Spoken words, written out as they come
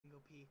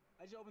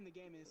I just opened the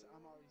game and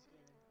I'm already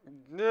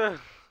scared. Yeah.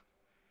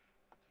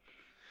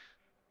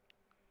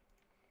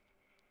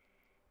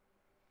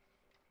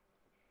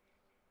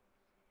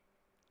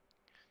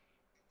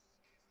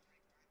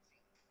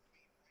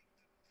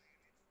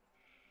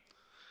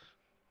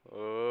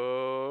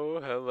 Oh,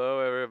 hello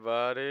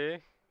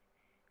everybody.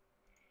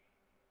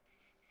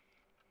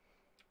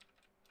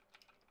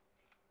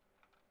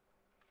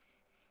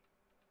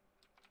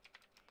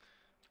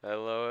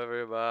 Hello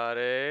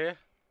everybody.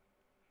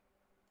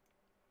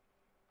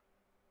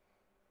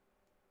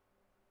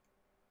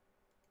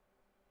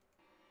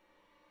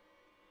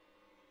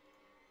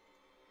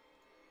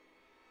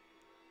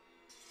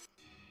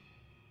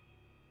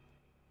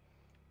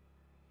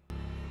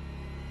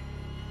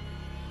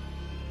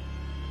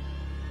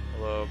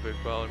 Hello Big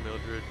Baller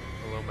Mildred.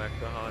 Hello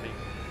Macdahani.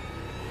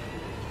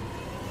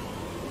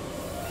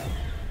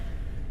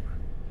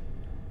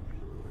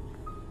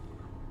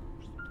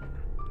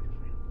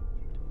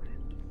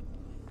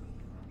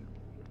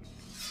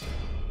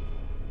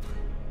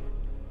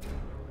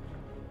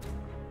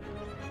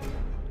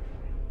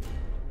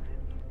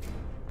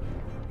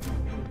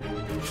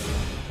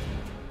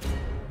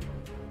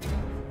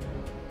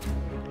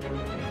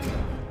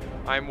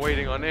 I'm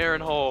waiting on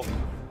Aaron Hall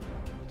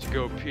to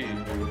go pee.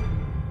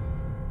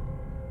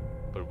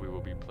 But we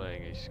will be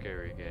playing a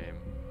scary game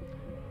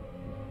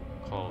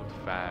called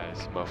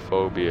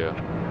Phasmophobia.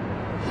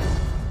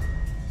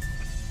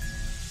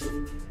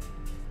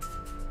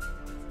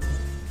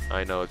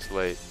 I know it's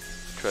late.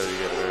 Try to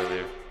get it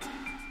earlier.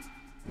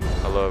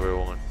 Hello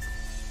everyone.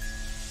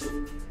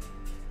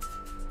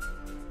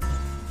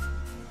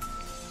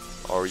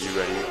 Are you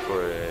ready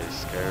for a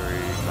scary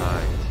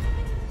night?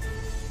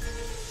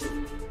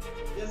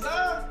 Yes,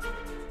 sir.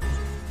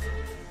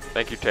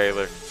 Thank you,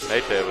 Taylor.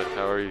 Hey Taylor,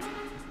 how are you?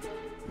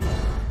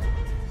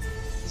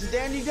 It's a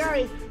dandy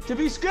day to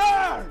be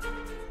scared.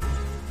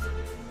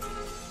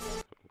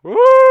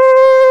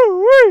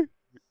 Woo-wee!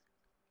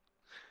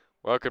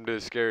 Welcome to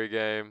the scary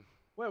game.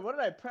 Wait, what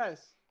did I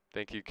press?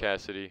 Thank you,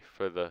 Cassidy,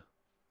 for the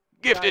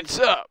gifted Guys.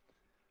 sub.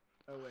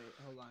 Oh wait,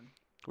 hold on.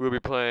 We'll be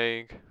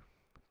playing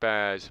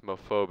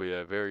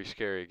Phasmophobia, a very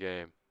scary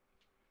game.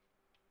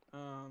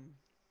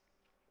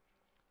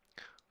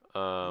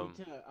 I'm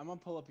gonna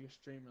pull up your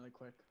stream really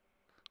quick.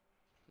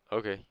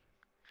 Okay.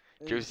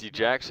 It's Josie not-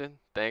 Jackson,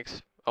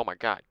 thanks. Oh my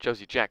God,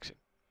 Josie Jackson.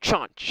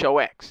 Sean, Show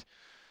X.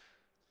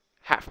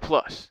 Half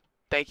Plus,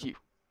 thank you.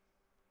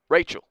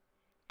 Rachel,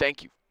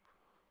 thank you.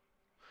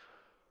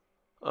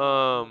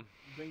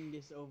 Bring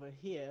this over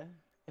here,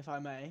 if I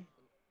may.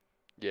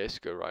 Yes,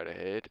 go right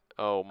ahead.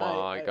 Oh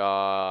my I-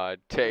 God,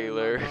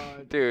 Taylor.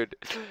 God. Dude,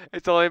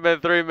 it's only been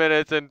 3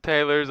 minutes and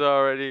Taylor's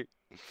already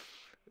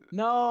dishing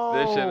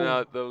No.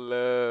 out the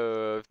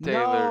love.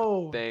 Taylor,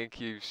 No. thank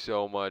you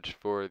so much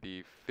for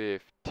the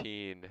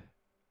 15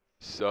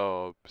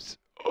 subs.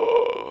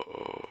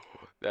 Oh,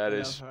 I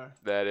love her.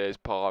 that is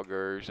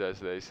poggers, as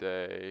they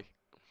say.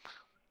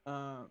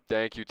 Thank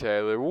Thank you,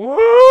 Taylor. Woo!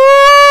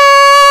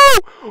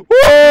 Woo!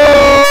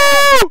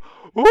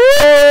 Woo!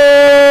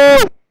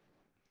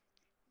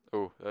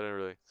 Oh, that didn't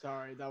really.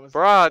 Sorry, that was.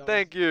 Brah, that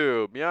thank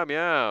you. Meow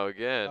meow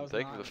again. was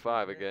Thank you not for the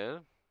 5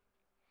 appropriate.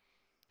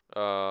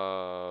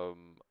 again.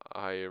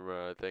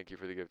 Hi, thank you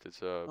for the gifted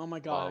sub. Oh my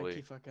God, Molly. I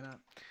keep fucking up.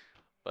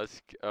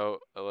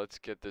 Let's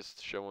get this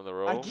show on the I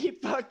roll.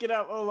 keep fucking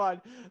up. Hold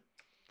on.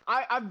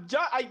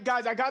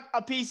 Guys, I got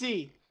a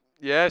PC.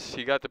 Yes,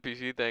 he got the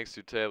PC thanks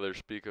to Taylor.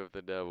 Speak of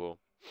the devil.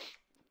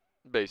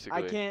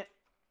 Basically. I can't.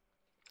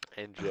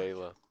 And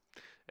Jayla.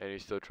 And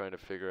he's still trying to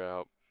figure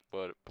out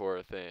what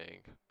poor thing.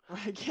 Why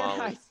can't I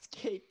Molly.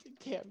 escape the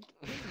damn?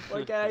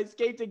 Why can't I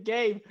escape the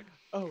game?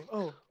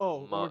 Oh.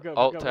 We're good.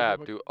 Alt we're good, tab.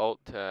 we're good. Do Alt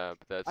tab.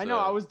 That's I know.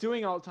 I was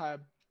doing alt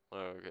tab.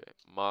 Okay.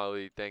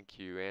 Molly, thank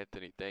you.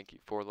 Anthony, thank you.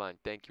 4line,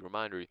 thank you.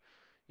 Reminder,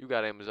 you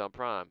got Amazon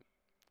Prime.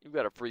 You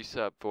got a free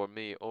sub for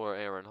me or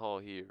Aaron Hall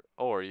here,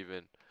 or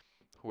even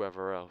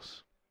whoever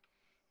else.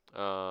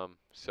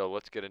 So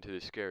let's get into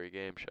this scary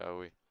game, shall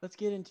we? Let's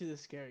get into the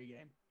scary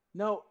game.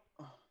 No.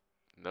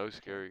 No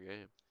scary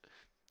game.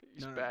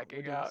 He's No,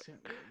 backing we're out. doing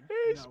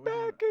He's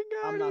backing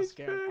out. I'm not He's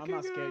scared. I'm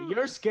not backing scared. out.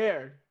 You're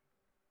scared.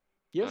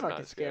 You're I'm fucking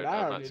not scared. scared. I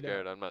I'm not already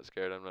scared. know. I'm not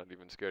scared. I'm not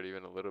even scared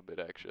even a little bit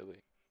actually.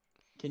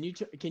 Can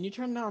you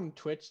turn down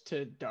Twitch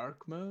to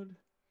dark mode?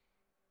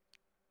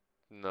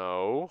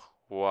 No.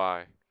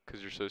 Why?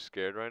 'Cause you're so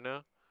scared right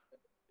now?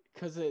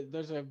 Cause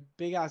there's a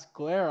big ass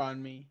glare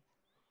on me.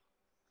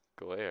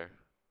 Glare.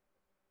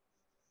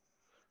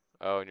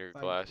 Oh, and your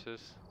Like-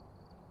 glasses?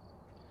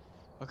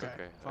 Okay,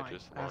 I fine.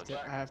 just I launched.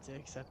 have to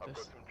accept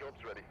this.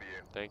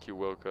 Thank you,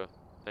 Wilka.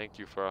 Thank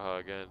you, Farha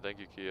again. Thank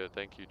you, Kia.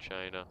 Thank you,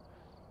 China.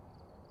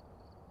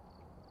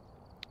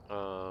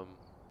 Oh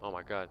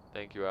my God.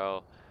 Thank you,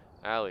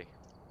 Ali.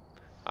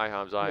 Hi,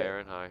 Hamzah. Hi, Yeah.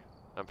 Aaron. Hi.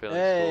 I'm failing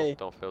Hey.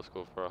 school. Don't fail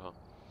school, Farha.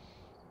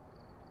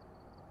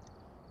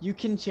 You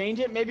can change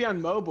it maybe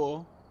on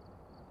mobile.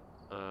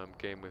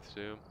 Game with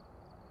Zoom.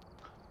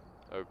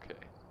 Okay.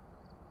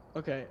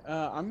 Okay,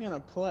 I'm gonna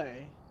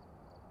play.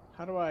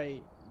 How do I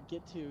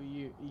get to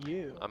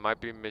you? I might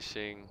be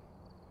missing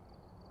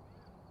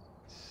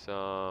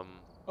some.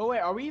 Oh wait,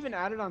 are we even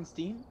added on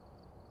Steam?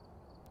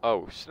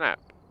 Oh, snap.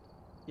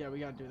 Yeah, we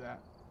gotta do that.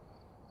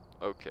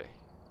 Okay.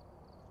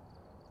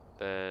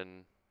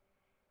 Then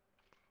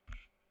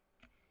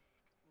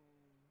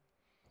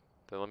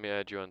let me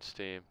add you on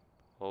Steam.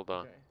 Hold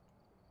on. Okay.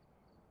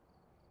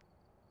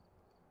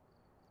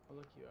 I'll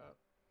look you up.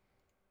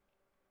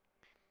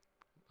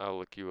 I'll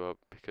look you up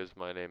because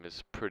my name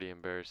is pretty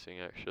embarrassing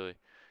actually.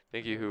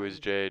 Thank you. Okay, Who is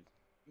Jade?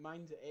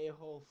 mine's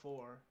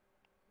a-hole4.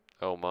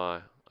 Oh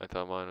my. I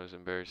thought mine was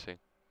embarrassing.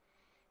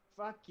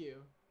 Fuck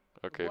you.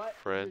 Okay, What is your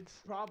friends.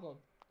 problem?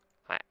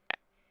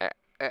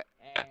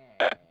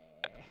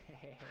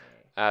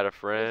 Add a You're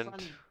friend.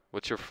 funny.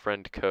 What's your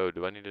friend code?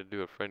 Do I need to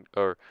do a friend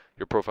or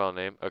your profile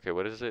name? Okay,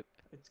 what is it?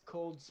 It's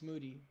cold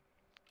smoothie.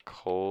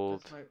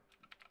 Cold That's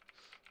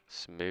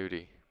my.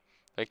 smoothie.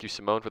 Thank you,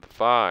 Simone, for the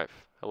 5.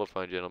 Hello,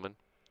 fine gentlemen.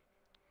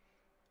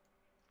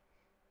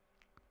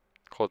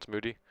 Cold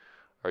smoothie.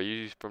 Are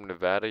you from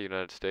Nevada,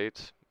 United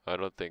States? I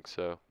don't think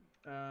so.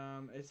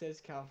 It says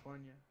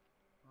California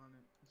on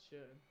it. It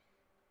should.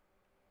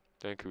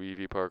 Thank you,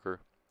 Evie Parker.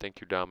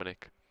 Thank you,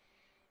 Dominic.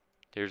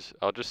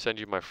 I'll just send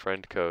you my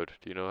friend code.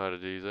 Do you know how to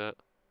do that?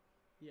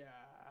 Yeah,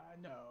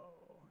 no.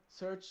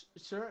 Search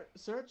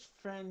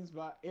friends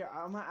by. Here,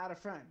 I'm gonna add a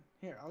friend.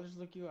 Here, I'll just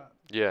look you up.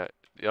 Yeah,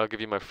 I'll give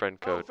you my friend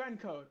Oh, code. friend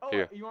code. Oh,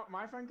 Here. you want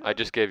my friend code? I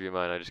just gave you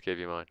mine. I just gave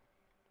you mine.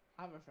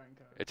 I have a friend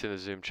code. It's in the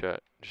Zoom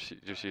chat.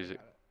 Just use it.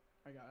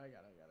 I got it.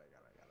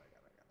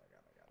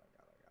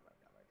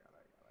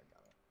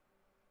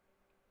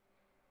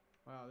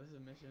 Wow, this is a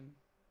mission.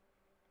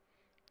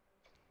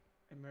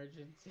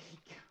 Emergency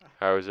guy.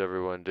 How is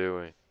everyone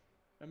doing?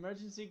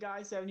 Emergency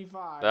guy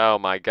 75. Oh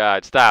my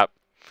God! Stop.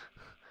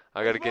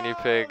 I got a Let's guinea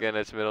pig, roll! and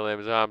its middle name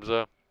is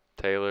Hamzah.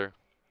 Taylor.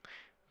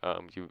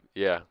 You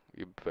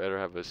better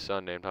have a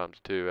son named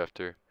Hamzah too.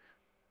 After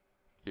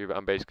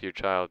I'm basically your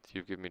child.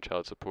 You've given me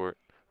child support.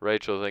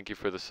 Rachel, thank you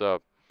for the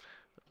sub.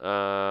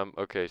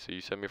 Okay, so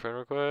you send me a friend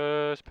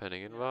request,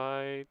 pending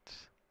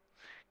invite.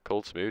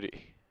 Cold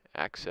smoothie.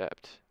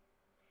 Accept.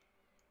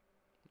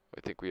 I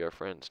think we are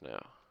friends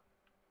now.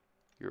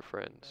 You're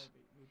friends.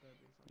 We better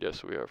be friends.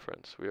 Yes, we are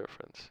friends. We are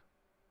friends.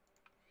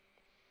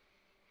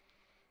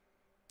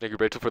 Thank you,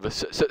 Rachel, for the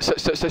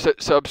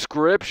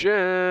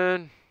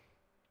subscription.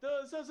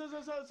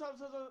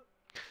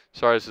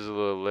 Sorry, this is a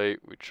little late.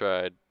 We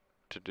tried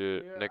to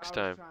do it next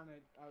time.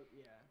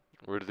 Yeah.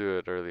 We're to do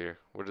it earlier.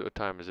 What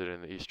time is it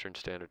in the Eastern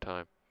Standard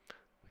Time?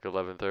 Like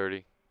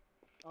 11:30.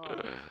 Oh,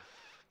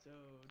 so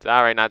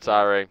Sorry, not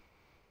sorry.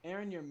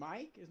 Aaron, your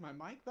mic? Is my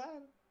mic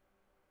bad?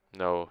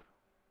 No.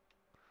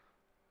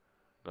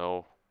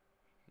 No.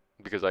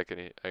 Because I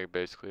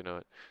basically know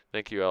it.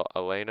 Thank you,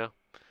 Elena.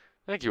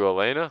 Thank you,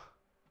 Elena,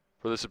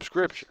 for the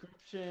subscription.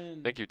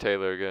 Thank you,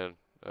 Taylor, again,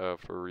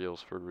 for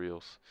reals,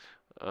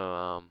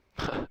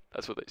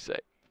 that's what they say.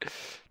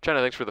 China,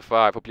 thanks for the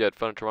 5. Hope you had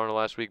fun in Toronto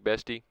last week,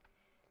 bestie.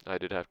 I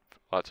did have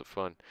lots of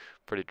fun.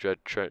 Freddie Dredd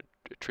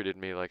treated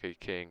me like a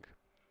king.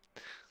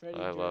 Freddie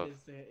Dredd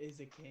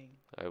is a king.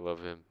 I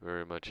love him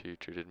very much. He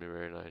treated me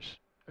very nice.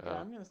 Okay,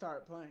 I'm gonna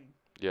start playing.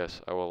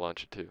 Yes, I will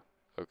launch it too.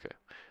 Okay.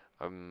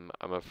 I'm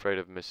afraid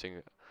of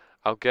missing.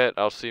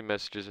 I'll see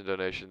messages and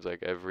donations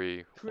like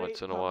every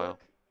once in a while.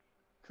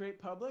 Create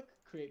public,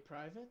 create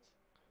private.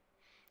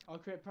 I'll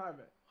create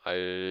private.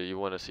 You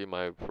want to see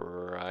my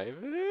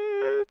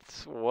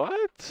privates?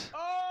 What?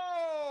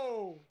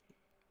 Oh!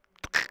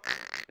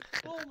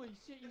 Holy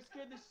shit, you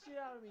scared the shit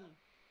out of me.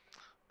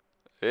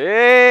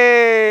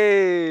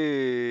 Hey!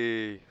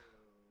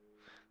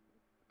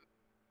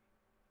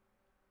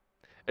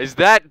 Is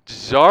that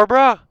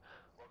Zarbra?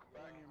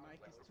 Aaron, your mic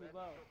is too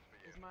low.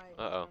 Is my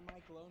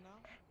mic low now?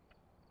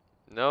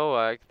 No,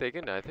 I think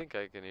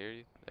I can hear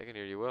you. I can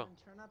hear you well.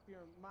 Turn up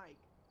your mic.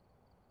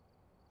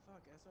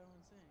 Fuck, that's what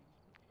I'm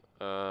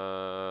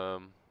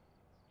saying.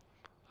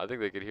 I think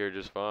they could hear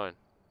just fine.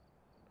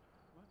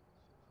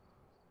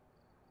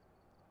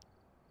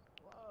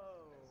 What? Whoa.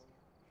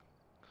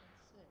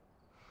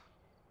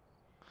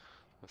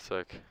 That's sick. It's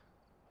like,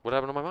 what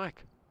happened to my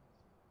mic?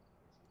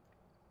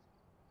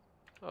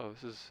 Oh,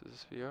 is this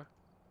VR? Yeah.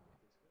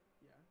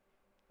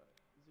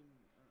 Zoom.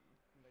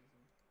 Like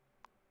zoom.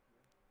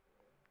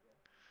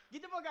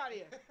 Get the fuck out of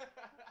here!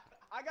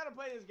 I gotta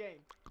play this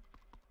game.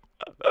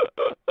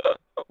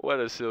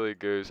 What a silly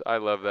goose. I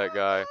love that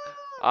guy.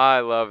 I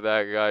love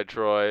that guy,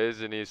 Troy.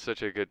 Isn't he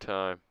such a good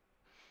time?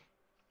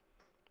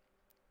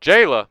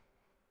 Jayla!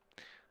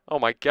 Oh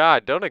my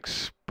God, don't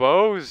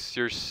expose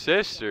your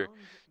sister.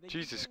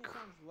 Jesus Christ.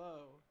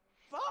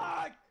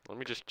 Fuck! Let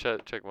me just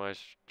check my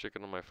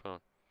chicken on my phone.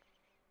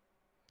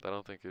 I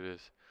don't think it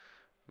is.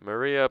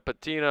 Maria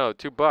Patino,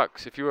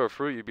 $2. If you were a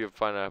fruit, you'd be a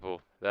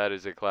pineapple. That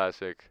is a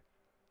classic.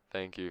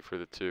 Thank you for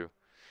the 2.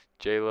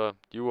 Jayla,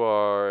 you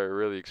are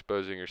really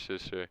exposing your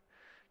sister.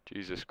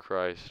 Jesus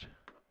Christ.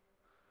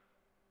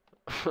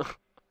 I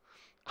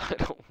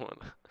don't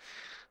wanna.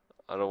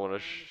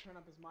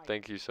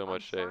 Thank you so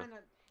much, Jayla.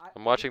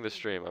 I'm watching the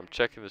stream. I'm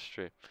checking the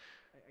stream.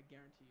 I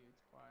guarantee you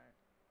it's quiet.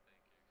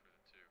 Thank you for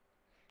the 2.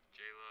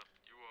 Jayla,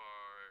 you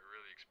are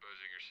really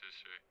exposing your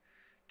sister.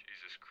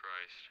 Jesus Christ.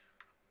 Christ.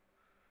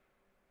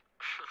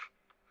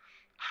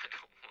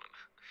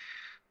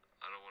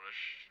 I don't wanna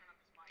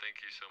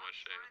thank you so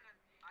much, David.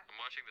 I'm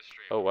watching the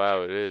stream. Oh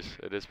wow, it is.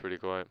 It is pretty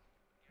quiet.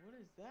 What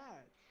is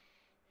that?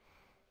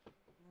 Oh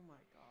my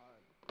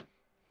god.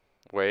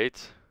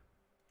 Wait.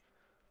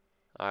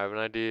 I have an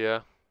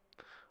idea.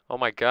 Oh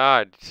my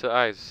god.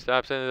 Guys,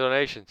 stop sending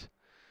donations.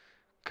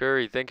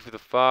 Curry, thank you for the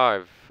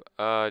 5.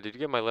 Did you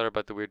get my letter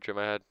about the weird dream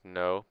I had?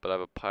 No, but I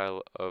have a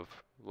pile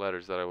of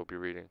letters that I will be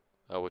reading.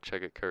 I will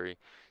check it, Curry.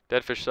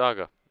 Deadfish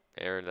Saga.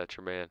 Aaron, that's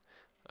your man.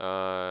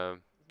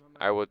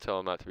 I would tell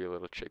him not to be a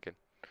little chicken.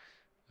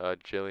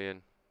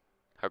 Jillian,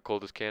 how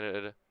cold is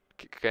Canada?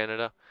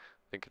 Canada?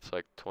 I think it's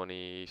like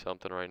 20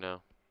 something right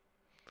now.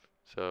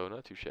 So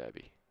not too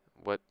shabby.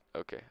 What?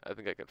 Okay, I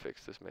think I can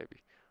fix this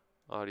maybe.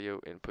 Audio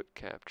input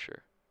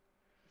capture.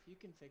 If you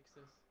can fix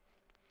this.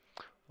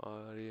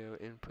 Audio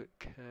input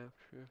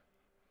capture.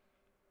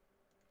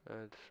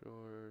 Add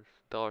source.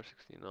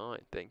 $1.69.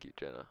 Thank you,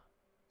 Jenna.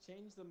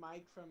 Change the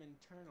mic from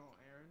internal,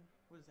 Aaron.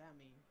 What does that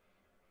mean?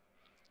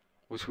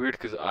 It's weird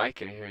because I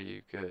can hear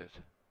you good.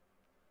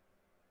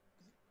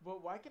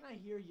 But why can I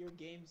hear your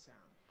game sound?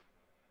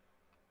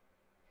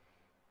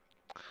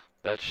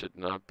 That should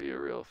not be a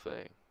real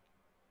thing.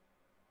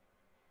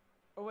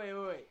 Oh, wait.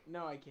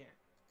 No, I can't.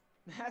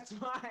 That's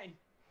mine.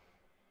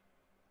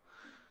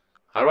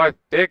 How do I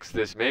fix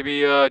this?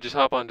 Maybe just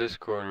hop on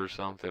Discord or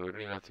something. We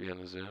don't even have to be on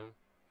the Zoom.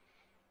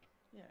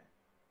 Yeah.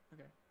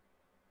 Okay.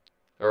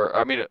 Or,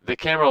 I mean, the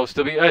camera will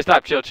still be... Hey,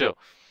 stop. Chill.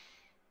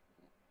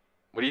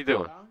 What are you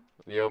doing?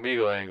 The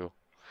Omegle angle.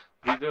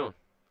 What are you doing?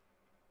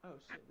 Oh,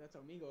 shit. That's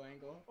Omegle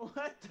angle.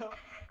 What the...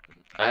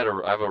 I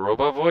have a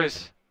robot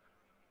voice?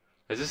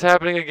 Is this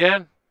happening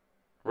again?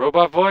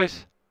 Robot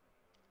voice?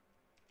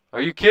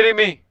 Are you kidding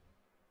me?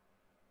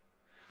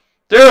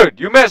 Dude,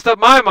 you messed up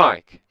my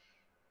mic.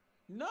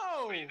 No!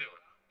 What are you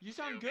doing? You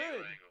sound good. What are you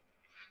doing?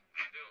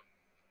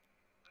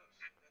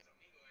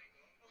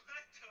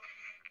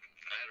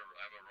 I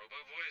have a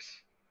robot voice.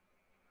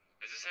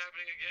 Is this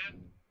happening again?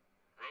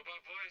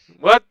 Robot voice?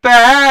 What the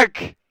heck?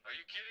 Are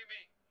you kidding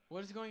me?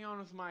 What is going on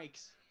with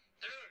mics?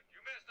 Dude, you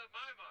messed up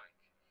my mic.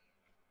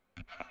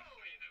 Oh, what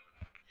are you doing?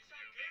 You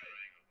sound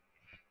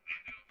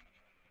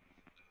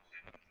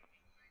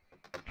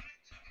good.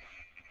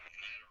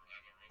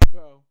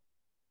 Bro.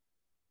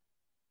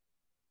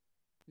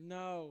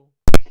 No.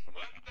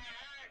 What the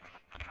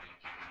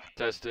heck?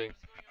 Testing.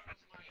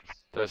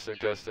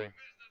 Testing.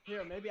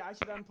 Here, maybe I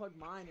should unplug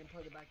mine and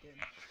plug it back in.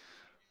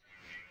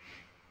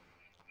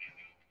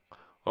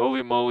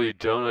 Holy moly,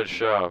 donut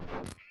shop.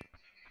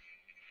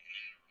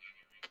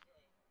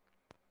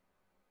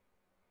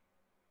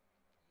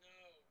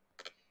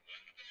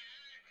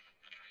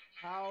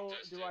 How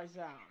do I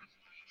sound?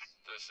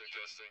 Testing.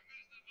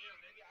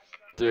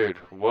 Dude,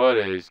 what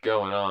is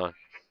going on?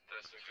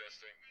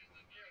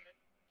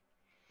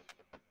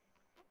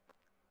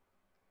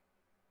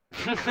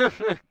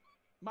 Testing.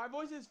 My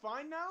voice is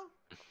fine now?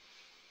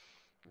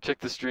 Check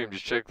the stream,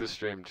 just check the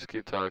stream. Just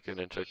keep talking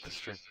and check the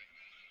stream.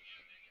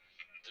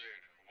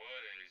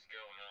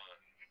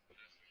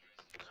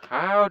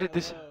 How did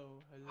this...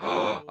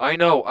 Hello. I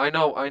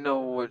know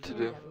what to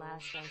do. At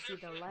last I see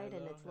the light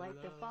and it's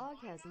like the fog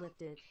has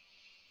lifted.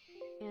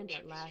 And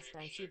at last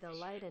I see the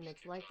light and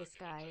it's like the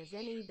sky is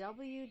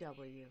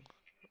NEWW.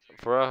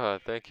 Braha,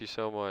 thank you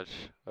so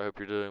much. I hope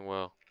you're doing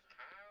well.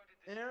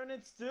 Aaron,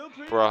 it's still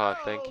pretty Braha,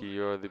 low. thank you.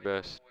 You're the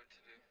best.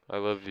 I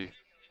love you.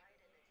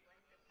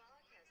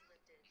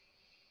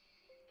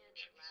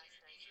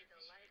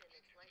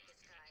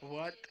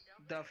 What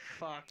the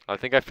fuck? I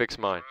think I fixed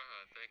mine.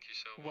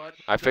 What?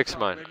 I fixed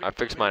mine.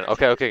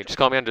 Okay, just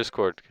call me on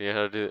Discord. Can you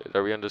know how to do it?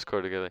 Are we on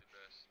Discord together?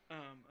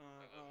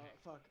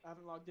 Fuck. I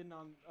haven't logged in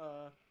on,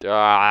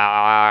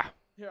 Ah.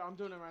 Here, I'm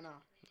doing it right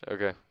now.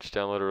 Okay, just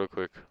download it real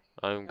quick.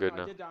 I'm good I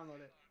now. did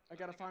download it. I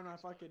gotta find my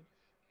fucking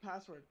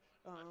password.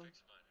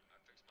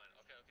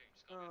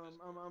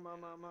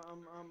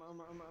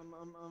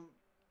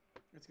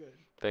 It's good.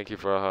 Thank you,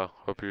 Braha.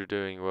 Hope you're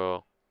doing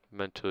well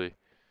mentally,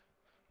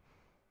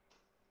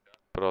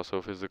 but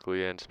also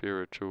physically and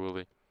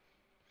spiritually.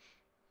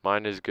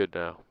 Mine is good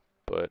now,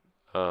 but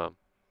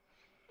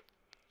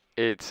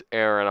it's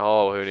Aaron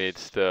Hall who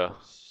needs to.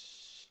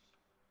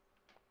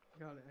 I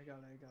got it.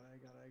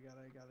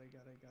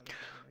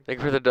 Thank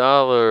you for the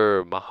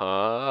 $1,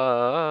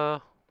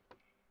 Maha.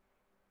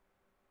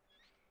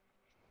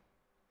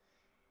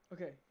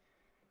 Okay.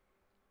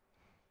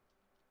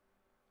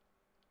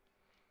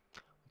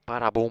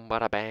 Bada boom,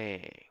 bada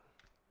bang.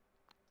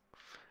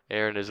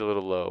 Aaron is a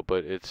little low,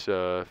 but it's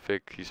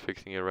he's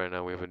fixing it right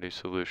now. We have a new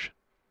solution.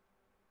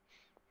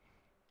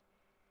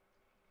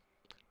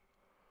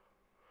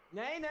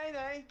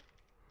 Nay.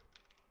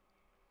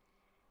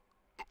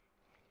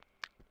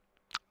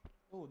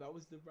 Oh, that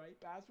was the right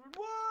password.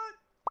 What?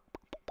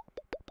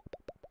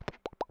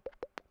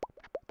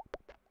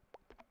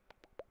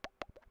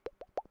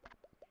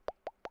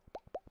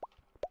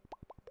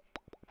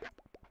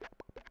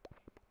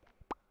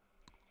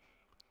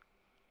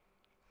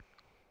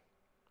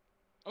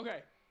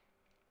 Okay.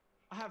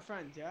 I have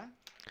friends, yeah?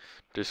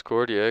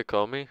 Discord, yeah,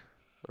 call me.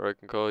 Or I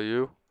can call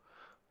you.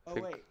 Oh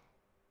Think- wait.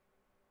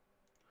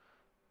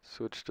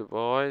 Switch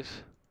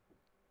device.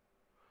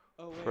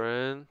 Oh wait.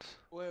 Friends.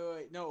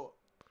 Wait. No,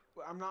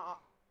 I'm not.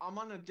 I'm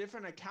on a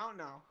different account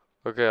now.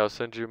 Okay, I'll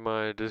send you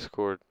my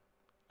Discord.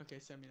 Okay,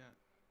 send me that.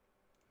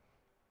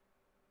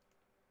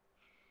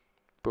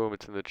 Boom,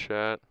 it's in the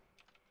chat.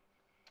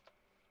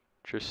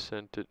 Just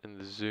sent it in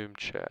the Zoom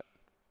chat.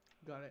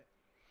 Got it.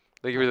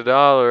 Thank you for the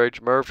dollar,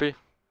 H. Murphy.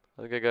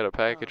 I think I got a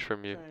package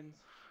from you. Friends.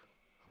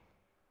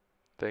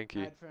 Thank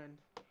you. Add friend.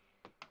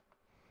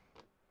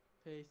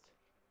 Paste.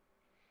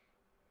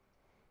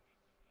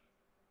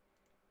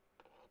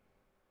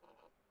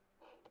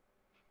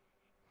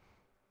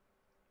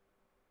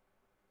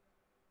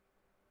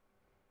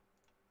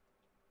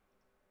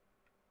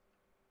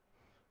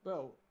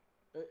 Bro,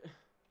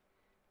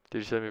 Did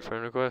you send me a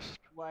friend request?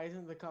 why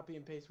isn't the copy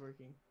and paste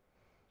working?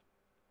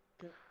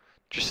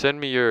 Just send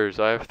me yours.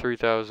 I have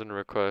 3,000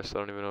 requests. I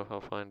don't even know if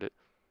I'll find it.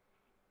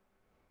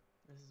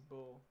 This is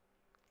bull.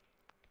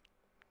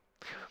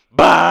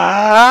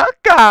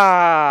 Baka!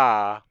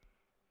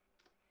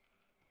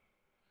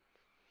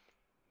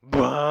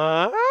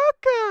 Baka!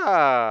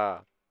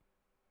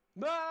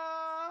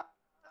 Ah!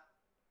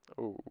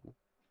 Oh.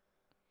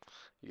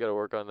 You gotta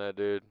work on that,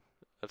 dude.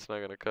 That's not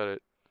gonna cut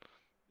it.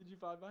 Did you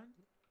find mine?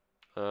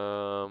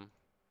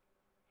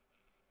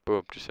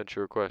 Boom. Just sent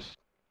you a request.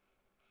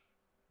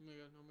 Oh my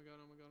god, oh my god,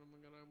 oh my god, oh my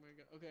god, oh my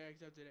god. Okay, I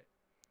accepted it.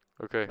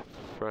 Okay.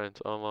 Friends,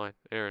 online.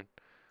 Aaron.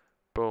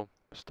 Boom.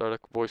 Start a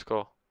voice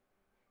call.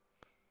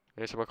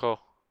 Answer my call.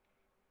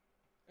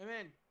 I'm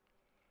in.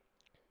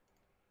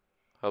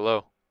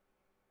 Hello.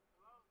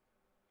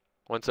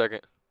 1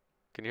 second.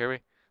 Can you hear me?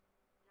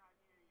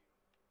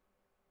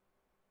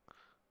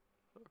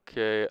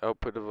 Okay,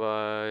 output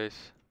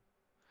device.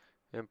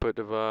 Input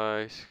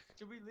device.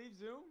 Should we leave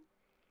Zoom?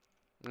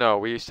 No,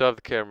 we still have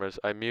the cameras.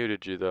 I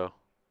muted you though.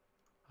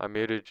 I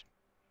muted.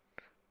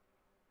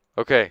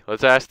 Okay,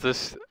 let's ask the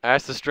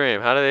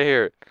stream. How do they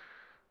hear it?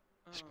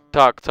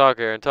 Talk,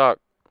 Aaron, talk.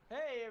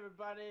 Hey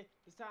everybody,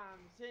 it's time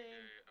to sing.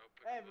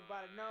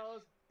 Everybody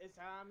knows it's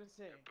time to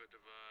sing. Input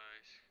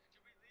device. Should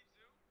we leave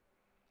Zoom?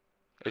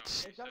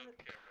 It's. It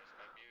doesn't.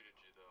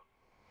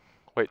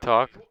 Wait,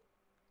 talk.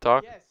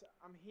 Talk. Yes,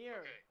 I'm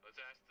here. Okay, let's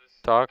ask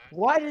this. Talk.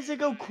 Why does it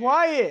go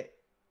quiet?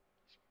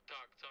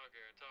 Talk,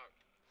 Aaron, talk.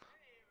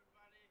 Hey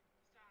everybody,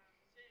 it's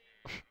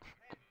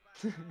time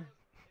to sing. Everybody knows it's time to sing.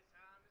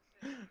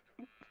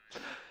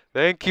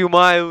 Thank you,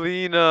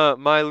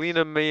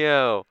 Mylena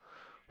Miel,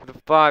 for the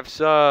 5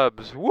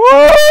 subs. Woo!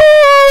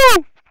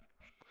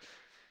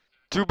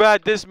 Too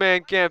bad this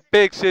man can't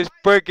fix his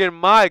freaking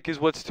mic. Is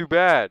what's too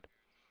bad.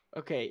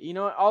 Okay, you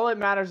know what? All that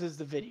matters is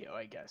the video,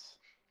 I guess.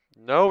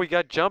 No, we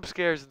got jump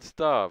scares and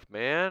stuff,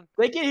 man.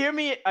 They can hear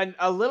me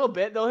a little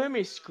bit. They'll hear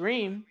me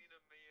scream.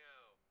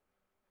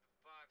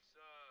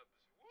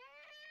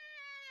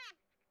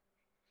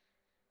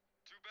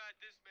 Too bad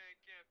this man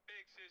can't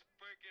fix his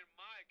freaking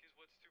mic. Is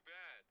what's too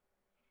bad.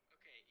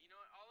 Okay, you know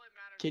what? All that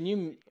matters. Can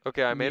you?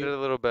 Okay, I made it a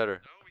little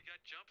better. No, we got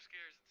jump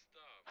scares and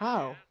stuff.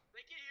 How?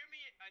 They can hear me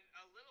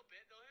a little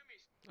bit. They'll hear me.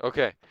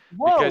 Okay.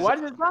 Whoa! Why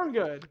does it sound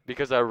good?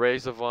 Because I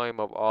raised the volume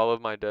of all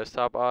of my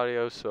desktop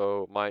audio,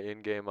 so my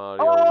in-game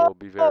audio will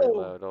be very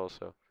loud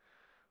also.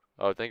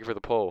 Oh, thank you for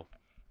the poll.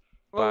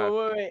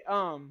 Wait.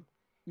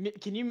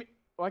 Can you?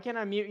 Why can't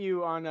I mute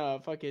you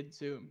on fucking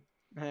Zoom?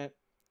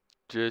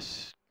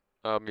 Just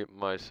mute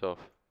myself.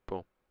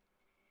 Boom.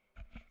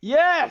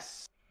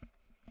 Yes.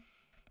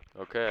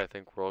 Okay, I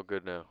think we're all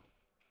good now.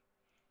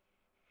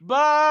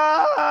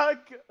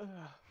 Buck.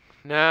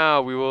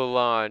 Now we will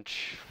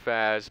launch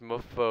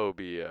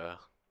Phasmophobia.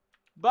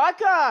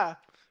 Baka.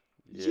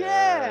 Yes,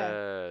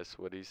 Yeah.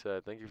 what he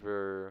said. Thank you,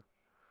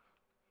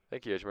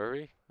 H.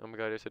 Murphy. Oh my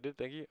god, yes I did.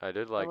 Thank you. I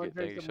did like it.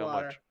 Thank you so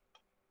much.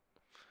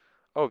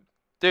 Oh,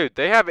 dude,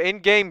 they have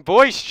in-game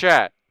voice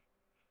chat.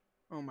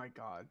 Oh my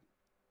god.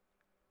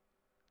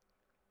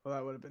 Well,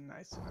 that would have been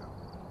nice to know.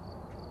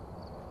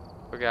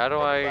 Okay, how do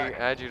I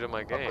add you to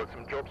my game? I've got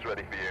some jobs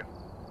ready for you.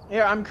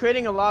 Here, I'm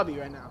creating a lobby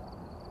right now.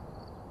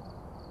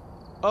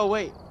 Oh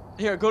wait.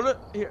 Here, go to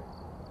here.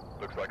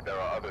 Looks like there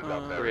are others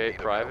out there. in Create need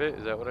of private?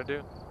 Is that what I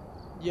do?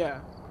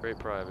 Yeah. Create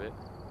private.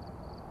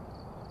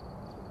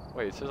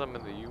 Wait, it says I'm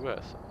in the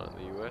US. I'm not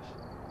in the US.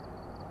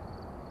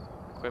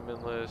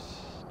 Equipment list.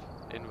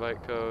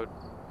 Invite code.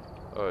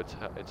 Oh,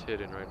 it's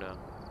hidden right now.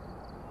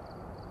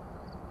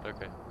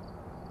 Okay.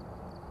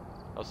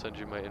 I'll send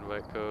you my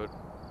invite code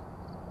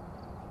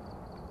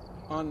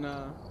On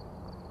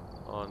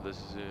the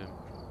Zoom.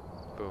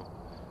 Boom.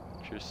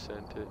 Just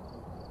sent it.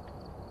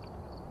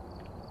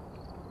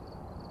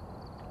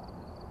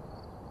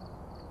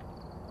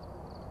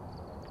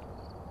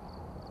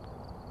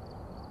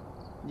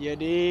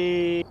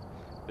 Yeti.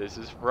 This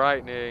is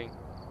frightening.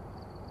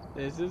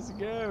 This is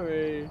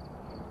scary.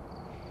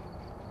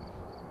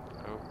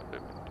 Oh, I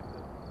didn't do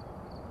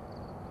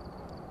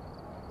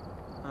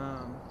that.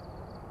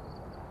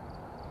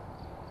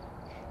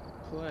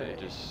 Play.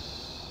 They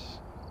just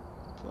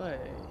Play.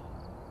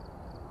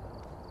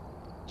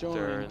 Join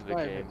turn the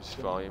private game's chat.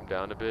 volume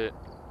down a bit.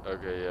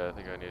 Okay, yeah, I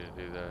think I need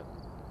to do that.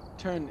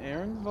 Turn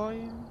Aaron's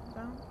volume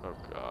down? Oh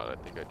god,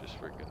 I think I just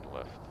freaking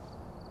left.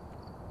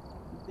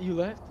 You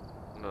left?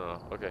 No,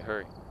 no, okay,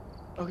 hurry.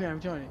 Okay, I'm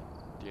joining.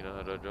 Do you know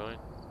how to join?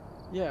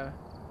 Yeah.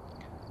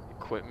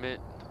 Equipment,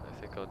 I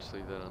think I'll just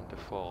leave that on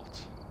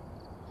default.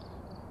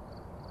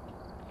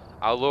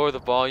 I'll lower the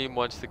volume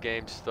once the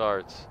game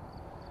starts.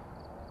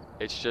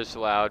 It's just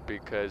loud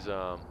because,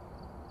 oh,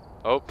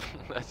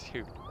 that's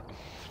you.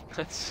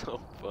 That's so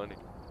funny.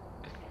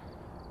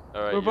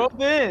 Alright, We're both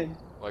in.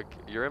 like,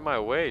 you're in my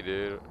way,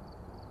 dude.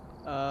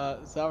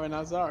 Sorry,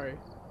 not sorry.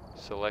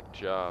 Select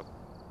job.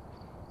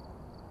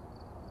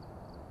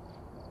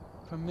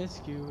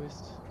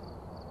 Promiscuous.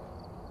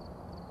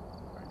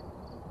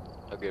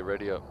 Okay,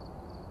 ready up.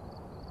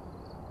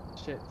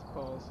 Shit,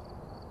 pause.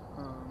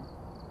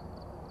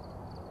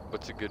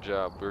 What's a good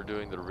job? We're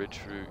doing the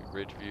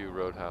Ridgeview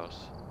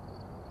Roadhouse.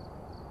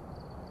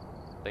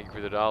 Thank you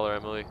for the $1,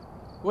 Emily.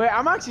 Wait,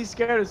 I'm actually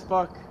scared as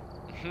fuck.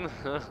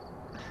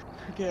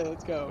 Okay,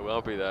 let's It go.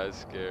 won't be that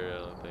scary, I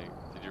don't think.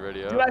 Did you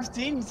ready up? Dude, I've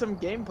seen some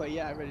gameplay.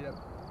 Yeah, I read it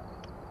up.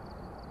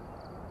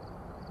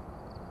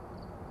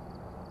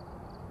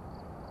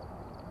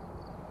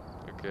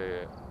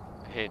 Okay,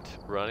 hint,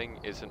 running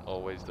isn't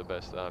always the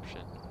best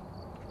option.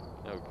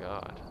 Oh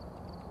god.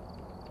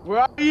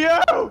 Where are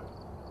you?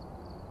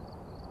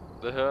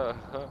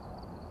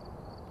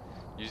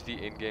 Use the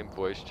in-game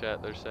voice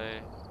chat, they're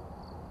saying.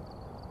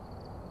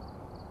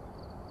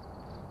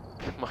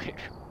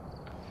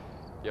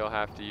 You'll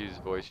have to use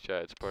voice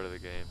chat, it's part of the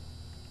game.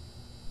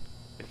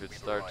 If it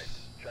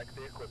starts... Check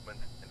the equipment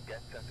and get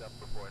set up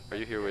before Are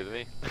you here with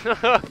me?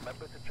 Remember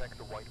to check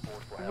the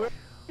whiteboard for Where help.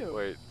 are you?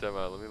 Wait, time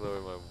out, let me lower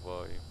my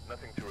volume.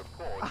 Nothing to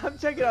report. I'm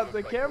checking out the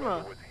Looks like camera.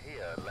 whoever was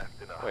here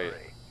left in a Wait.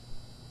 hurry.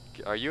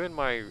 Are you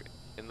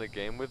in the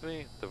game with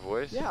me? The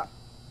voice? Yeah.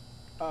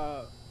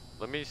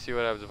 Let me see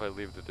what happens if I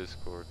leave the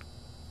Discord.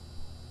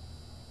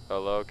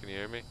 Hello, can you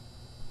hear me?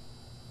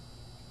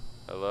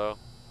 Hello?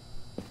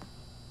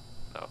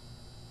 No.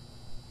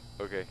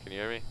 Okay, can you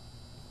hear me?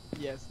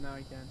 Yes, now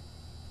I can.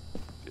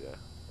 Yeah,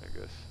 I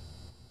guess.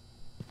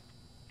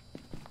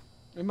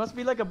 It must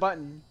be like a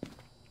button.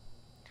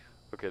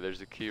 Okay,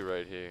 there's a key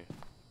right here.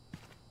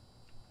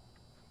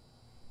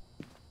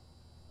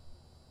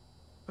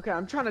 Okay,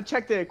 I'm trying to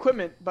check the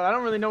equipment, but I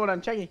don't really know what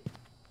I'm checking.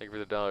 Thank you for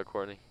the $1,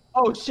 Courtney.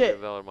 Oh Thank you shit!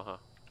 for the $1, Maha.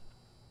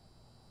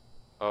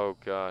 Oh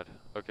god.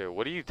 Okay,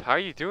 how are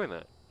you doing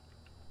that?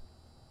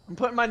 I'm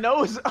putting my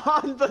nose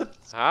on the.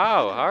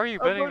 How? How are you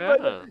I'm bending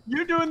putting my down?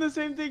 You're doing the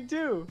same thing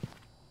too.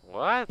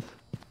 What?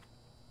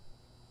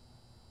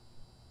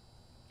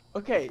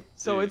 Okay,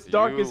 so Dude, it's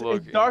dark you as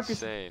look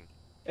insane.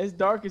 it's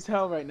dark as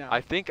hell right now. I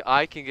think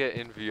I can get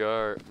in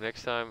VR.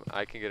 Next time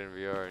I can get in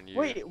VR and you.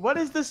 Wait, what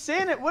is the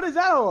Santa? What is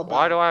that all about?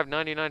 Why do I have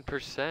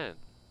 99%?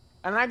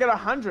 And I got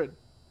 100. Read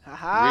the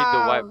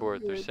Haha, whiteboard.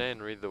 They're good. saying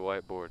read the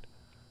whiteboard.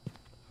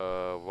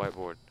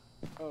 Whiteboard.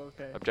 Oh,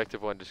 okay.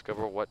 Objective 1,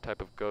 discover what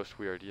type of ghost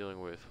we are dealing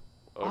with.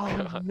 Oh,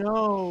 Oh god.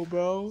 no,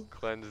 bro.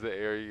 Cleanse the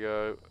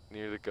area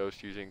near the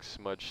ghost using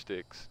smudge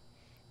sticks.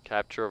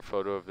 Capture a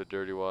photo of the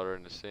dirty water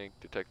in the sink.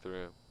 Detect the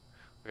room.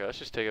 Okay, let's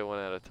just take it one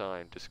at a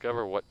time.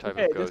 Discover what type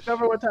Okay, of ghost.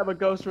 discover what type of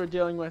ghost we're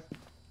dealing with.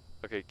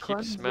 Okay, keep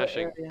Cleanse the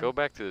smashing. area. Go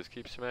back to this.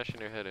 Keep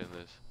smashing your head in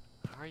this.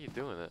 How are you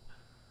doing that?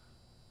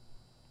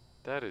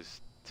 That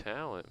is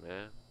talent,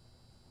 man.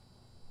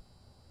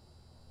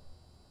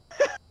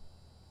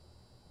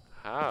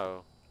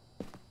 How?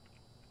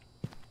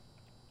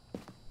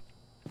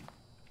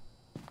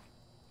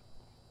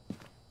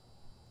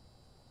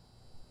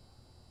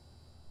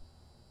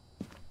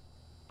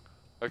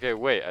 Okay,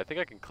 wait. I think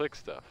I can click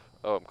stuff.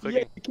 Oh, I'm clicking.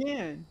 Yeah, you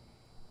can.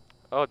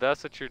 Oh,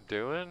 that's what you're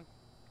doing?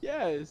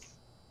 Yes.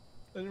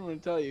 I didn't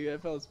want to tell you. I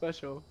felt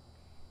special.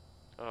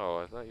 Oh,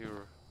 I thought you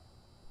were...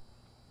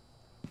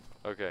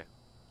 Okay.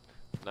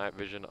 Night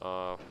vision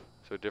off.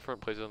 So different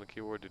places on the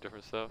keyboard do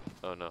different stuff?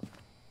 Oh, no.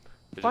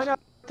 There's Find just- out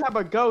what type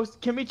of ghost.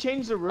 Can we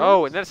change the room?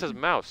 Oh, and then it says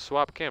mouse.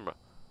 Swap camera.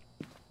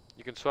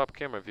 You can swap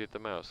camera if you hit the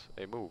mouse.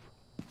 Hey, move.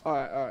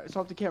 Alright.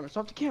 Swap the camera.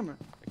 Swap the camera.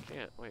 I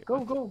can't. Wait. Go,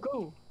 what? go,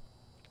 go.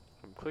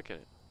 I'm clicking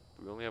it.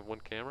 Do we only have one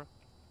camera?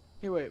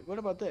 Hey, wait. What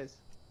about this?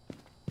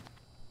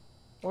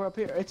 Or up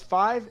here. It's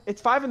 5.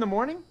 It's 5 in the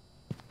morning?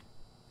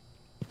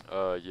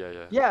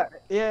 Yeah.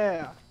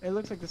 Yeah. It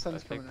looks like the I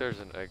sun's think coming there's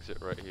an exit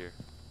right here.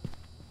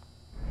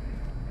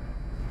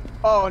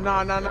 up. Oh, no.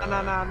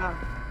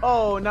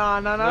 Oh,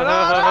 no.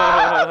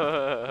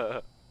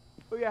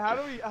 Oh, yeah. How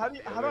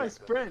do I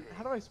sprint?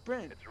 How do I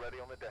sprint? It's ready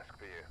on the desk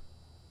for you.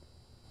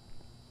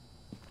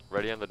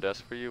 Ready on the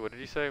desk for you? What did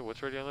he say?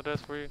 What's ready on the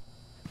desk for you?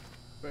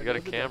 You got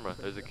a camera.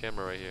 There's a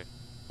camera right here.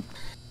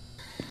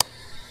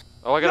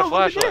 Oh, I got a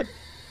flashlight.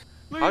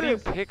 How do you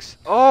pick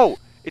Oh!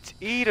 It's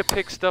E to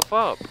pick stuff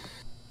up.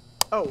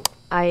 Oh.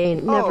 I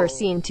ain't never Oh,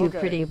 seen two okay.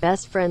 pretty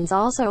best friends.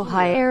 Also,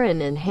 hi Yeah.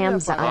 Aaron and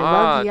Hamzah. I Ah,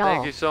 love y'all.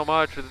 thank you so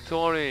much for the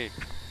 20.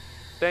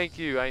 Thank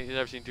you. I ain't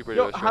never seen two pretty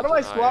Yo, best how friends. do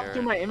I Hi, swap Aaron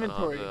through my and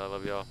inventory? Hamza, I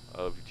love y'all.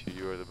 I love you too.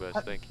 You are the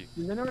best. Thank you.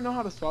 Does anyone know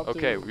how to swap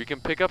Okay, through? we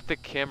can pick up the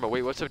camera.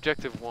 Wait, what's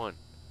objective 1?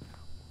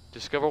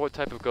 Discover what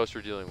type of ghost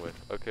we're dealing with.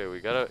 Okay, we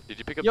gotta. Did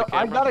you pick up Yo, the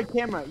camera? I got a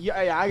camera.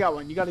 Yeah, I got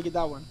one. You gotta get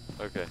that one.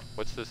 Okay,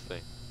 what's this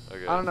thing?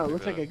 Okay. I don't know. It pick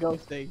looks that like a up.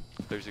 ghost thing.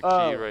 There's a key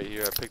Oh. right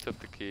here. I picked up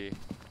the key.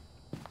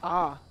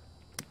 Ah.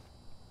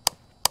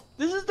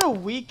 This is the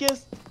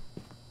weakest.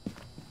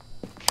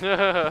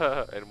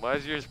 And why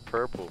is yours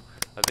purple?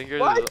 I think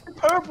yours Why is is it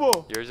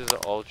purple? yours is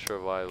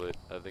ultraviolet.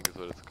 I think is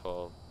what it's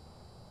called.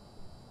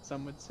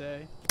 Some would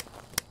say.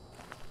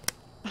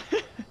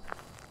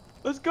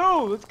 Let's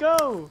go. Let's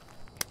go.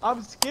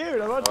 I'm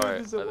scared. I'm not doing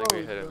Alright, this I alone.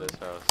 think we hit in bro. this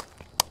house.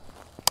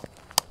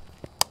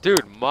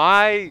 Dude,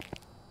 my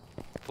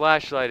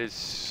flashlight is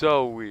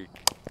so weak.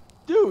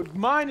 Dude,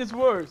 mine is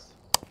worse.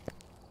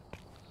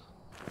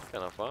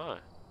 Kinda fine.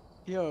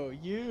 Yo,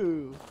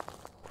 you.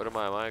 What am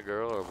I a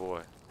girl or a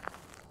boy?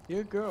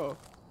 You're a girl.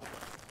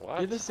 What?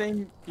 You're the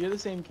same. You're the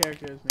same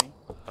character as me.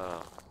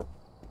 Oh.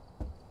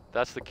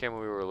 That's the camera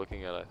we were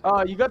looking at, I think.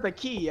 Oh, you got the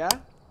key, yeah?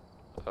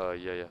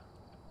 Yeah.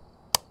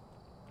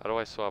 How do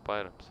I swap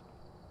items?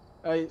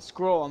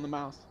 Scroll on the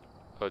mouse.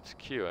 Oh, it's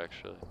Q,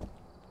 actually.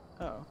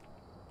 Oh.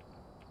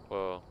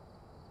 Well,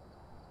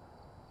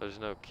 there's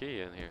no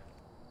key in here.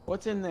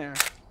 What's in there?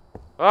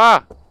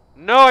 Ah!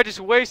 No, I just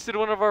wasted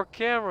one of our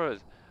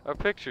cameras. Our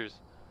pictures.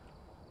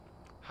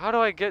 How do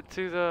I get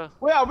to the...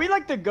 Wait, are we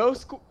like the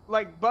ghost,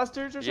 like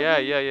busters or something?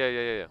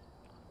 Yeah.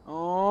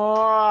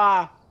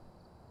 Oh.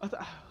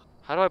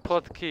 How do I pull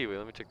out the key? Wait,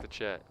 let me check the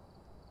chat.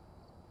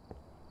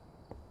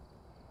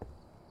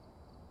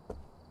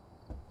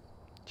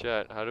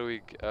 Chat, how do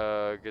we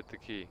get the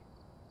key?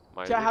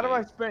 Chat, how do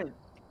I sprint?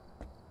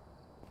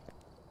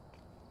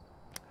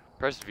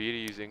 Press V to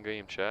use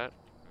in-game chat.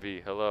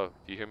 V, hello.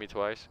 Do you hear me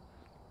twice?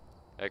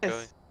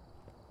 Echoing?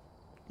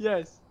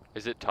 Yes.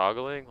 Is it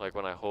toggling, like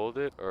when I hold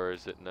it, or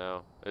is it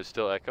now? It's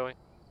still echoing?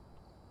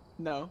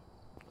 No.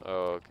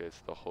 Oh, okay, it's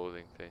the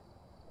holding thing.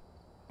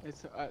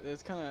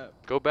 It's kind of.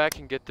 Go back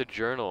and get the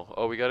journal.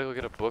 Oh, we gotta go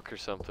get a book or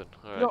something.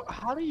 Alright. Yo,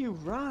 how do you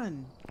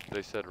run?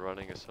 They said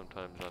running is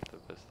sometimes not the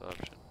best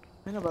option.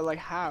 I know, but like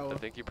how? I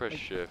think you press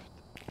Like, shift.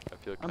 I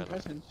feel I'm kind of...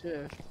 pressing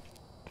shift.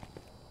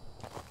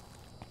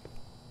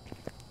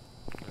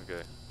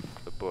 Okay.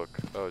 The book.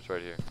 Oh, it's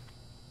right here.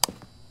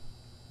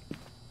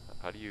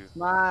 How do you...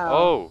 Smile.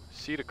 Oh!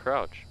 C to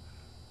crouch.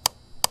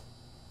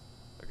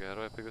 Okay, how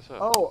do I pick this up?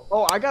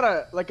 Oh, I got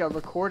a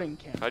recording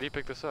camera. How do you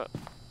pick this up?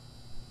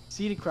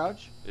 C to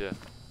crouch? Yeah.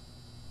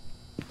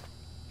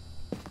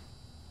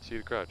 C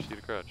to crouch, C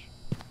to crouch.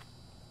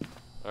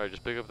 Alright,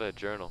 just pick up that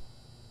journal.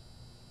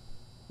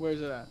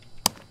 Where's it at?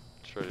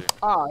 It's right here.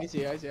 Ah, I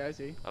see. I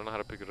don't know how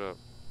to pick it up.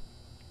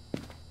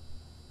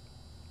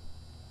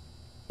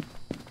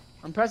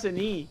 I'm pressing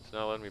E. It's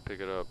not letting me pick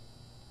it up.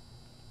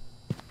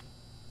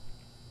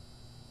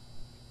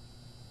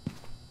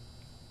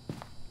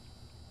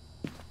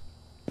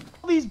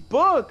 All these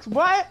books,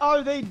 what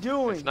are they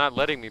doing? It's not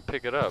letting me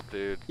pick it up,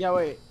 dude. Yeah,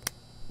 wait,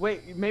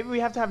 maybe we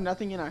have to have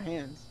nothing in our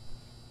hands.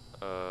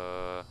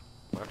 My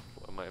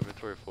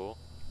inventory full?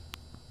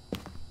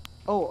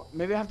 Oh,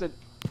 maybe I have to.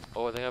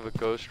 Oh, they have a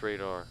ghost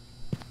radar.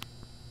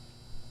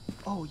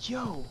 Oh,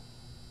 yo,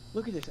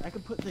 look at this. I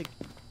could put the.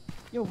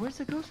 Yo, where's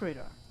the ghost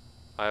radar?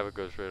 I have a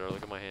ghost radar.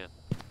 Look at my hand.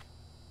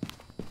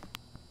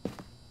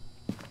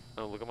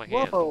 Oh, look at my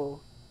hand. Whoa,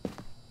 What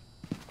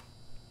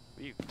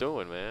are you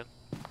doing, man?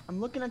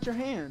 I'm looking at your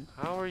hand.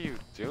 How are you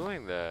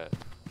doing that?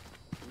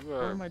 You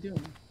What are... am I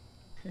doing?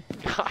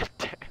 God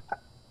damn.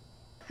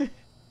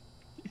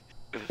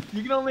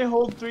 You can only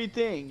hold 3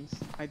 things,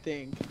 I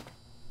think.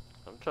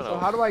 I'm trying So to...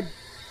 how do I?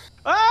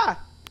 Ah!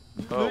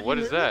 Oh, You what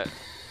is hear that?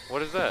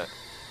 What is that?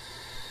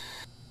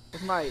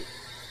 It's my.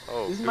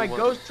 Oh, This is my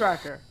ghost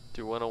tracker.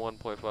 Do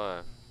 101.5.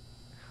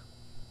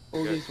 Oh,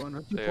 Okay. this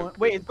one. They have-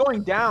 Wait, it's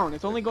going down.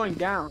 It's only going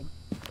down.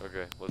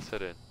 Okay, let's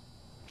head in.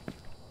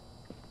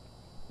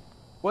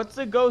 What's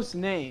the ghost's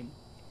name?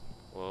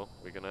 Well,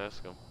 we can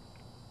ask him.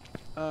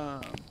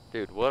 Um,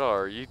 Dude, what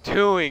are you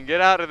doing?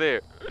 Get out of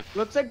there.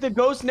 looks like the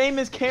ghost's name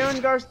is Karen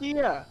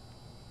Garcia.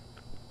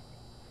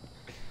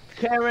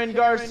 Karen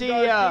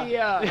Garcia.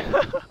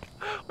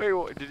 Wait,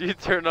 what, did you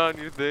turn on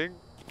your thing?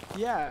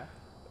 Yeah.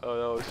 Oh,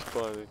 that was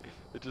funny.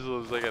 It just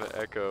looks like an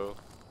echo.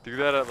 Do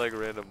that at like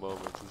random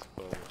moments. It's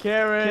funny.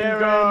 Karen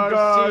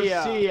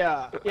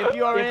Garcia. If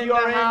you are in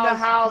the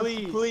house,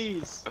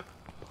 please.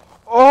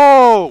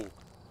 Oh!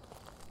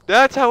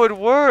 That's how it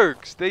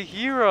works. They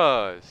hear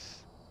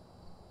us.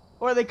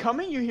 Oh, are they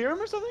coming? You hear them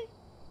or something?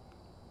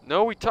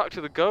 No, we talked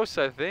to the ghosts,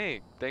 I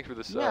think. Thanks for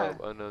the Yeah.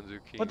 sub, Unknown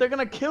Zucchini. But they're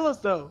gonna kill us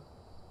though.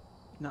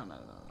 No,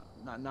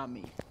 not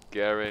me.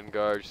 Garen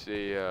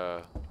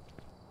Garcia.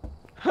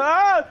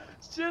 Ah!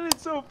 Shit,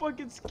 it's so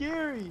fucking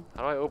scary.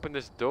 How do I open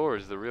this door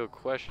is the real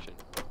question.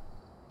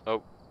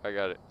 Oh, I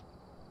got it.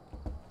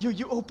 Yo,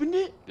 you opened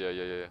it? Yeah.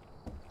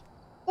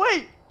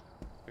 Wait!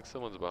 I think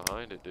someone's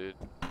behind it, dude.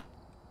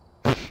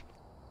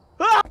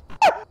 Ah!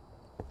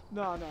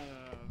 No.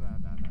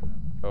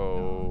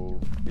 Oh.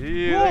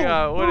 Ew, Whoa, they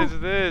got, what whoa, is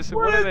this?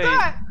 What are is they?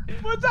 that?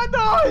 What's that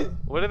noise?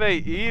 What are they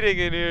eating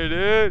in here,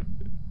 dude?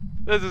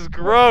 This is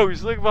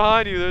gross. Look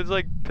behind you. There's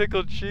like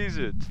pickled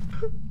Cheez-Its.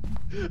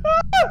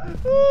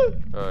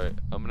 Alright,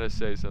 I'm gonna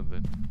say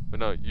something. But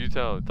no, you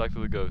tell him. Talk to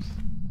the ghost.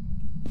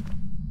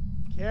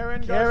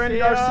 Karen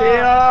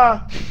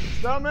Garcia!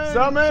 Summon!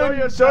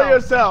 Show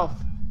yourself!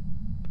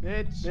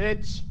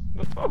 Bitch!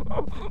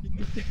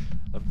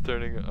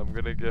 I'm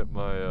gonna get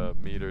my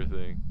meter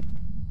thing.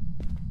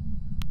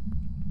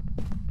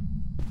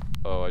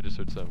 Oh, I just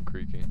heard something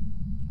creaking.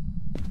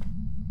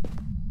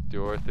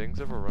 Do our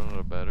things ever run out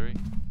of battery?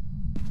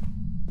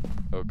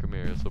 Oh, come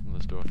here. Let's open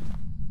this door.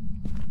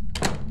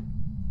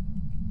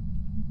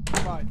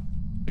 Fine.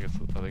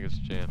 I think it's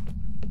jammed.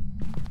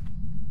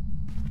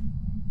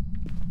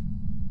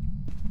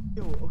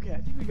 Yo, okay, I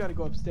think we gotta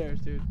go upstairs,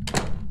 dude.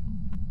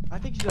 I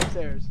think she's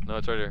upstairs. No,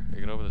 it's right here.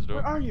 You can open this door.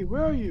 Where are you?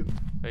 Where are you?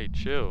 Hey,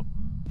 chill.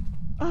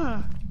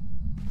 Ah!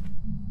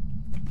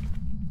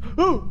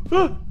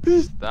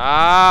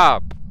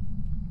 Stop!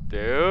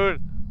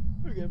 Dude!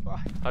 Okay,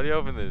 fine. How do you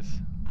open this?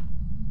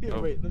 Here,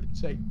 Oh. wait, let me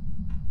check.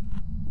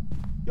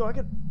 Yo, I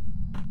can.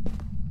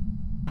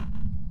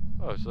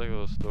 Oh, it's like a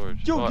little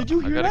storage. Yo, Oh, did you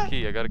hear I got that? a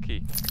key. I got a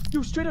key.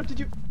 Yo, straight up, did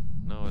you?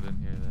 No, I didn't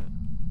hear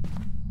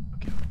that.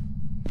 Okay.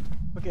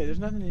 Okay, there's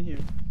nothing in here.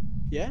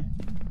 Yeah?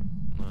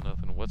 No,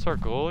 nothing. What's our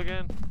goal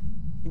again?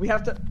 We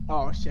have to.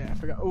 Oh shit, I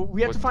forgot. Oh,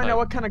 we have What to find type? out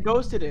what kind of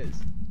ghost it is.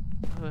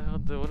 What the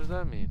hell? What does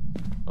that mean?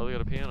 Oh, they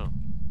got a piano.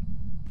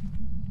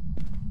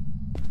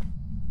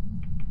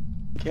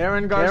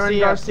 Karen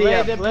Garcia,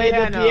 play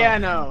the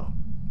piano.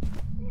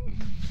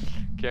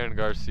 Karen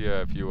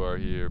Garcia, if you are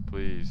here,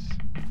 please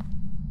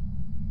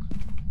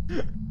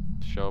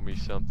show me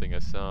something,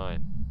 a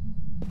sign.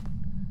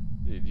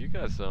 Dude, you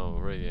got some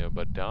radio,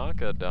 but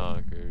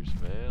donkers,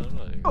 man. I'm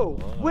not even Oh,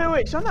 gonna lie.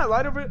 wait, shine that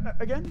light over it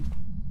again.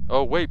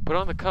 Oh, wait, put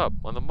on the cup,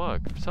 on the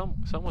mug.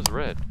 Someone's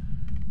red.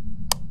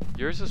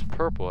 Yours is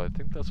purple. I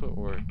think that's what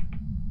worked.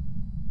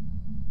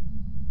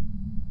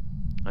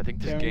 I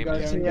think this game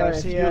is. Karen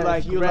Garcia,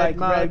 if you like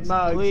red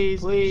mugs,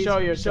 please show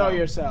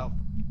yourself.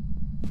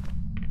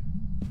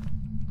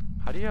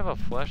 How do you have a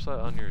flashlight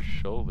on your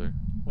shoulder?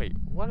 Wait,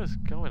 what is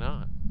going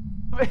on?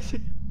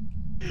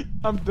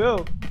 I'm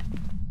Bill.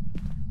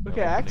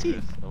 Okay,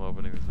 actually. I'm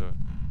opening this door.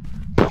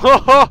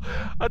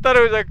 I thought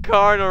it was a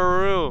car in a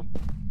room.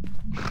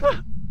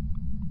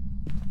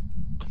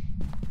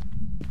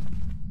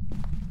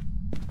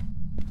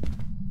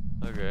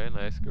 Okay,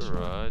 nice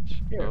garage.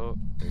 Here. Oh,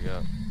 there you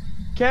go.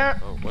 Karen.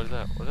 Oh, what is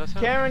that? What does that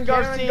sound? Karen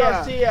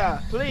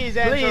Garcia, please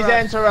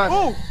answer us.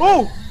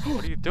 Oh!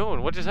 What are you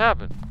doing? What just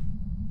happened?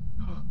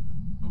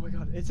 Oh my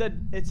god! It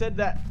said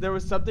that there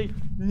was something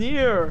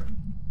near.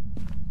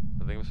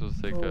 I think I'm supposed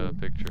to take Oh. a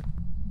picture.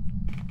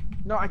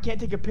 No, I can't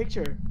take a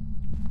picture.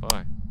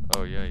 Why?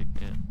 Oh yeah, you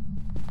can.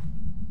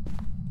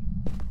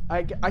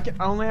 I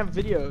only have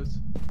videos.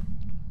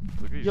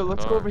 Look at these Yo,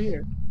 let's go over cars.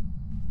 here.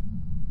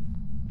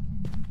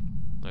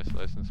 Nice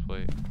license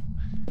plate.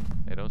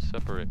 Hey, don't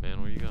separate,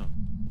 man. Where you going?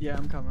 Yeah,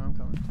 I'm coming.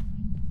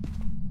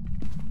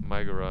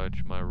 My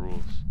garage, my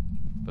rules.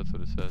 That's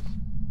what it says.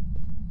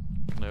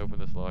 Can I open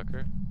this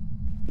locker?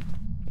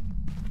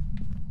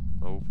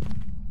 Nope.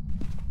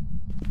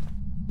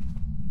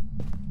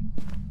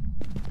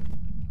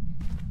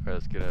 Alright,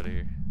 let's get out of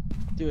here.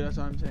 Dude, that's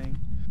what I'm saying.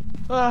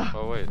 Ah.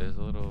 Oh wait, there's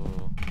a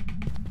little...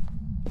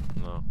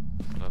 No,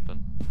 it's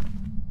nothing.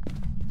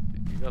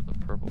 Dude, you got the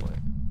purple light.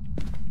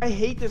 I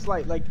hate this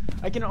light. Like,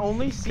 I can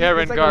only see.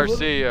 Karen it's like a little-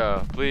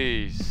 Garcia,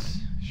 please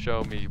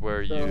show me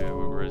where you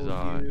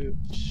reside.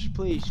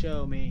 Please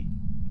show me.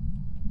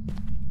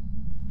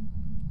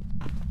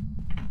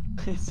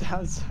 It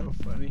sounds so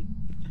funny.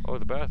 Oh,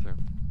 the bathroom.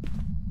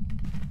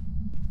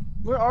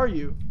 Where are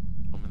you?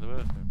 I'm in the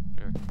bathroom.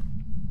 Here.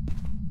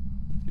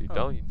 Dude,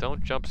 Oh.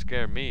 don't jump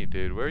scare me,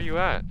 dude. Where are you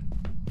at?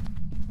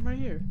 I'm right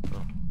here.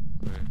 Oh,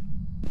 okay.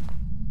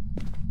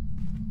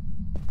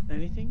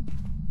 Anything?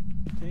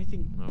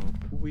 Anything Nope.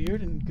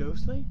 weird and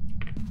ghostly?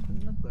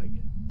 Doesn't look like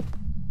it.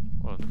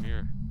 Oh, in the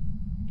mirror.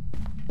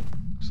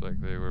 Looks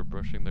like they were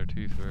brushing their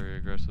teeth very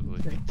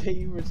aggressively. Like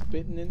they were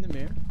spitting in the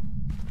mirror.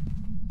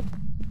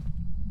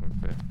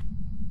 Okay.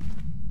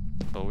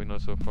 All we know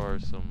so far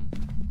is some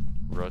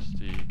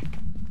rusty.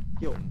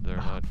 Yo, And they're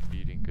not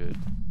eating good.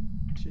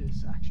 shit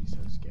is actually so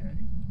scary.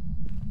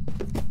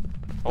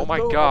 Oh Let's my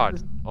go up god!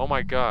 this- Oh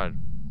my god!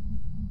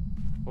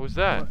 What was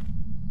that? What?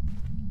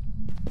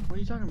 What are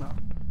you talking about?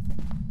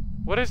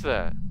 What is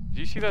that? Do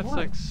you see that's What?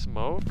 like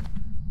smoke?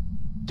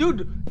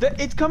 Dude,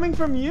 it's coming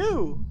from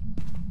you!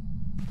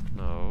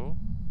 No.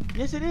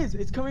 Yes, it is.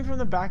 It's coming from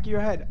the back of your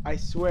head. I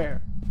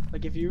swear.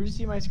 Like, if you were to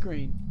see my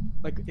screen,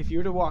 like, if you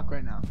were to walk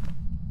right now.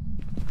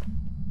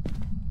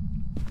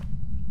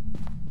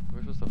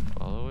 We're supposed to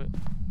follow it?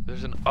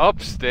 There's an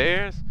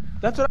upstairs?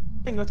 That's what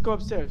I'm saying. Let's go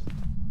upstairs.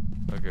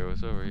 Okay,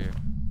 what's over here?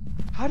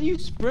 How do you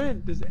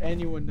sprint? Does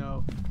anyone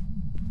know?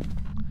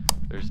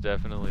 There's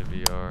definitely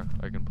VR.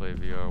 I can play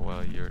VR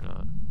while you're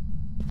not.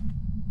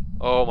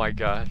 Oh my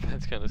god,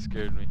 that's kind of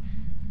scared me.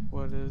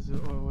 What is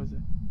it? What was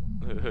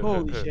it?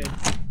 Holy shit.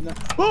 No.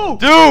 Oh!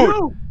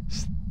 Dude!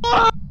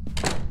 No!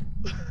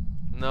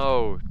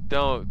 No,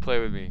 don't play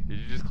with me. Did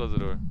you just close the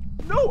door?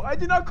 No, I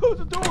did not close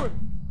the door.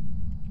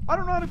 I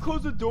don't know how to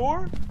close the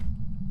door.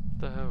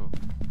 the hell?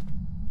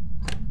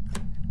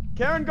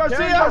 Karen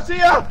Garcia!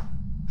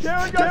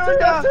 Karen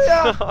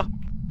Garcia!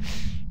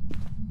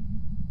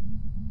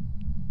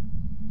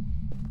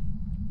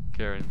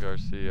 Karen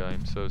Garcia,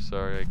 I'm so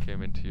sorry I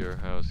came into your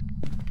house.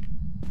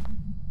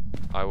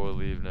 I will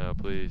leave now,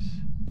 please.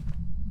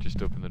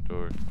 Just open the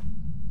door.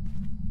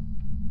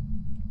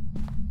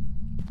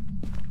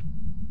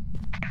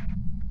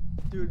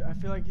 Dude, I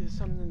feel like there's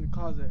something in the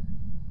closet.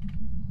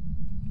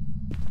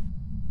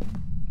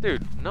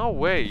 Dude, no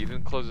way you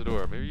didn't close the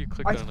door. Maybe you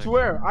clicked I on it.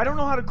 swear, I don't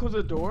know how to close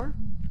the door.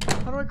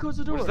 How do I close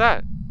the door? What's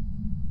that?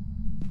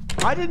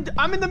 I'm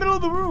in the middle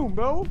of the room,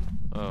 bro.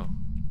 Oh.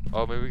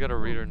 Oh, maybe we gotta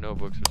read our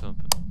notebooks or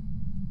something.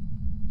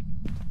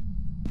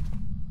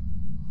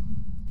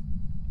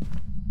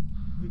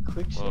 We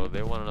click shit. Oh,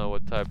 they wanna know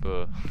what type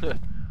of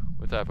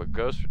what type of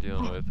ghost we're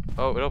dealing with.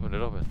 Oh, it opened,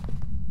 it opened.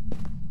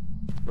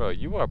 Bro,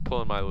 you are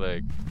pulling my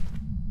leg.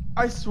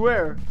 I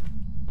swear.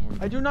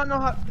 I do not know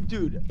how.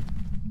 Dude.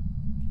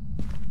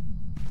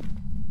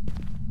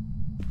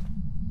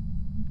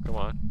 Come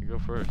on, you go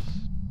first.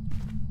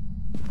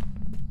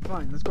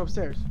 Fine, let's go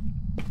upstairs.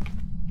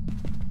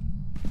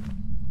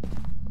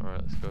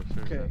 Alright, let's go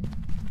upstairs. Okay. then.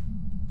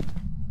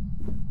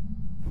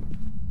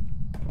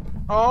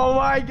 Oh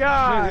my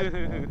god!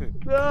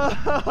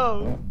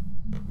 No!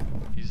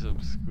 He's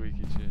some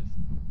squeaky chest.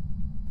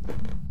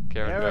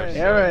 Karen Garcia.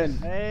 Karen.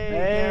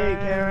 Hey,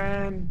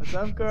 Karen. What's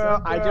up,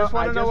 girl? I just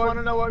want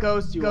to know what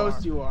ghost you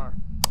are.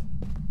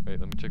 Wait,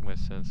 let me check my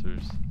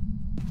sensors.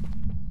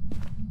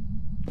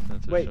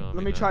 Wait,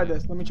 let me try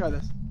this.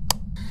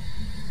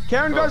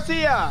 Karen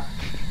Garcia,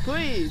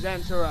 please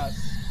answer us.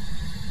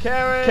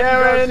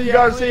 Karen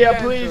Garcia,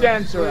 please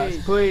answer us,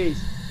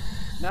 please.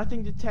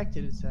 Nothing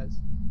detected, it says.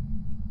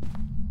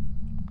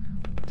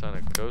 What kind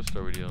of ghost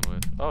are we dealing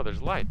with? Oh,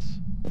 there's lights.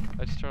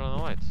 I just turn on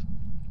the lights.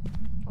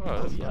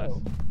 Oh, that's nice.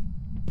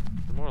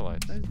 There's more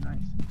lights. That is nice.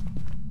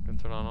 Can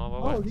turn on all the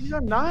lights. Oh, these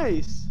are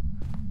nice.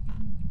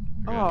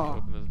 You ready to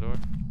open this door?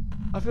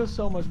 I feel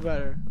so much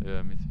better.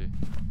 Yeah, me too.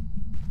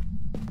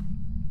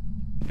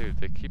 Dude,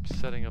 they keep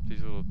setting up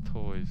these little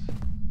toys.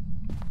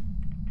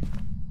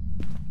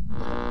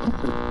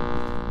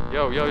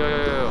 Yo.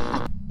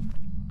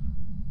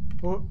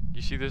 What?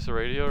 You see this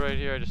radio right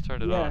here? I just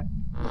turned it on.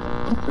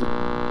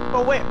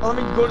 Oh wait, let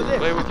me go to this.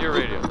 Play with your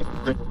radio.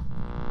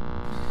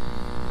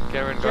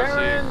 Karen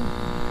Garcia.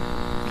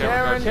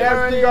 Karen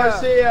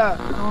Garcia.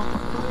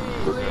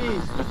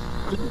 Please.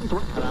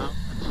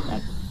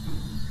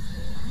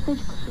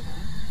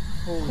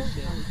 Holy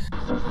shit.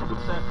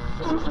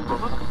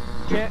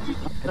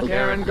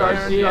 Karen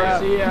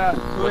Garcia,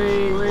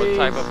 please. What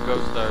type of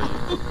ghost are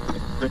you?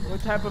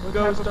 What type of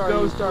ghost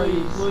are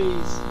you,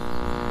 please?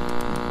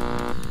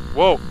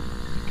 Whoa!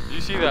 Did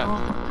you see that?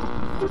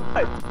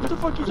 What? What the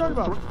fuck are you talking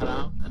about?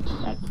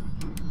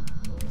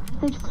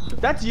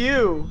 That's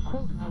you.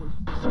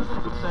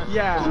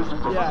 Yeah,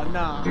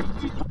 nah.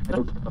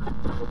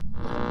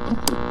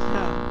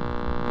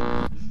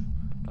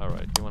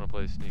 Alright, you wanna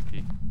play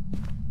sneaky?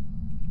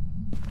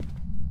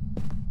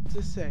 What's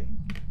this say?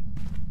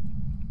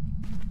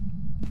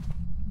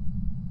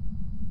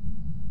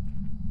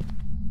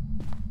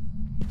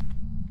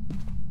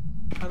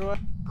 How do I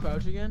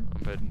crouch again?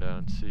 I'm heading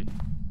down, see.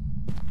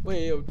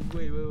 Wait.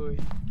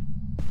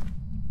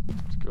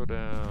 Let's go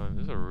down.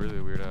 This is a really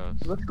weird house.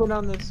 Let's go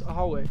down this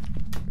hallway.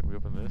 Can we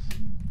open this?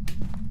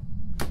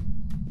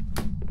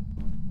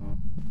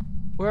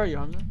 Where are you,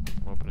 Hamzah?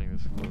 I'm opening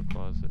this little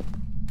closet.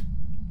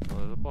 Oh,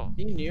 there's a ball.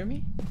 Are you near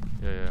me?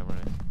 Yeah, I'm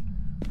right.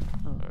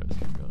 Oh. Alright, let's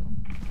keep going.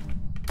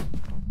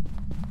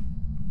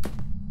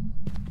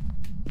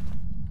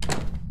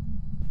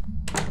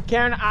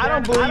 Karen, I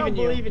don't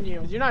believe in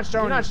you. You're not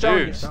showing Dude,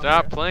 yourself.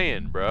 stop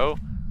playing, bro.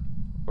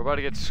 We're about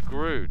to get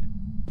screwed.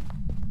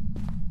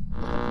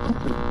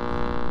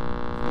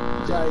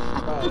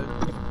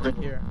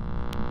 Here.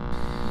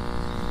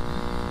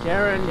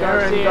 Karen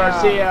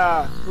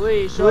Garcia,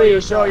 please show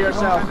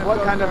yourself.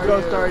 What kind of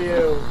ghost are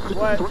you?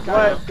 What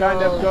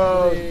kind of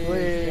ghost,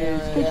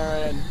 please,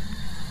 Karen?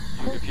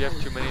 If you have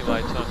too many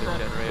lights on, the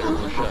generator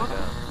will shut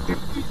down.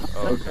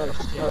 Oh, okay.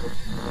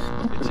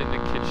 It's in the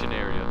kitchen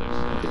area, they're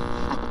saying.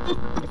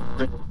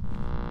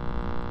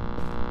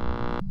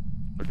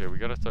 Okay, we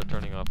gotta start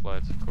turning off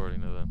lights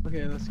according to them.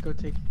 Okay, let's go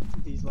take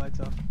these lights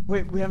off.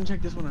 Wait, we haven't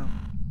checked this one out.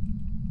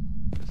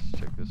 Let's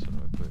check this one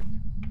real quick.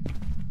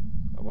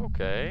 Oh,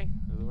 okay.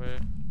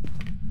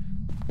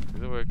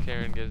 This is where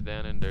Karen gets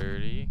down and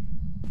dirty.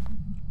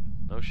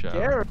 No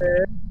shower. Karen!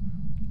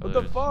 Oh, What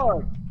the there's-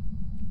 fuck?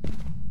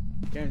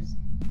 Karen's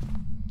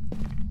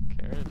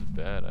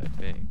bad, I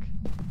think.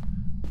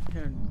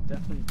 Karen's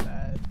definitely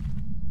bad.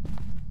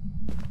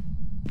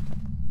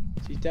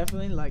 She's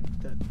definitely like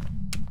the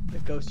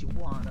ghost you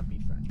wanna be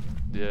friends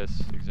with.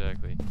 Yes,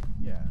 exactly.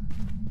 Yeah.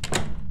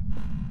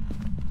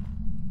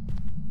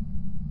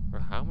 Or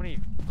how many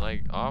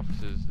like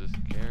offices does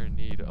Karen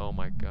need? Oh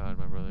my god,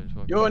 my brother's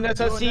walking. Yo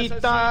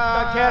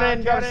necesita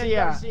Karen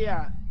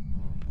Garcia.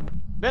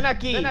 Ven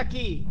aquí.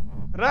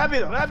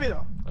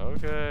 Rápido.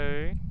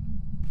 Okay.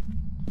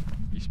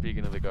 You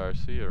speaking to the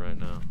Garcia right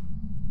now.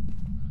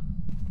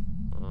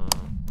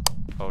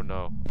 Oh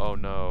no. Oh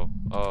no.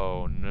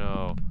 Oh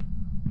no.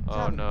 What's Oh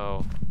happening?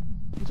 no.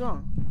 What's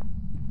wrong?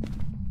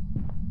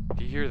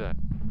 Do you hear that?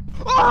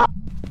 Ah!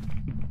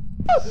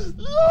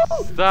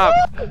 No! Stop.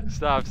 No!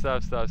 Stop,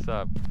 stop, stop,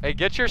 stop. Hey,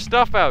 get your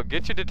stuff out.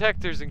 Get your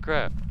detectors and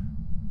crap.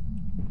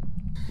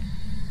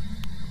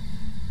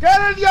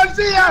 Karen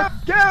Garcia!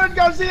 Karen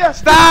Garcia!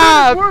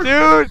 Stop,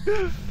 This is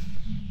dude!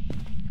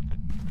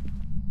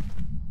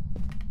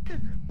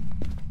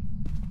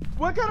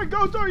 What kind of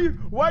ghost are you?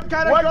 What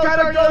kind of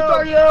ghost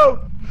are you?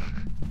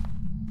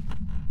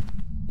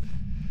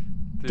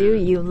 Do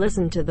Dude. you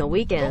listen to The Don't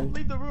Weeknd?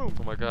 leave the room.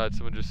 Oh my god,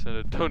 someone just sent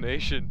a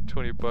donation,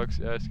 20 bucks,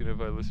 asking if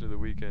I listen to The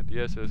Weeknd.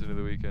 Yes, I listen to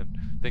The Weeknd.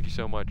 Thank you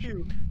so much.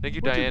 Ew. Thank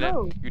you, Where'd you Diana.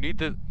 go? You need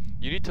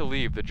to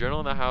leave. The journal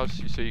in the house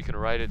so you can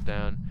write it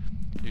down.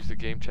 Use the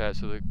game chat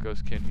so the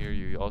ghost can't hear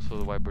you. Also,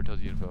 the whiteboard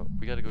tells you info.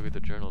 We gotta go get the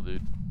journal,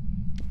 dude.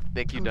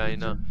 Thank you, Go get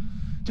Diana. the-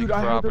 Thank Dude, you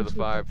I for heard offer them the say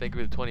 5. Thank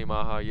you for the 20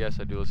 Maha. Yes,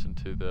 I do listen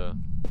to the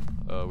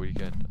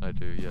Weeknd. I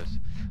do, yes.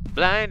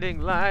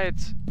 Blinding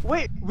lights.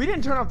 Wait, we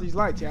didn't turn off these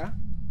lights, yeah?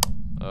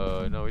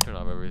 No, we turn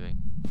off everything.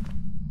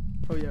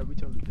 Oh yeah, we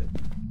totally did.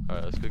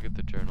 Alright, let's go get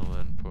the journal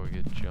then before we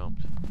get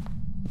jumped.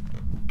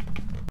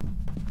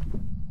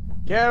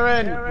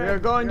 Karen, we are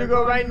going to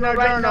go write in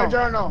our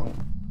journal.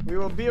 We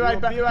will be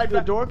right back. The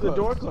door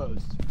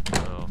closed.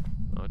 No,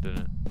 no, it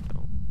didn't.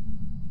 Don't.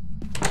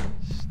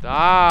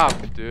 Stop,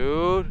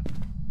 dude.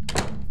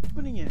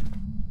 Opening it.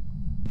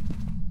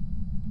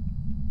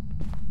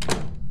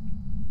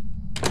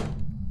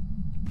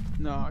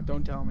 No,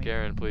 don't tell me.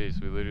 Karen, please.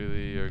 We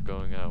literally are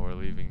going out. We're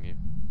leaving you.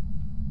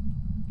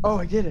 Oh,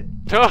 I did it.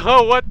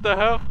 Oh, what the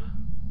hell?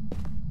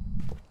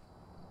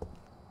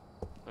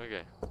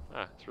 Okay.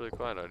 Ah, it's really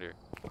quiet out here.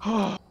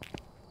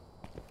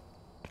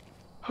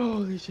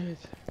 Holy shit.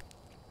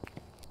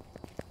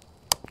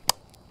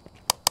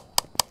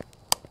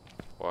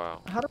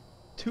 Wow. How do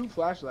 2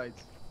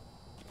 flashlights?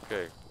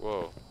 Okay,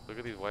 whoa. Look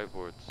at these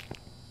whiteboards.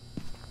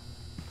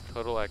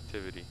 Total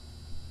activity.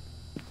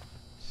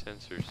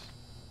 Sensors.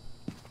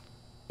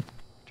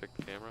 Check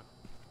the camera.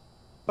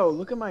 Oh,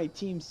 look at my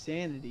team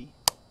sanity.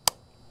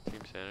 Team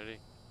sanity.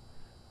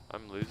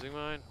 I'm losing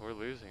mine? We're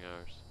losing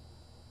ours.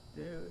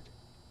 Dude.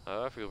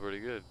 I feel pretty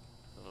good.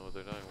 I don't know what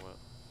they're talking about.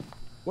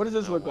 What does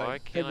this Now, look why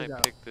like? can't Check I this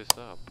out. pick this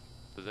up?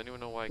 Does anyone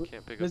know why I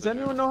can't pick up Does the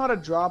anyone journal? know how to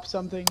drop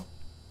something?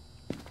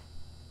 Let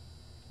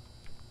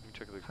me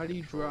check the How do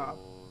you drop?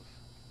 controls.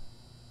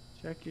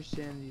 Check your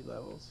sanity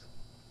levels.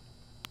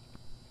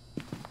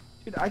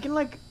 Dude, I can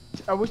like,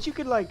 I wish you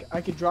could like,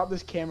 I could drop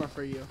this camera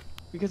for you.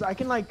 Because I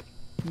can like,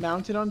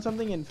 mount it on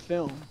something and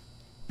film.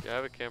 Yeah, I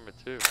have a camera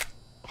too.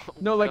 Oh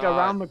No, like God.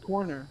 around the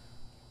corner.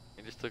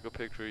 I just took a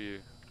picture of you.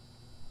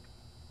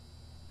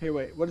 Here,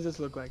 wait, what does this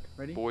look like?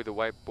 Ready? Boy, the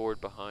whiteboard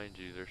behind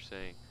you, they're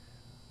saying.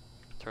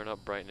 Turn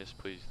up brightness,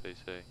 please, they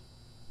say.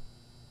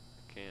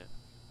 I can't.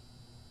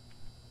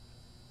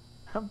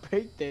 I'm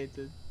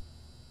breakdancing.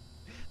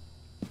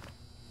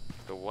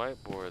 The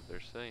whiteboard, they're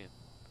saying.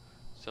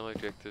 Some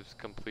objectives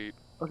complete,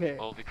 Okay.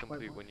 only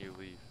complete whiteboard. when you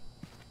leave.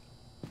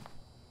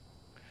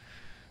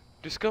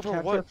 Discover Capture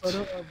a what?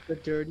 photo of the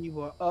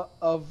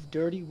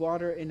dirty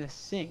water in a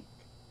sink.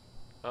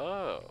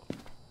 Oh.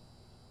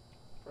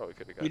 Probably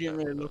could have got We didn't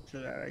that really one, look for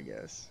that, I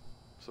guess.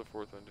 What's the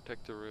 4th one?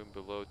 Detect a room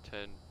below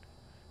 10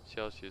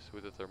 Celsius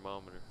with a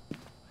thermometer.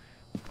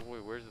 Boy,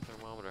 where's the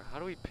thermometer? How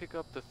do we pick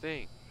up the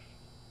thing?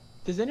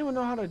 Does anyone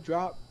know how to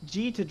drop?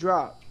 G to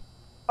drop.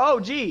 Oh,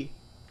 G!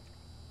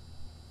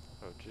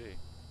 Oh, gee.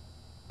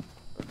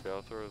 Okay,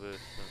 I'll throw this.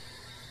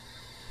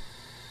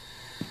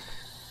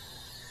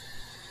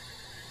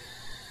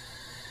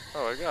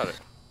 Oh, I got it.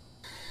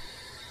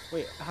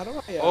 Wait, how do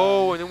I?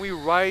 Oh, and then we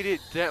write it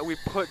down. We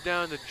put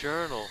down the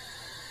journal.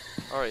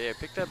 All right, yeah,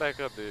 pick that back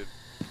up, dude.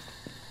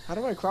 How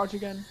do I crouch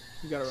again?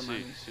 You gotta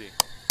remind me. See.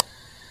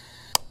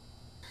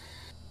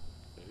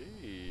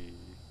 Hey.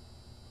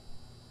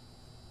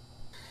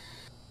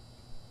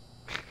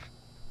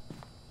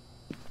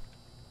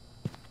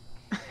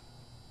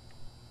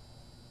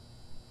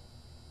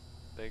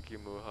 Thank you,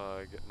 Maha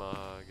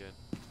again.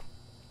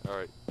 All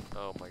right.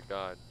 Oh my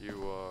God,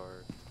 you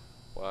are.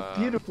 Wow.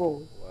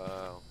 Beautiful.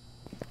 Wow.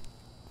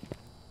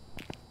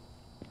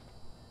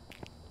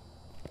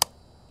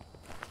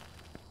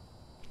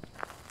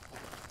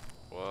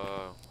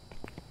 Wow.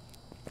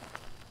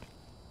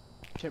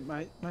 Shit,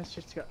 my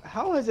shit's got.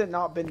 How has it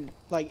not been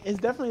like? It's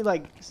definitely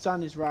like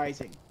sun is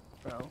rising,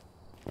 bro.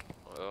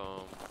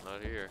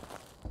 Not here.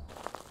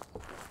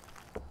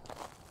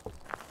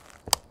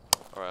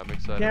 Alright, I'm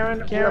excited.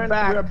 Karen,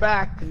 we're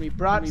back, and we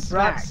brought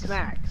snacks.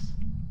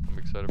 I'm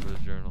excited for this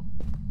journal.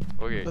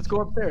 Okay. Let's go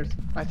upstairs.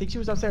 I think she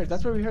was upstairs.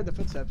 That's where we heard the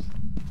footsteps.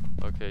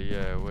 Okay,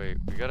 yeah, wait.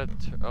 We gotta.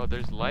 Oh,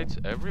 there's lights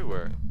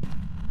everywhere.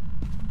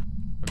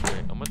 Okay,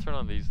 I'm gonna turn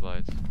on these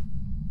lights.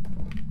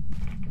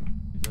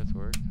 These lights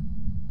work?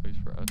 At least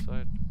for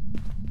outside.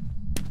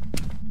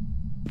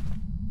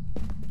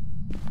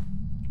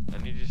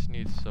 I just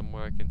need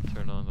somewhere I can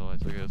turn on the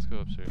lights. Okay, let's go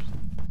upstairs.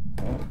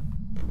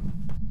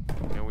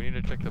 And we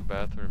need to check the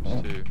bathrooms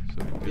too,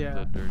 so we can get Yeah.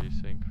 the dirty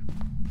sink.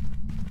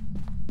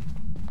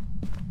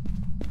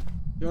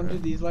 You want to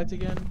do these lights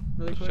again,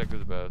 really Let's quick? check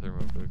this bathroom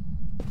real quick.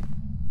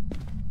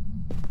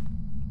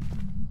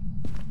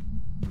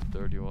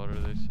 Dirty water,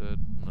 they said.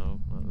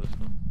 No, not this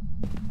one.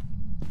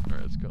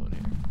 Alright, let's go in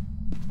here.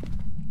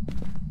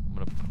 I'm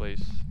gonna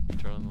place. You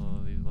turn on all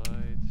of these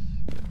lights.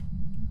 Yeah.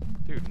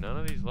 Dude, none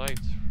of these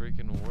lights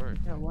freaking work.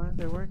 Yeah, why aren't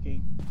they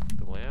working?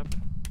 The lamp?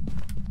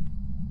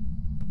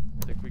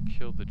 I think we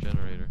killed the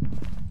generator.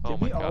 Oh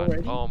Did my we god.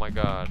 already? Oh my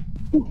god.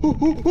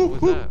 What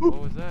was that?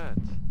 What was that?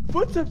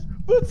 Footsteps!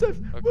 Footsteps!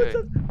 Okay.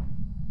 Footsteps!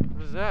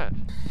 What is that?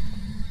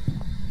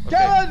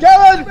 Karen!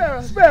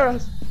 Karen! Spare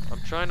us! I'm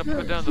trying to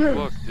put down the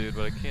book, dude,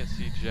 but I can't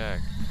see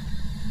jack.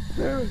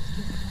 Spare us!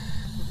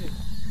 Okay.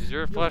 Is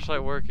your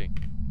flashlight working?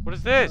 What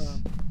is this?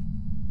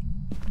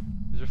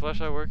 Is your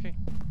flashlight working?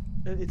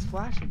 It's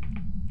flashing.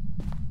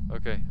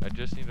 Okay, I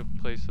just need to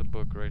place a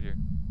book right here.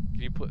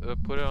 Can you put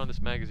it on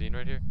this magazine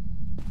right here?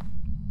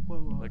 Whoa,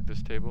 whoa. Like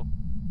this table?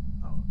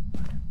 Oh,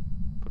 okay.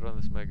 Put it on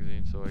this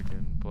magazine so I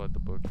can pull out the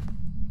book.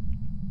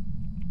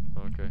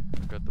 Okay,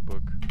 I've got the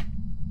book.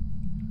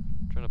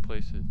 I'm trying to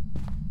place it.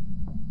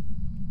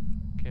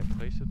 Can't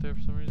place it there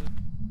for some reason?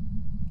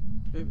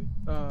 Maybe,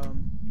 I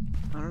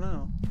don't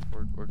know.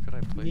 Where could I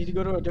You place need to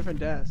go to a different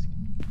desk.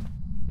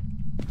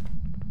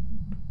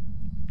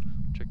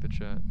 Check the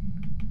chat.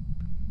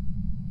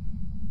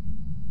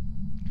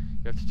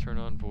 You have to turn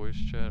on voice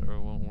chat or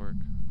it won't work.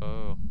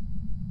 Oh.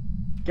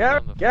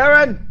 Karen! On the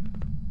Karen!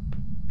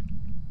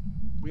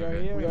 We are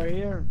Okay. here. We are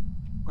here.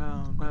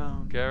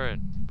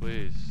 Karen,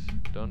 please.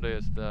 ¿Dónde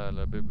está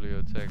la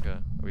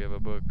biblioteca? We have a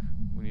book.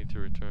 We need to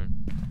return.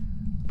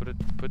 Put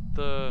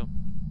the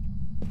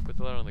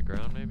light on the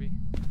ground, maybe.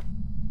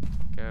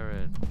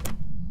 Karen.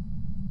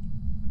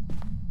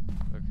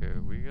 Okay,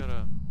 we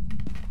gotta.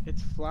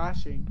 It's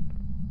flashing.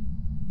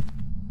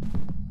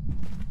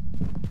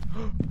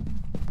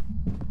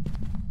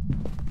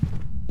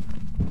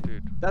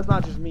 Dude, That's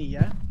not just me,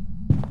 yeah?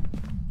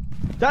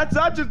 That's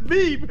not just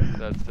me!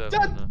 that's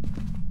definitely not.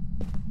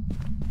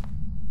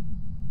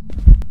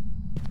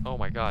 Oh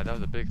my god, that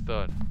was a big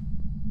thud.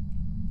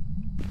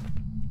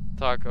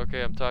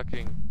 Okay, I'm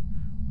talking.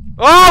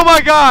 Oh my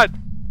god!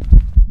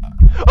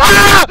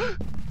 Ah!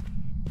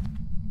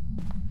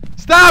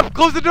 Stop!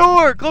 Close the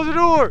door! Close the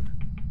door!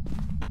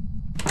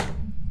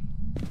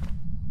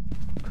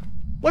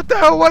 What the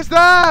hell was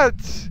that?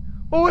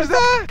 What was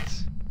that?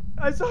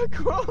 I saw it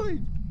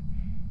crawling!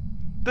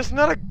 That's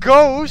not a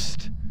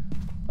ghost!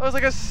 That was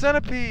like a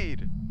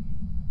centipede!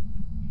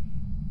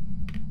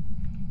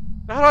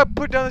 Now how do I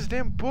put down this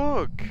damn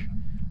book?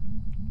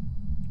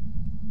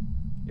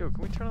 Yo,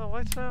 can we turn on the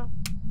lights now?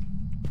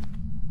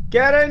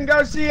 Karen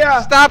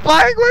Garcia! Stop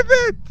playing with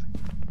it!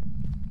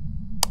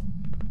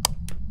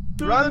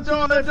 Run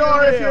through the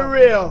door if you're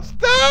real!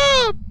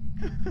 Stop!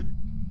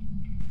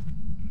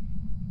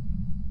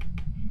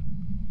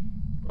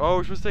 Oh,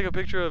 we're supposed to take a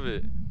picture of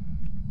it.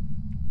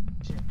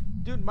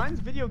 Dude, mine's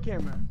video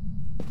camera.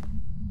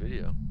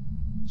 Video.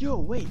 Yo,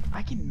 wait,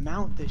 I can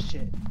mount this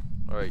shit.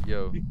 Alright,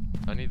 yo.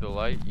 I need the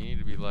light. You need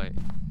to be light.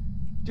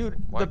 Dude,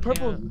 Why the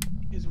purple can't-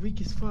 is weak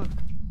as fuck.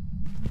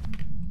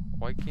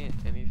 Why can't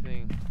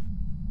anything...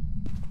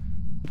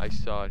 I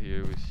saw it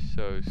here. It was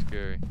so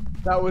scary.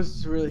 That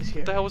was really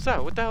scary. What the hell was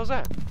that? What the hell was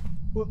that?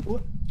 What?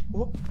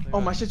 Yeah.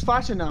 Oh, my shit's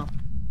flashing now.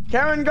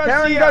 Karen Garcia!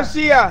 Karen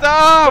Garcia!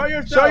 Stop!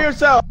 Show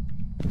yourself!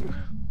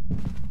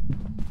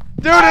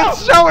 Dude,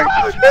 it's showing!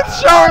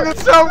 It's showing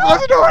itself!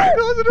 Close the door!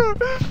 Close the door!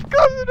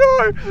 Close the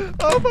door!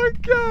 Oh my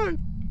god!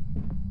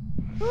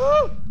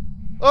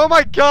 Oh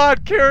my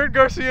god! Karen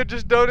Garcia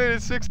just donated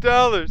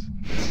 $6.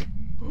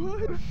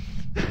 What?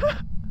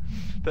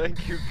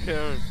 Thank you,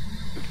 Karen.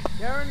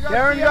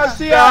 Karen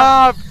Garcia!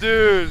 Stop,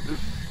 dude!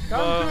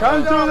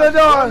 Come through the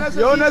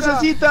door! Yo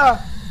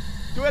necesita!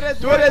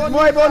 Tú eres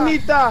muy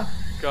bonita!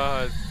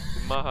 God.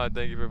 Maha,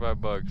 thank you for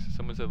 $5.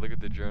 Someone said look at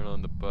the journal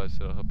on the bus,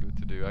 it'll help you what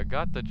to do. I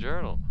got the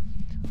journal.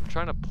 I'm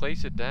trying to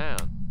place it down.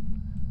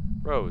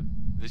 Bro,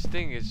 this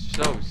thing is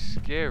so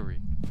scary.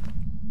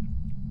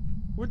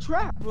 We're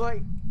trapped. We're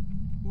like,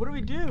 what do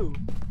we do?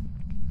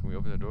 Can we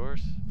open the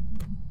doors?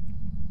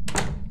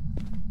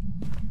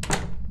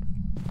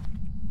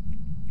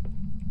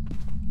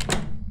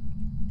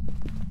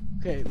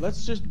 Okay,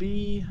 let's just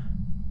be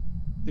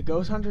the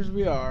ghost hunters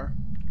we are.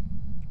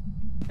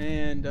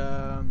 And,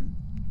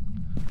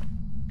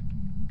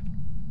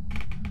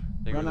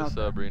 Thank you Run for the out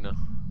sub, Rena.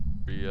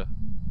 Rhea.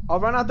 I'll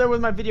run out there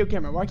with my video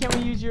camera. Why can't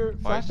we use your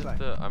Why is it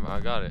flashlight? I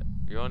got it.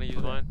 You wanna use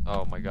Okay. mine?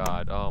 Oh my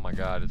god,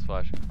 it's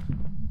flashing.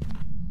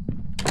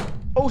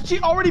 Oh, she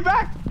already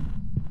back!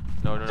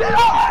 No, she's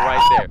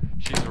right there.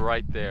 She's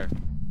right there.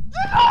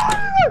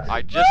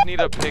 I just need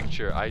a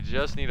picture. I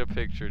just need a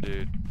picture,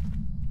 dude.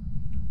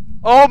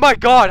 Oh my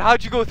god,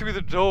 how'd you go through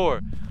the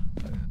door?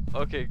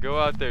 Okay, go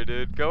out there,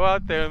 dude. Go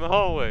out there in the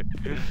hallway.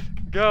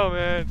 Go,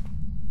 man.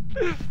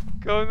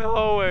 Go in the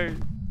hallway.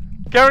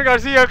 Karen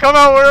Garcia, come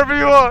out wherever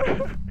you are.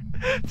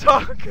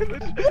 Talk.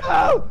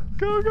 No!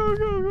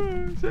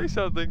 Go. Say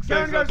something. Say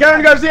something.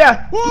 Karen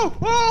Garcia! Whoa!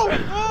 Whoa!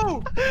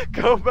 Whoa!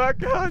 Go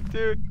back out,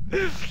 dude.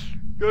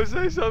 Go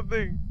say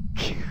something.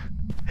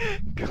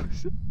 Go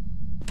say...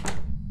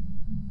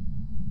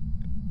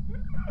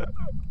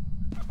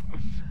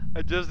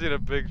 I just need a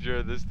picture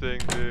of this thing,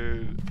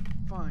 dude.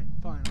 Fine.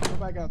 I'll go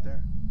back out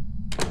there.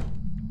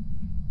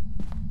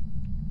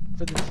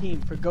 For the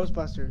team, for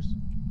Ghostbusters.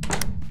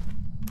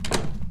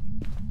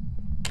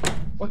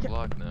 It's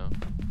locked now.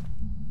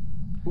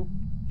 Oop.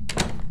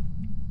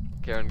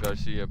 Karen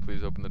Garcia,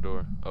 please open the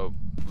door. Oh,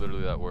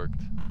 literally that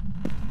worked.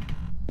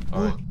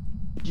 Alright.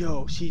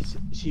 Yo, she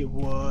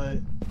what?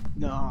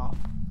 Nah,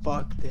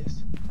 fuck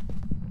this.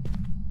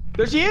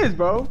 There she is,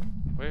 bro.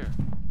 Where?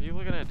 What are you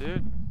looking at,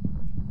 dude?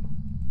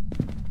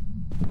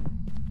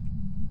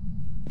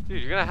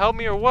 Dude, you're gonna help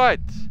me or what?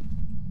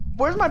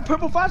 Where's my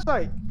purple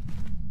flashlight?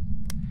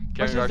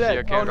 Karen she's Garcia,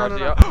 dead. Karen Oh, no,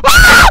 no,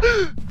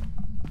 Garcia.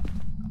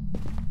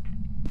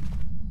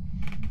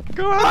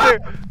 Go out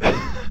there!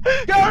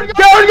 Karen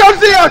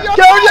Garcia!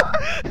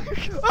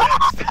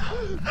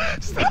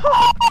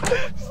 Stop!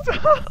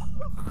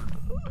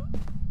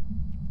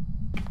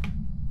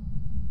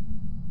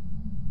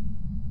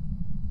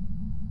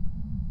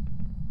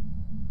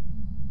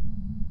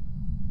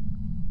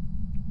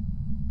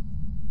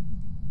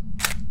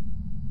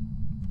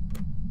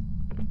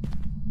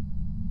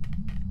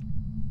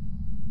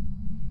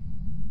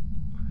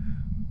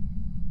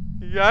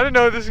 Yeah, I didn't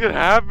know this could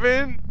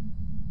happen.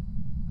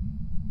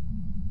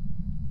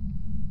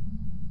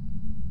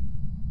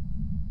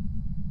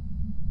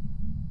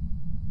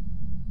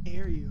 I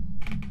hear you.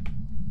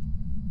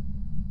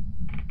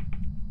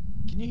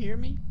 Can you hear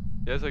me?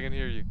 Yes, I can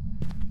hear you.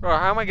 Bro,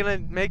 how am I gonna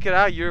make it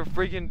out? You're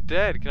freaking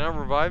dead. Can I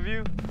revive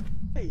you?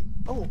 Hey,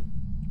 oh.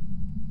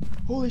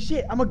 Holy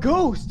shit, I'm a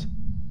ghost!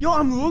 Yo,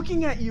 I'm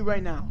looking at you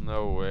right now.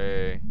 No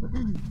way.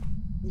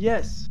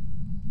 Yes.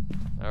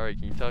 Alright,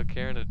 can you tell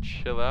Karen to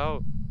chill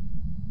out?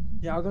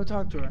 Yeah, I'll go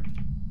talk to her.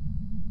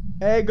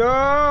 Hey,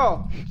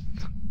 girl!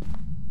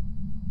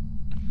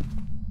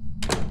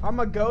 I'm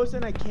a ghost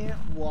and I can't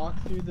walk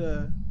through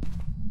the...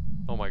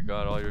 Oh my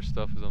god, all your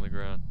stuff is on the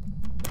ground.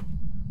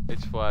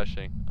 It's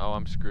flashing. Oh,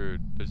 I'm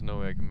screwed. There's no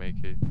way I can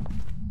make it.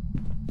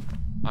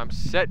 I'm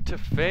set to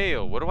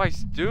fail. What do I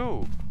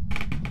do?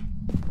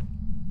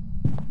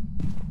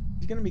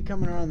 He's gonna be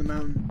coming around the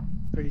mountain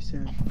pretty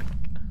soon.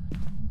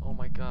 Oh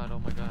my god, oh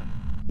my god.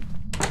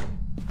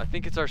 I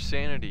think it's our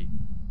sanity.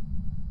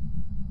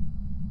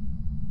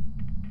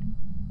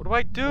 What do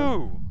I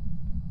do?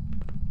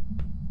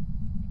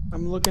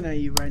 I'm looking at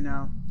you right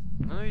now.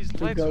 None of these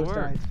Through lights ghost work.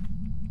 eyes.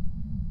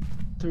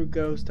 Through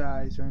ghost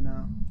eyes right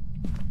now.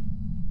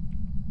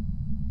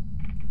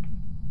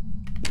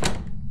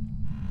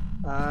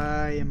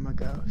 I am a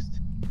ghost.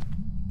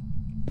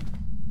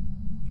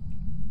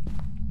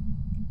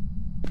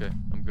 Okay,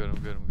 I'm good.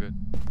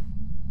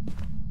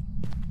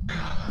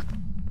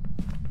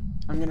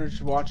 I'm gonna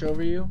just watch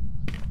over you.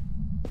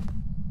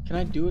 Can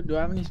I do it? Do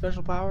I have any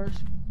special powers?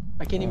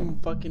 I can't even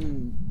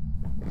fucking...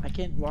 I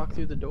can't walk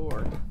through the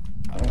door.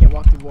 I can't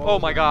walk through walls. Oh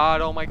my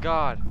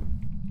god.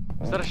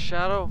 Is that a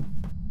shadow?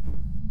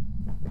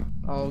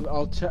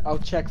 I'll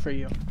check for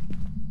you.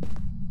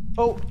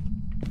 Oh!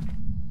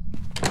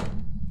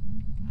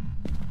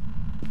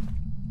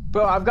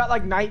 Bro, I've got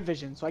like night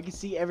vision, so I can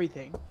see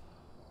everything.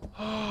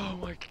 Oh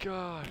my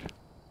god.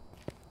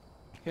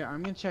 Here,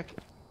 I'm gonna check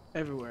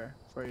everywhere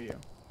for you.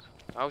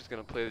 I was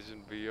gonna play this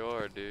in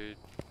VR, dude.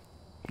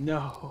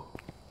 No.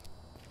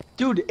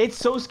 Dude, it's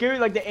so scary,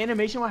 like the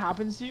animation, what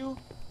happens to you?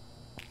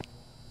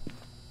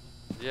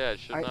 Yeah, it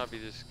should not be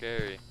this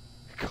scary.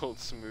 Cold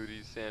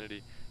smoothie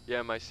sanity.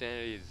 Yeah, my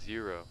sanity is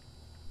 0.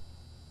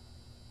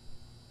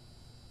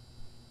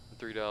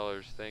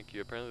 $3, thank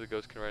you. Apparently the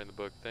ghost can write in the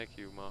book. Thank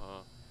you,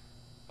 Maha.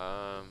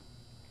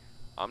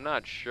 I'm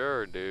not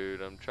sure,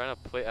 dude. I'm trying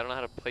to play. I don't know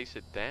how to place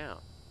it down.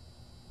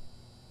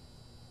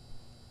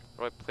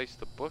 How do I place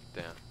the book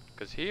down?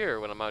 Because here,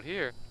 when I'm out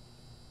here.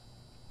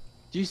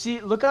 Do you see?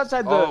 Look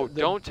outside the. Oh,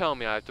 don't tell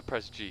me I have to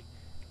press G.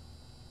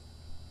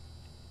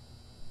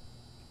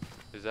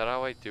 Is that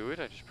how I do it?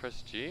 I just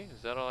press G?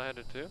 Is that all I had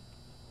to do?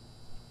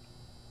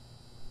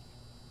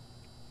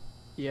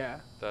 Yeah.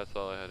 That's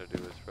all I had to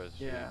do was press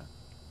G. Yeah.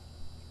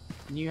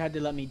 And you had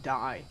to let me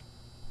die.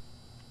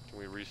 Can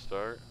we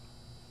restart?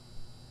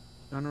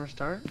 You wanna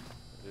restart?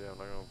 Yeah, I'm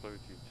not gonna play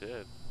with you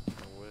dead.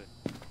 No way.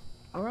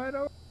 Alright.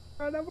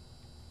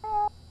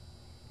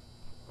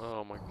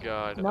 Oh my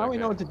god. Now we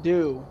know what to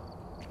do.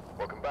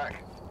 Welcome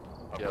back.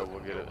 Yeah, we'll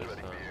get it this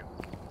Ready for time. you.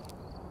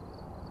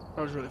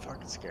 That was really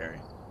fucking scary.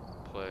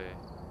 Play.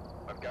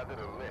 I've gathered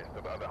a list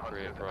of other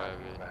Create hunters private.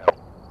 asking for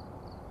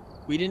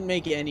help. We didn't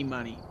make any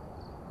money.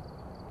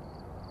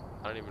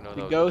 I don't even know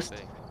The that ghost. was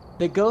a thing.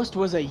 The ghost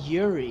was a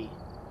Yuri.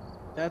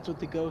 That's what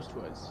the ghost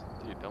was.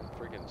 Dude, don't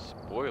freaking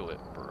spoil it,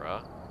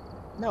 bruh.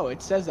 No,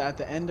 it says that at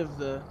the end of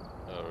the.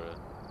 Oh, really?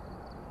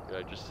 Yeah,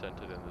 I just sent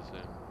it in the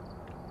Zoom.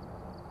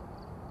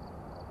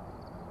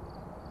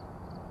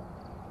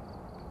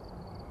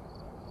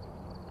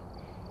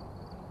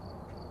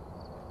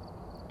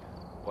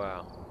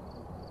 Wow.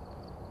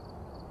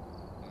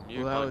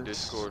 Mute Well, on that was-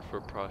 Discord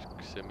for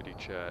proximity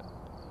chat.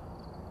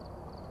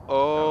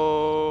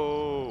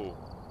 Oh!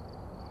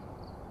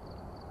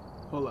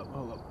 Hold up.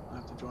 I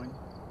have to join.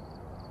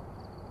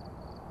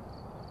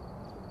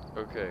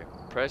 Okay,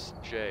 press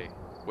J.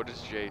 What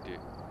does J do?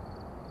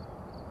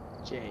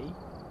 J.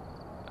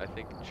 I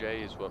think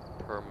J is what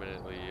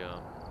permanently,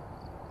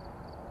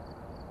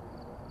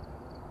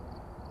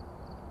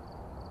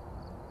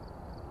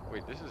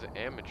 wait, this is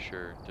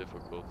amateur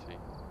difficulty.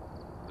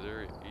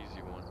 Very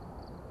easy one.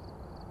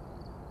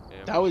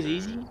 That was Amateur.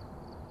 easy?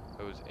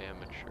 That was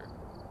amateur.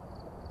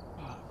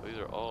 Oh, These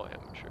are all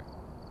amateur.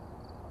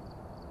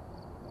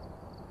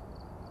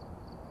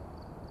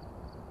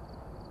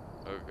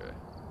 Okay.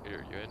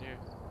 Here, you in here?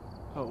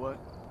 oh what?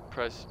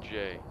 Press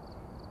J.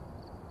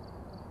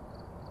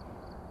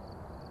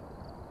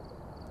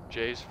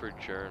 J's for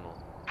journal.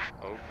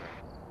 Okay.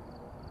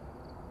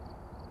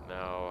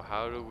 Now,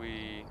 how do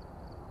we...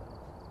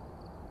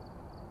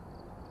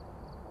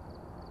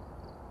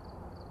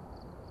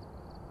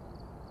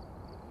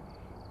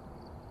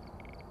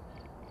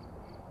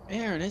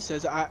 Aaron, it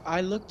says,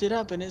 I looked it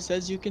up and it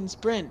says you can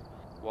sprint.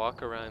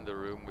 Walk around the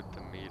room with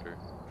the meter.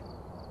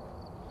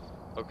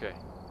 Okay.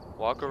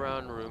 Walk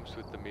around rooms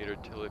with the meter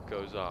till it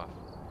goes off.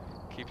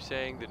 Keep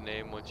saying the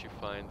name once you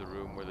find the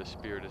room where the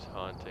spirit is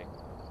haunting.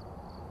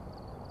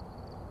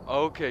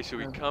 Okay, so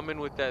we come in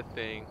with that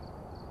thing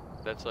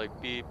that's like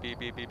beep, beep,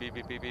 beep, beep, beep,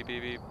 beep, beep, beep,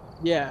 beep, beep,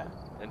 Yeah.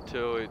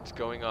 until it's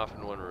going off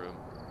in one room.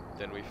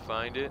 Then we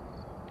find it.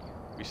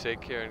 We say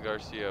Karen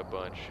Garcia a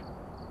bunch.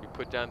 We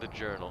put down the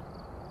journal.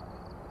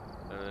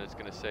 And then it's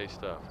gonna say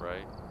stuff,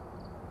 right?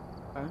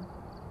 Okay.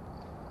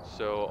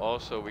 So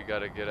also we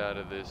gotta get out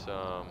of this,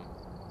 oh,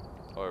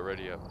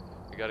 already up.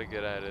 We gotta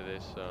get out of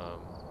this,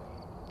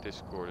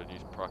 Discord and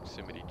use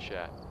proximity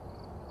chat.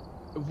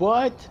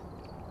 What?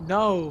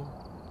 No.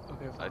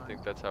 Okay, I fine.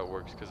 think that's how it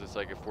works, because it's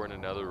like if we're in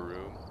another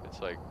room, it's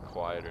like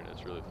quieter and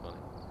it's really funny.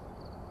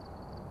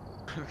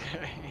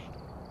 Okay.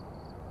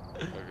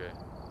 Okay,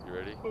 you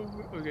ready?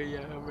 Okay,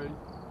 yeah, I'm ready.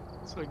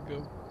 So I can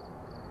go.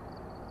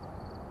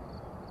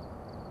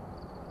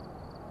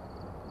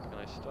 Can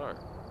I start?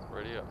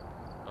 Ready up.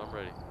 I'm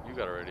ready. You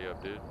gotta ready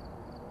up, dude.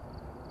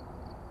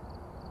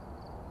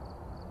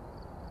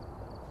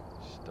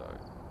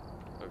 Start.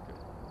 Okay.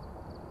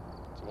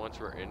 So once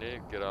we're in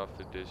it, get off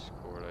the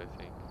Discord, I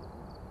think.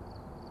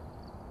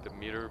 The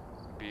meter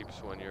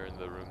beeps when you're in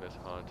the room that's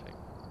haunting.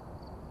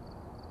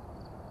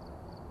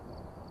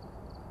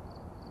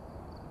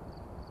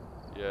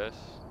 Yes.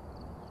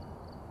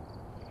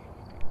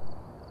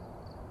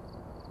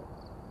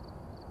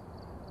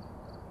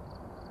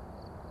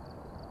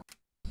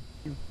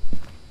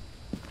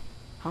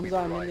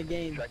 Hamzah, I'm in the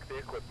game. Check the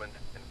equipment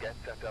and get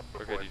set up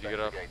before Okay, did you get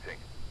off? investigating.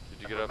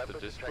 Did you get off the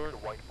Remember to check Discord? the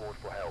whiteboard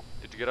for help.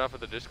 Did you get off of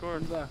the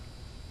Discord? Hamzah.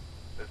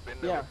 There's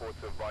been no Yeah.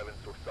 reports of violence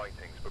or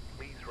sightings, but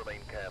please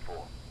remain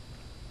careful.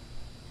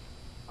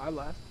 I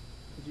left.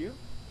 Did you?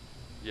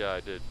 Yeah,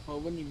 I did. Well,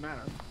 it wouldn't even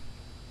matter.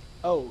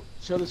 Oh,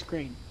 show the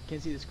screen.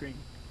 Can't see the screen.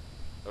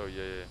 Oh,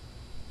 yeah, yeah.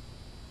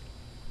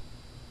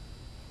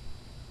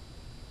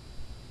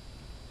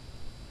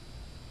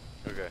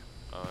 Okay.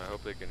 I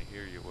hope they can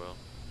hear you well.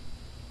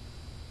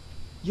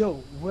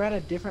 Yo, we're at a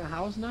different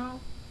house now?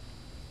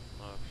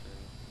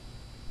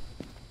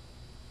 Option.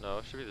 No,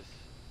 it should be this.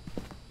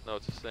 No,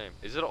 it's the same.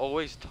 Is it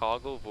always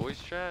toggle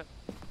voice chat?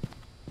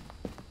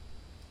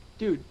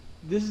 Dude,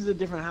 this is a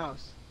different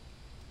house.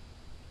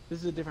 This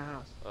is a different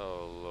house.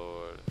 Oh,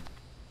 Lord.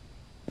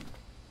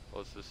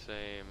 Well, it's the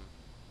same.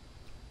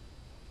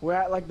 We're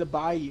at like the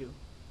bayou.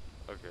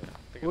 Okay.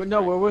 I think Well, it's no,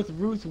 great. we're with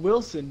Ruth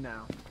Wilson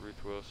now.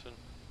 Ruth Wilson.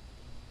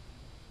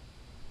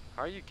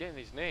 How are you getting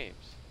these names?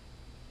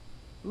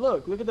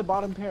 Look at the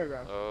bottom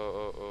paragraph.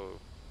 Oh.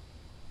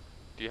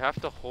 Do you have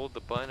to hold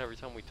the button every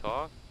time we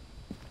talk?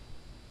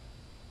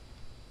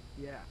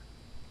 Yeah.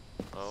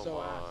 Oh So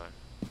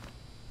my.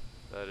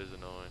 That is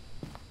annoying.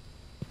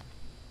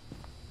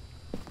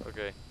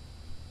 Okay.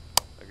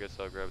 I guess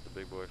I'll grab the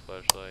big boy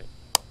flashlight.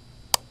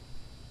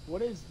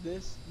 What is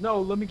this?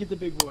 No, let me get the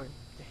big boy.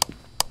 Dang.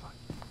 Fuck.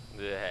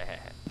 Yeah.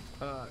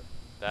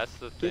 That's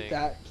the Get thing.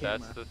 that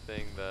That's camera. the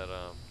thing that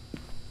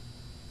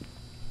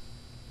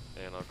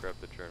and I'll grab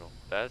the journal.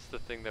 That's the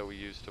thing that we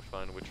use to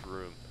find which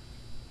room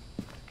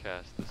to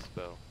cast the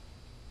spell.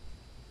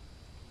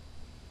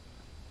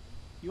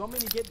 You want me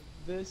to get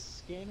this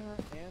scanner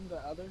and the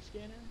other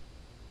scanner?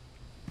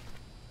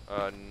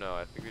 No,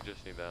 I think we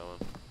just need that one.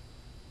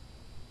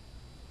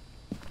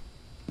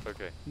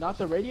 Okay. Not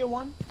the radio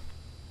one?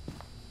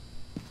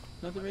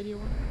 Not the radio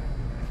one?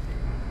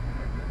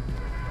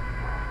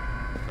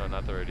 No,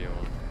 not the radio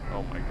one.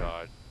 Oh my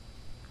god.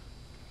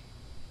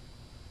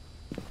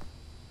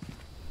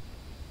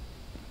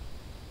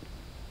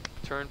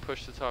 Turn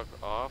push to talk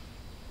off.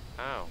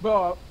 Ow.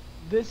 Bro,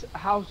 this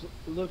house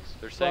looks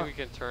They're saying we fucked.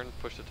 can turn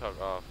push to talk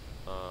off.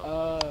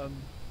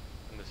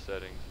 In the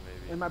settings,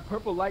 maybe. And my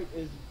purple light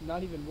is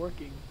not even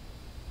working.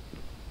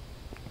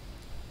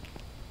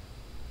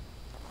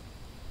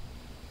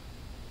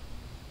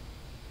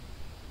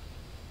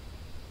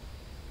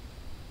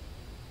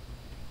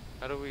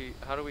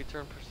 How do we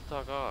turn push to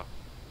talk off?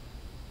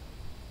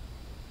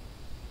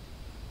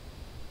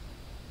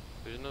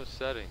 There's no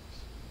settings.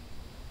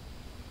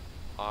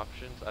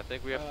 Options. I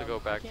think we have to go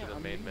back to the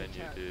main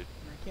menu, dude.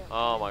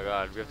 Oh my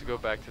god, we have to go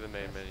back to the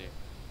main menu.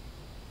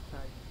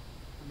 Alright.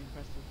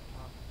 press the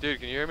top. Dude,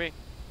 can you hear me?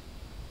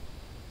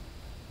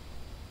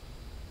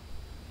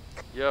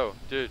 Yo,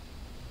 dude.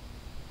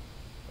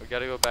 We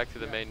gotta go back to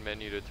the main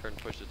menu to turn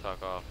push to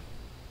talk off.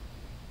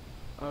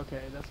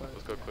 Okay, that's what.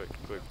 Let's go quick.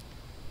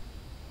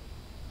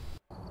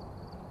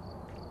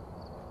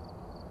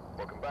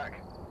 Welcome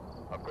back.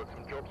 I've got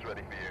some jobs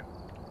ready for you.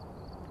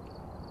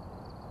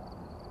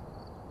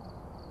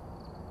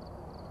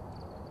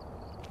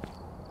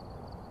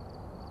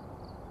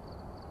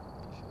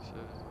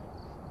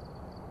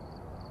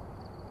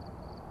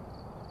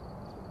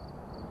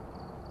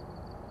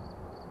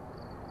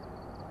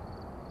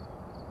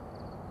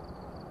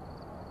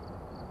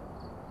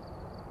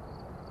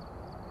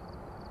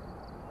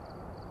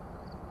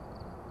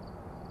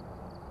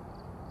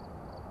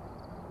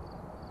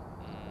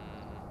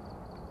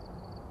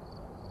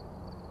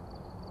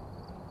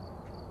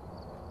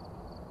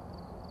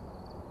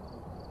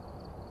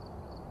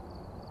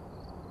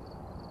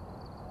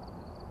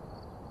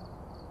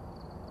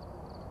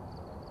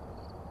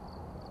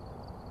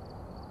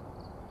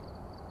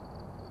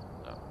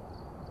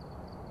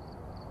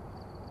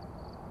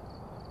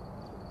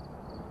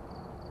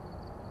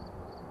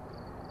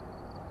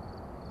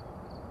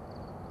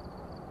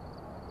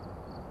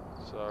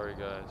 Sorry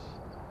guys.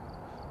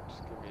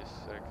 Just give me a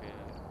second.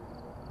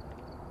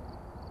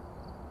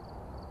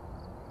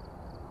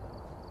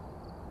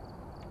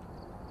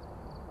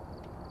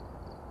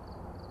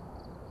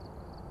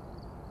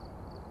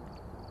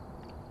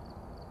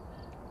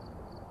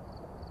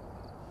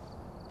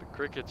 The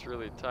crickets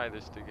really tie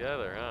this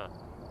together, huh?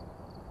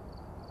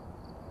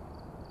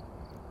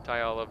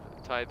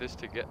 Tie this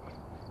together.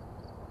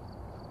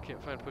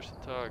 Can't find push to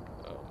talk.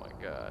 Oh my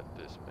god,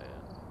 this man.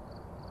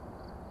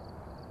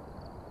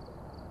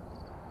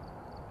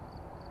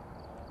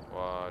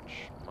 Watch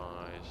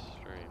my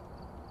stream.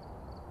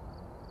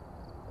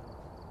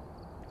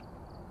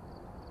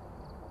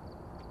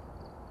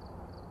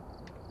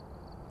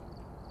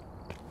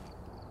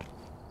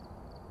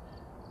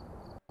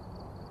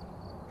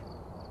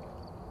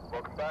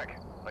 Welcome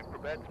back. I've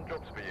prepared some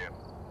jobs for you.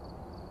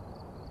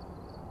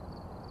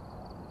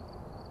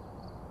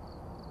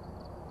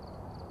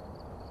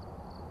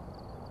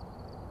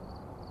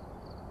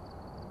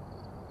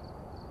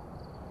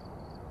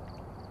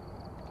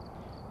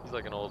 He's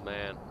like an old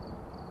man.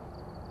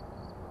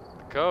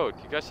 The code.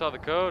 You guys saw the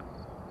code?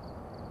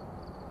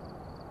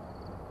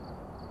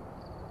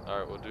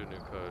 Alright, we'll do new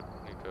code.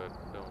 New code.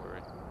 Don't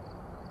worry.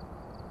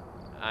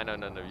 I know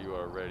none of you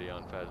are already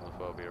on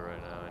Phasmophobia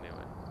right now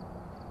anyway.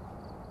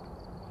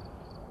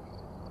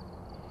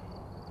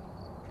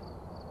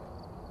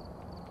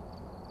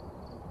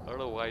 I don't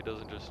know why he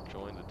doesn't just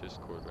join the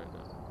Discord right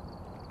now.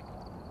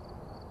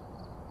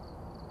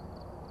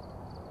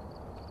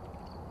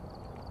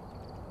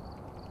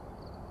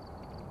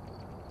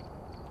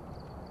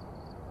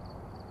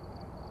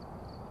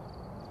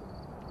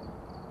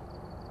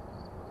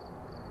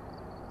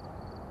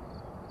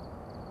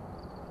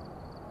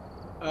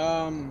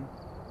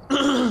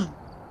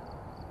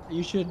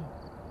 You should.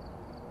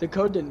 The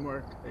code didn't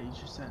work that you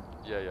just sent.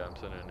 Yeah, I'm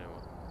sending a new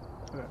one.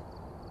 Okay.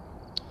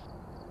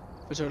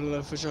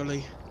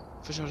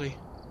 Officially.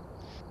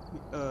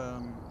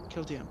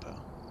 Kill tempo.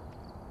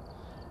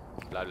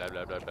 Blah blah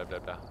blah blah blah blah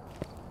blah.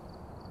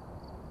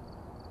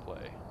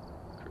 Play.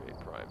 Create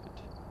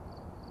private.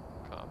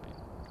 Copy.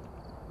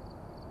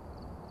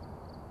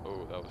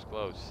 Oh, that was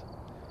close.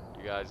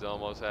 You guys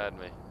almost had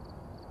me.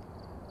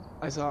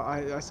 I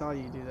saw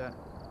you do that.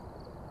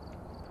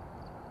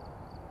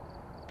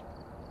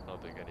 I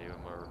don't think any of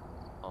them are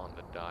on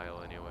the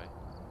dial anyway.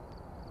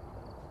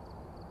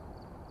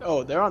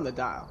 Oh, they're on the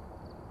dial.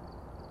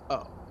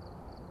 Oh.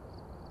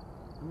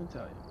 Let me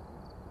tell you.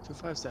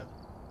 257.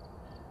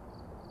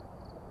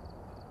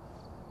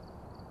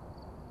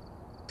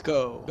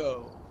 Go.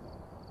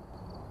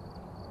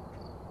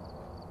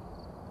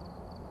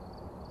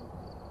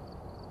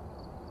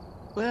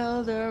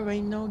 Well, there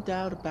ain't no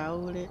doubt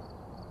about it.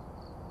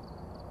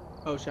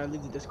 Oh, should I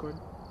leave the Discord?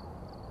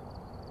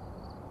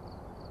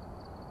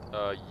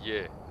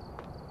 Yeah.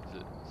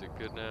 Is it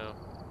good now?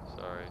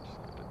 Sorry,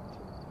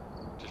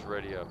 just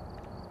ready up.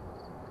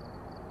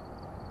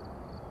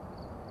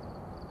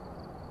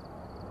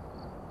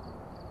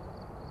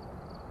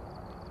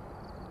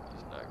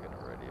 He's not gonna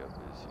ready up,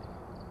 is he?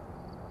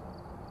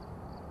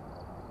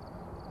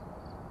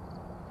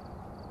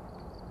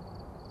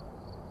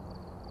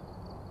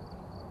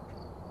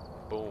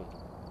 Boom.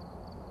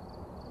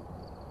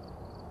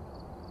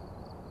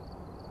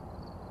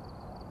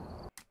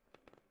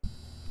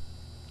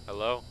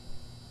 Hello?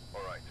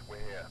 Alright, we're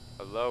here.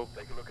 Hello?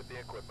 Take a look at the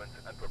equipment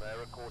and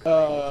prepare accordingly.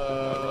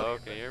 Hello?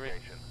 Can you hear me?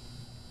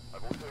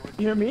 I've also written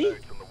You hear me?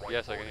 notes on the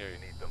Yes, I can whiteboard hear if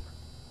you. need them.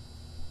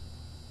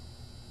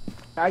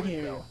 I can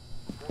hear you.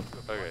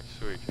 Okay,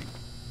 sweet.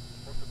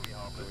 Possibly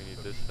harmless, Do we need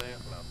but this be thing?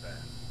 careful out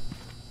there.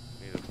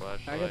 Need a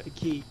flashlight? I got the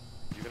key.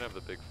 You can have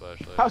the big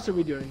flashlight. How are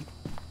we doing?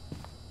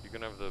 You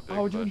can have the big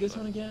Oh, we're doing this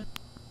flashlight. one again?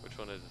 Which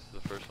one is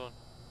this? The first one?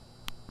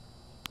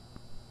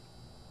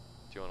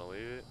 Do you want to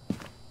leave it?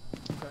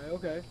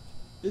 Okay.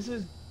 This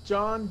is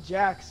John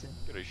Jackson.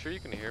 Dude, are you sure you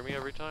can hear me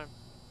every time?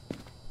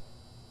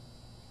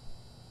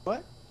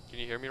 What? Can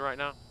you hear me right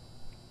now?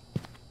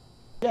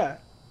 Yeah.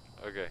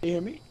 Okay. You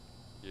hear me?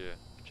 Yeah.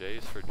 J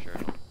is for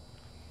journal.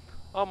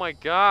 Oh my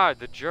god,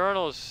 the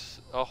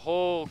journal's a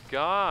whole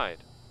guide.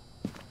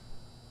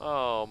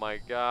 Oh my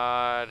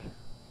god.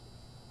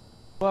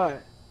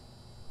 What?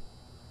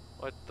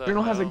 What the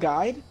Journal hell? has a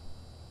guide?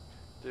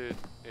 Dude,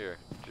 here,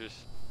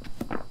 just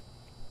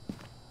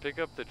pick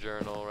up the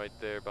journal right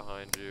there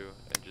behind you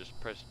and just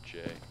press J.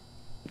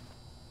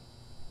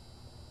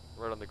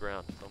 Right on the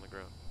ground, it's on the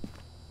ground.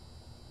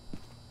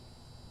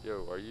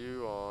 Yo, are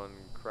you on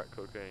crack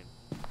cocaine?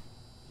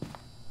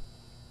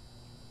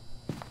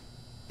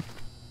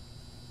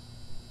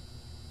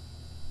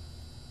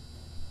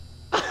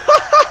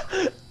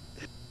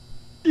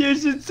 You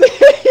should see.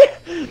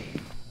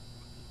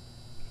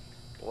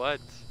 What?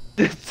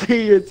 Just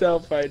see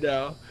yourself right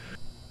now.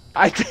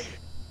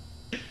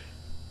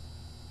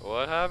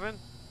 What happened?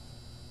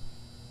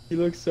 You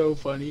look so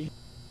funny.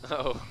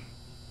 Oh.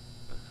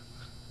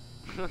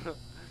 You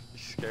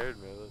scared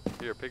me.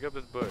 Here, pick up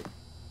this book.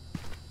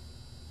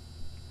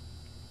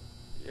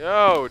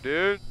 Yo,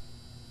 dude.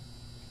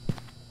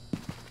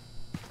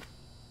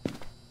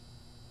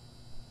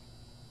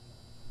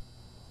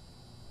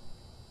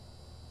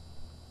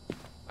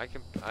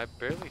 I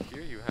barely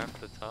hear you half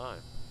the time.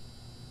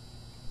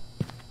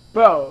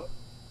 Bro.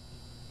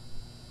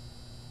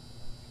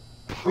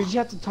 We just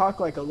have to talk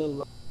like a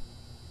little.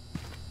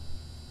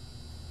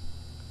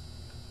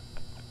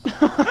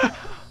 What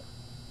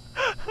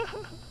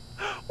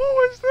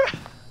was that?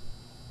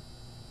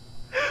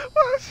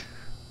 What?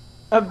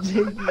 I'm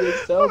taking a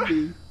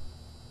selfie.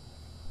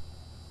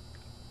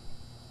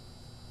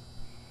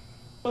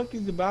 What the fuck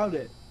is about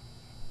it?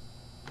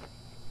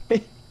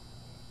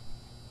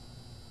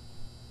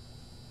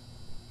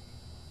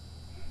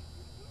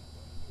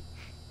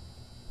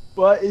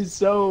 What is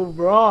so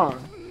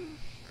wrong?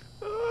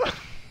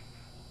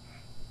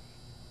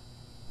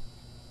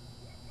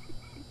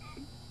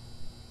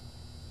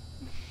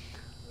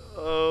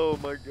 Oh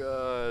my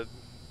god.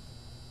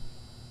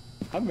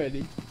 I'm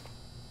ready.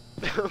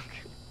 Okay.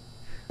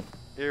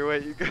 Here,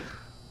 wait, you go.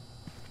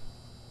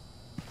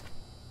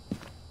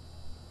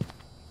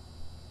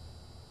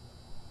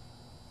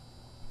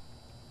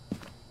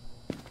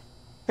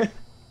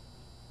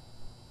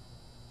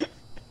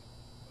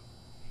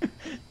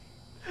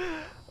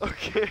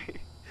 Okay.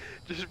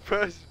 Just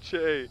press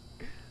J.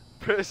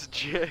 Press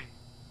J.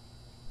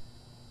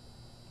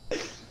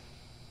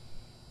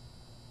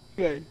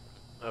 Okay.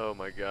 Oh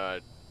my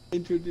god.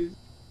 Introducing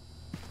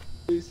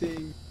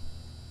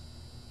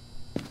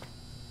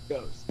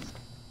ghosts.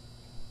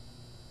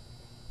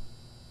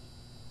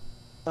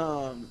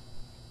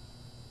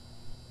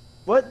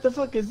 What the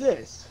fuck is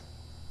this?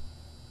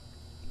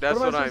 That's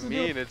What am what I I supposed to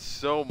do? mean. It's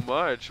so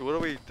much. What are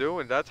we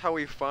doing? That's how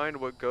we find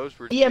what ghosts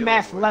we're dealing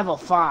EMF with. level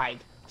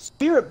 5.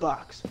 Spirit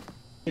box.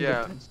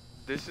 Yeah.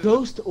 This is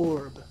Ghost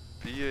orb.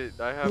 I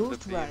have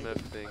Ghost the BMF rider.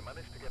 thing. I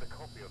managed to get a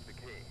copy of the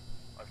key.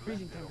 I've left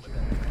Freezing it on the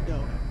temperature. desk.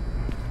 No.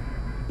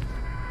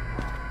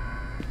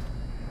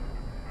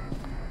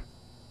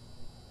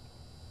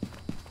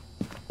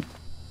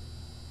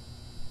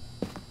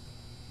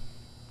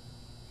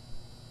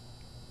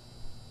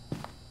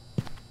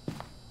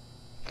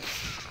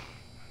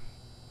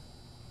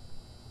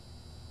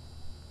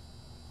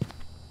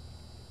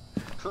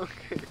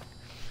 Okay.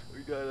 We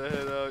gotta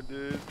head out,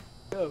 dude.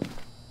 Go.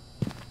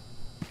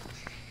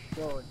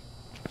 Going.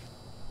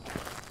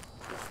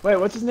 Wait,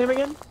 what's his name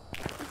again?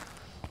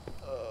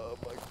 Oh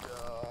my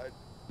god.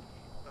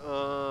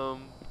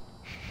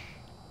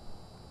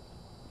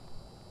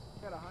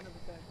 Got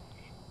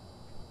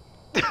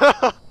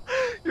 100%.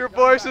 Your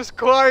voice is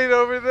quiet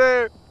over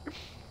there.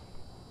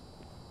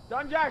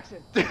 John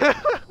Jackson.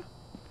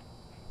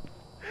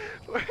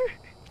 Wait.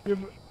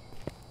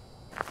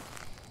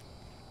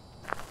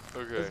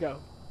 Okay. Let's go.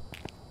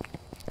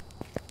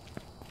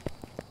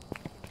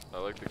 I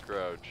like the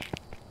crouch.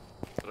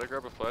 Did I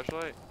grab a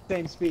flashlight?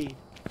 Same speed.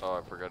 Oh,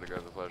 I forgot to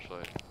grab the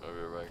flashlight. I'll be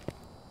right back.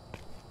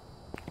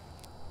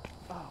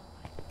 Oh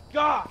my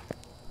god!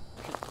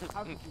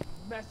 How could you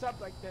mess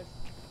up like this?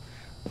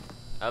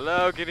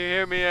 Hello, can you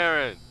hear me,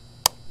 Aaron?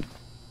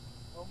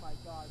 Oh my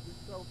god, you're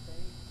so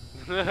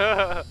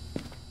painful.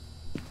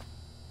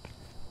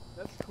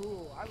 That's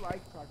cool. I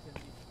like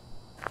proximity.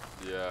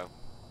 Yeah.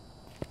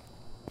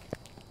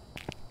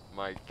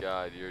 My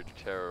god, you're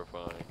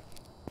terrifying.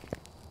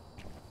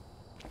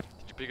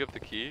 Did you pick up the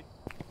key?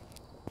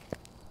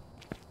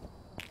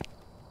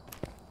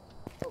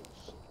 Oh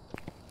shit.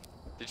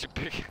 Did you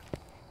pick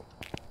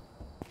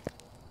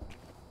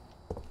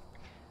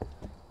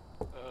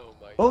Oh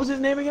my What was his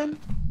name again?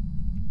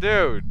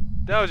 Dude,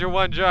 that was your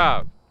one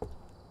job.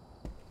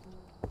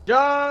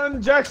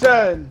 John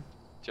Jackson!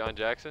 John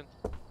Jackson?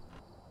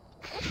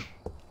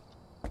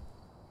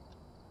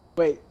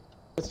 Wait,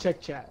 let's check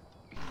chat.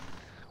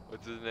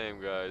 What's his name,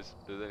 guys?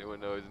 Does anyone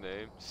know his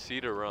name? C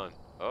to run.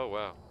 Oh,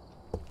 wow.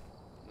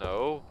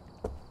 No.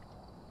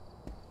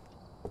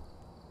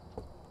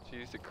 She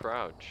used to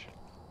crouch.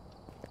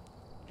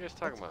 you guys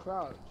talking about?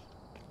 Crouch.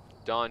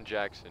 Don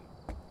Jackson.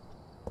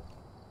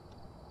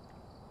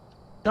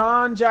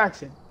 Don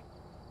Jackson.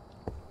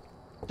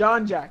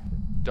 Don Jack.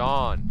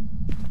 Don.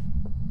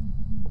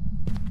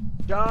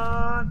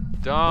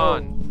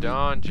 Don.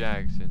 Don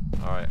Jackson.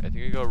 Alright, I think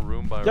we go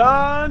room by room.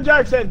 Don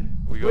Jackson.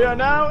 We are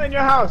now in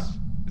your house.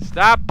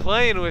 Stop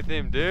playing with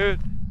him, dude.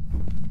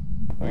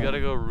 We gotta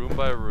go room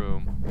by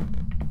room.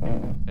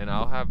 And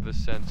I'll have the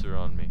sensor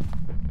on me.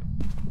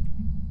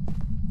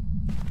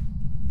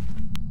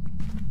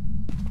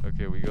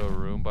 Okay, we go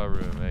room by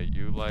room. Hey,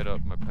 you light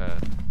up my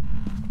path.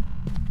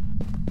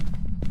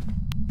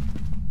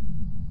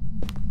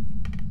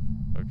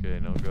 Okay,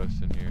 no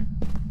ghosts in here.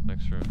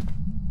 Next room.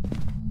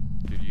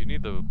 Dude, you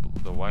need the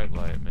white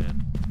light,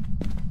 man.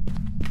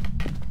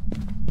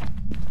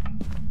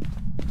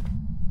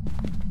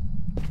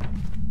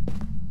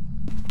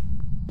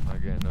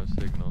 Again, no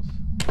signals.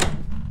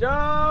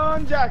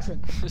 Don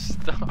Jackson.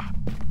 Stop.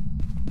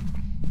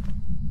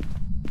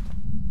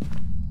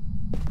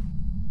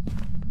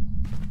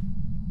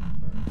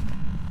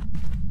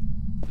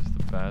 Just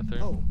the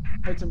bathroom. Oh,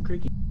 heard some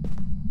creaky.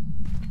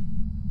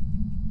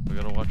 We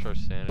gotta watch our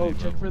sanity. Oh,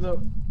 check for the.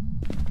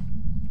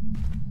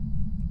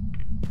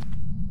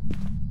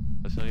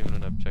 That's not even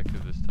an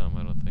objective this time,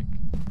 I don't think.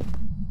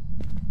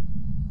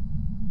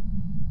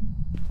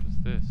 What's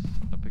this?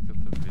 I picked up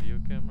the video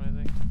camera,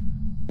 I think.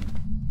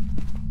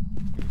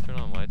 Can we turn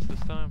on lights this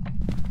time?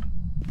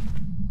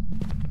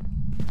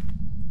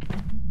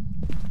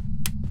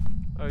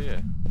 Oh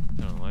yeah,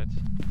 turn on lights.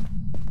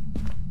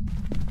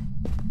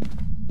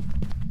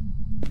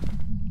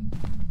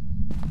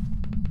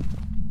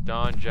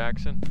 Don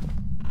Jackson.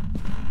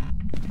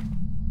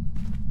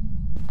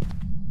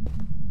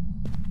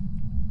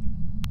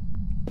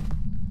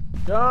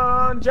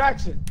 Don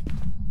Jackson.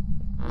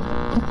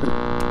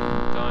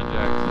 Don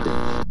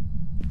Jackson.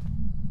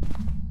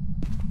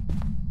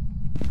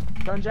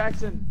 Don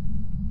Jackson.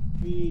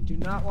 We do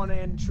not want to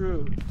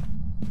intrude.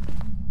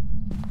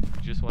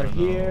 We just want We're to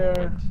know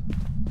here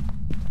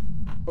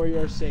for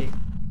your safe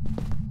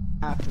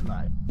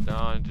afterlife.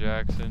 Don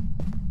Jackson.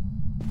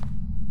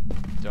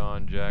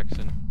 Don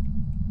Jackson.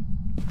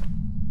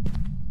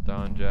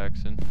 Don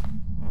Jackson.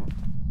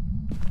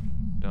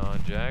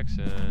 Don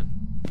Jackson.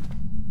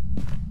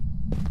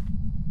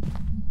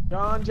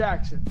 Don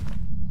Jackson.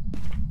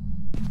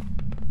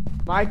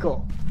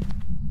 Michael.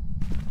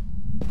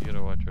 You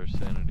gotta watch our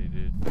sanity,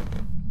 dude.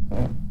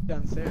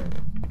 Downstairs.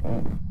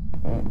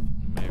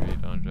 Maybe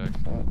Don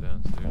Jackson is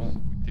downstairs.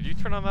 Did you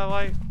turn on that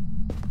light?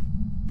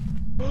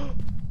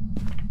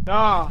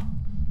 Nah.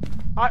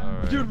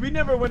 Alright. Dude, we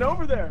never went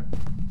over there.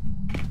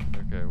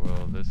 Okay,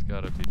 well, this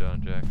gotta be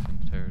Don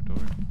Jackson's territory.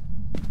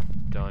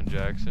 Don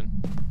Jackson.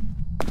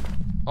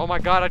 Oh my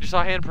god, I just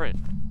saw a handprint.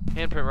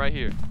 Handprint right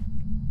here.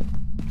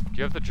 Do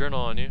you have the journal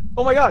on you?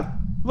 Oh my god.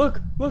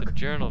 Look, look. The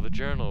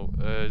journal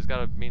has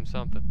gotta mean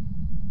something.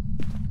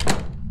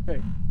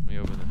 Hey. Let me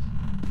open this.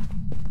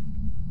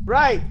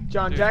 Right,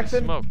 John Dude,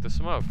 Jackson. the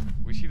smoke.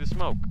 We see the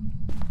smoke.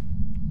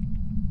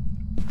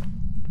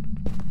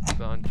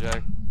 Don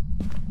Jack.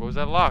 What was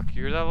that lock?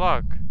 You hear that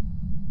lock?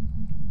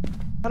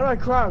 How do I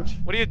crouch?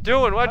 What are you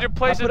doing? Why'd you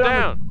place it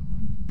down?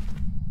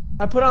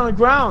 I put it on the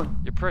ground.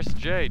 You pressed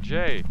J.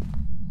 Dude,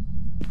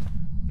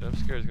 I'm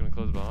scared it's gonna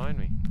close behind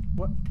me.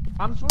 What?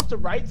 I'm supposed to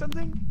write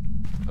something?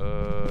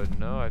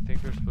 No, I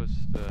think we're supposed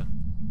to...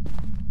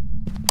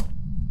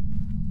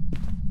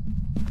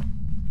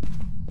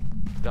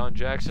 Don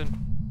Jackson.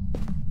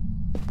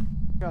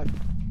 God.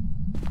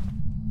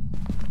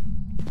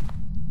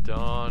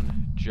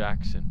 Don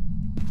Jackson.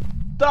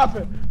 Stop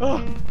it!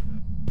 Oh,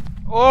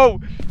 Oh!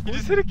 You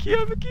just hit a key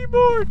on the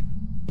keyboard!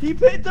 he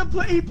played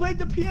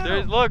the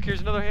piano. Look,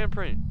 here's another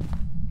handprint.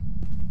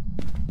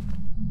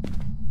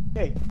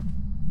 Hey,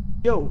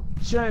 yo,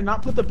 should I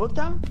not put the book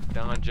down?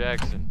 Don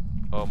Jackson.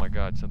 Oh my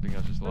god, something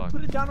else just locked.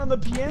 Put it down on the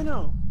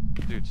piano.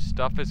 Dude,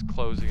 stuff is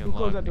closing and Who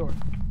closed locking. that door?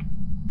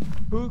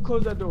 Who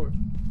closed that door?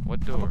 What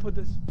I'm door? gonna put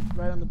this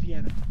right on the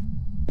piano.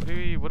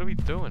 What are we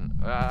doing?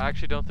 I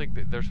actually don't think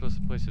that they're supposed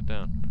to place it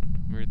down.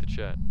 Let me read the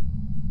chat.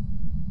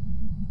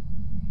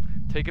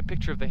 Take a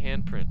picture of the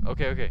handprint.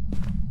 Okay.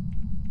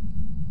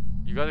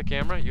 You got the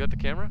camera? You got the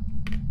camera?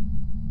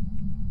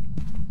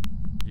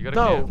 You got a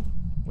No. cam?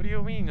 What do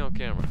you mean no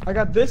camera? I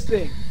got this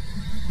thing.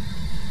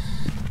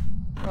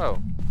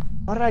 Oh,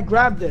 How did I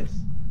grab this?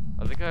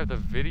 I think I have the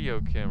video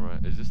camera.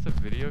 Is this the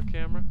video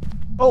camera?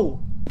 Oh.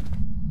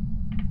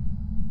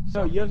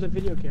 No, you have the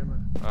video camera.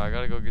 I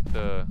gotta go get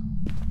the...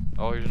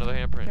 Oh, here's another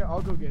handprint. Here,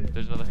 I'll go get it.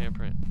 There's another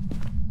handprint.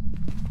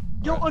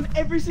 Yo, Alright. on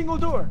every single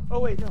door. Oh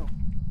wait, no.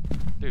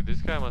 Dude,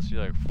 this guy must be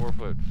like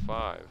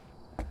 4'5".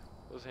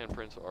 Those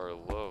handprints are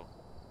low.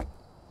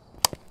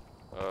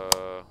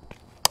 I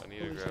need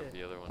to Holy grab shit.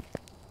 the other one.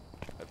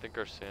 I think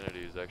our sanity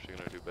is actually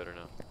gonna do better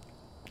now.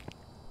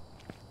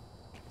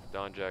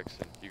 Don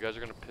Jackson. You guys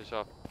are gonna piss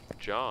off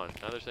John.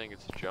 Now they're saying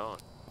it's John.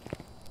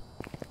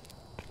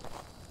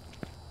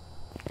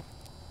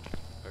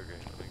 Okay,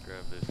 let me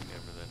grab this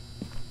camera then.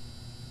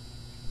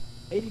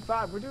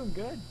 85, we're doing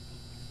good.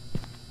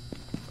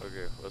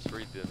 Okay, let's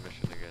read the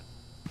mission again.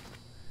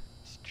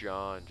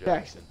 John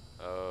Jackson.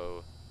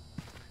 Oh.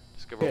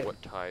 Discover Yeah.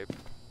 what type.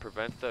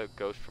 Prevent the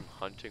ghost from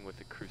hunting with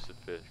a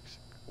crucifix.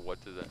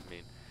 What does that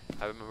mean?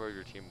 Have a member of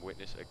your team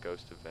witness a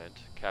ghost event.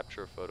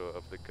 Capture a photo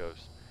of the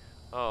ghost.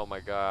 Oh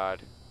my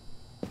god.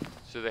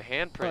 So the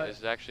handprint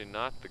is actually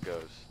not the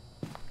ghost.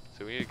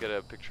 So we need to get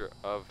a picture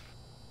of...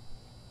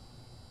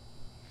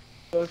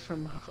 Ghost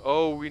from...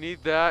 Oh, we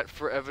need that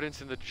for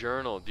evidence in the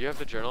journal. Do you have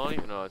the journal on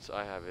you? No,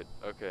 I have it.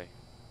 Okay.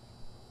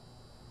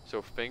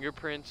 So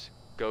fingerprints,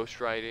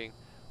 ghost writing,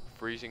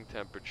 freezing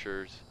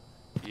temperatures,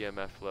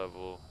 EMF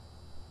level.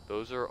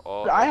 Those are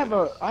all I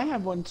evidence.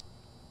 have one.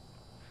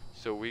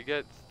 So we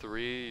get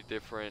 3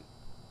 different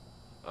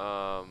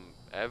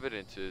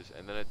evidences,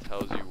 and then it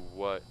tells you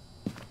what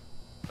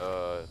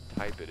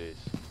type it is.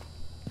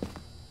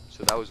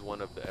 So that was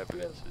one of the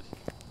evidences.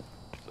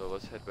 So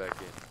let's head back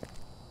in.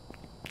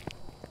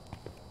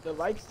 The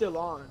light's still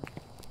on.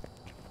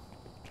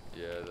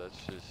 Yeah,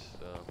 that's just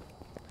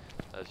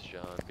that's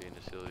John being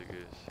a silly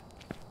goose.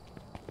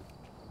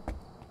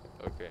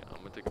 Okay, I'm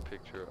gonna take a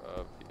picture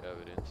of the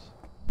evidence.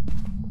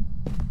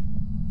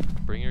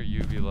 Bring your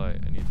UV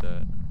light, I need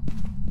that.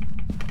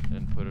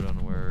 And put it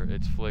on where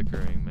it's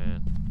flickering,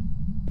 man.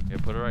 Yeah,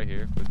 put it right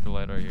here. Put the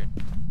light right here.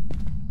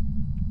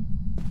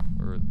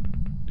 Or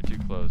you're too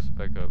close.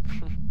 Back up.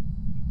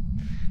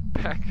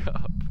 Back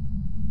up.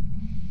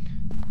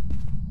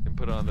 And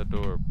put it on the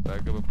door.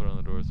 Back up and put it on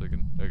the door so I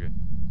can. Okay.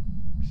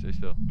 Stay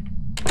still.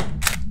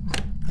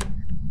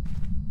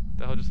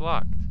 The hell just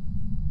locked?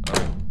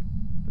 Oh.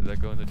 Did that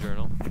go in the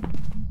journal?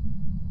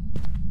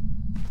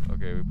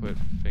 Okay, we put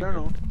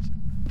fingerprints.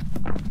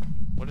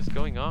 What is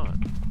going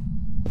on?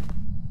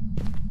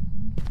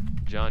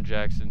 John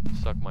Jackson,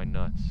 suck my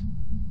nuts.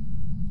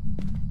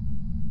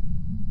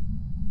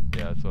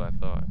 Yeah, that's what I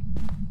thought.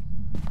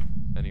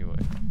 Anyway.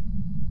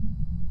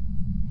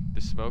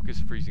 The smoke is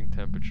freezing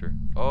temperature.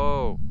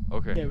 Oh,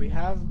 okay. Yeah, we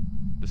have...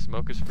 The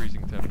smoke is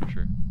freezing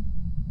temperature,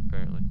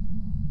 apparently.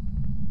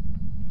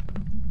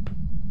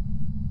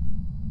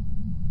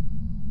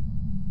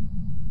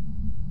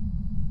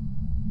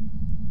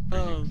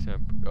 Freezing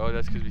temp. Oh,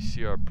 that's because we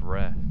see our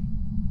breath.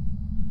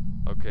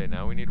 Okay,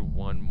 now we need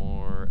one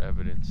more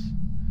evidence.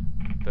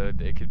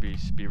 It could be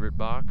spirit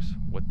box.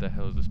 What the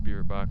hell is the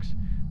spirit box?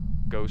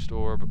 Ghost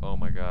orb. Oh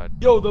my god.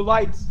 Yo, the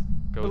lights.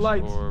 Ghost the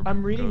lights. orb.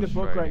 I'm reading the Ghost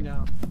book writing. right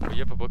now. Oh, you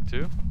have a book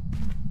too?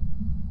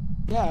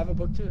 Yeah, I have a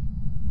book too.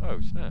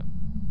 Oh, snap.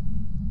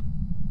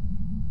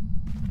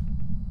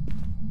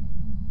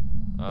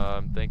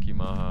 Thank you,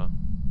 Maha,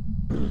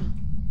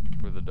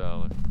 for the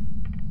 $1.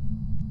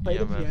 Play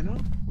the piano?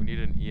 We need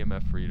an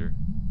EMF reader.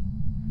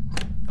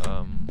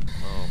 Oh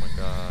my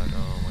god,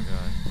 oh my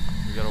god.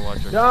 We gotta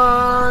watch our...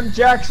 John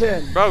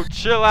Jackson! Bro,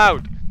 chill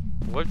out!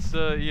 What's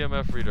the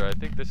EMF reader? I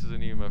think this is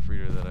an EMF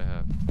reader that I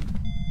have.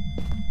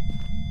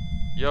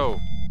 Yo!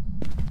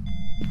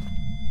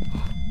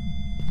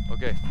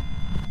 Okay.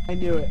 I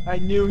knew it. I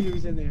knew he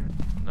was in there.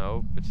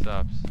 No, it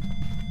stops.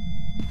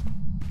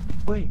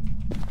 Wait.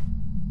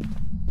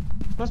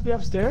 Must be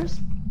upstairs?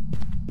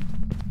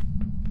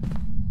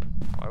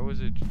 Why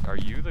was it... Are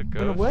you the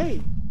ghost? Run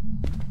away.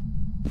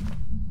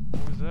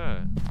 What was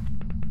that?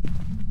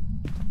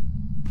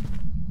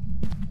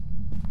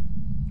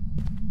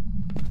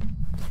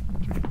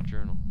 Check the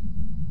journal.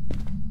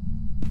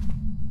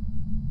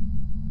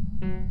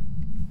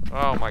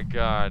 Oh my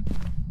god.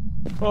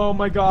 Oh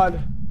my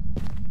god.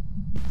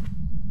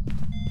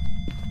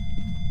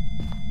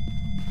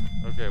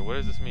 Okay, what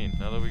does this mean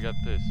now that we got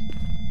this?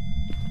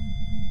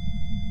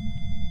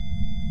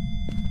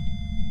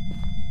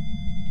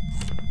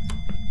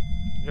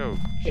 Yo,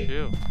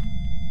 chill.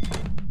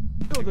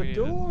 Yo, the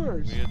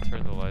doors. We need to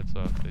turn the lights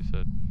off, they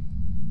said.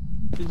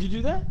 Did you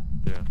do that?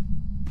 Yeah.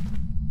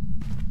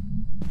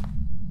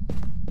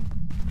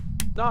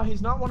 No,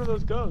 he's not one of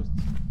those ghosts.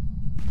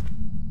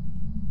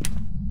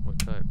 What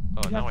type?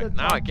 Oh, You now have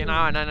to I talk can't. to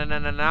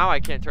Now I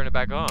can't turn it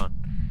back on.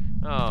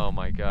 Oh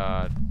my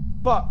god.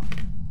 Fuck.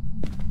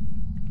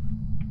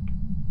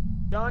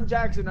 John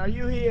Jackson, are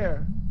you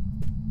here?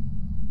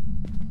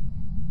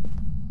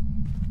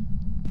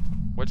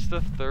 What's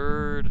the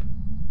third?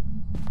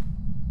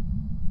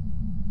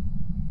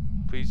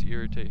 Please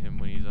irritate him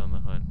when he's on the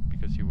hunt,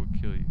 because he will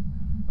kill you.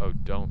 Oh,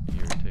 don't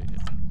irritate him.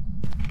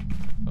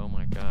 Oh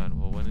my god,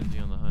 well when is he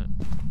on the hunt?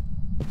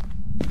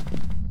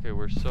 Okay,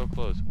 we're so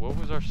close. What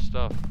was our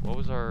stuff? What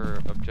was our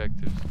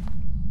objectives?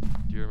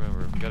 Do you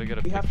remember? We gotta get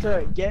a We picture.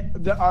 have to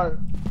get our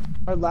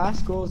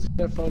last goal is to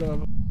get a photo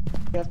of him.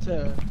 We have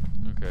to...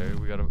 Okay,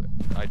 we gotta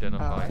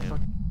identify him.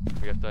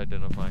 We have to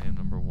identify him,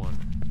 number 1.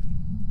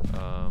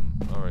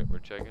 Alright, we're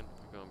checking.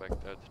 We're going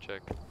back there to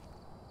check.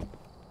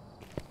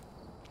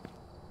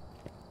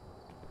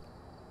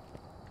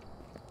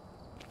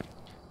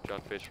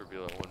 John face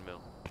reveal at 1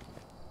 mil.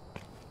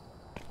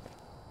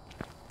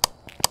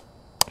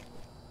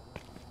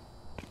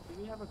 Do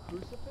we have a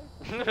crucifix?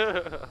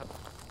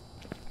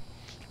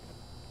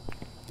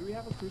 Do we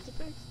have a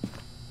crucifix?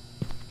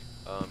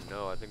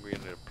 No, I think we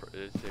need to.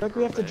 I feel like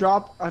we have to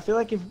drop. I feel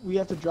like if we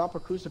have to drop a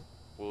crucifix.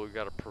 Well, we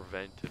gotta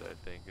prevent it. I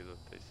think is what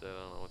they said. I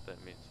don't know what that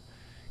means.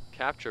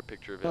 capture a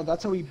picture of him. No,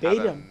 that's how we have bait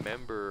a him.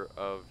 member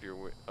of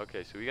your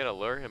okay, so we gotta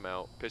lure him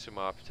out, piss him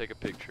off, take a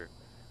picture.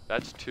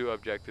 That's 2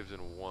 objectives in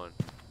 1.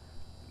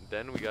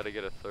 Then we gotta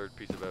get a 3rd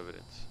piece of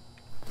evidence.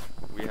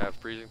 We have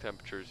freezing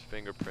temperatures,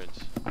 fingerprints,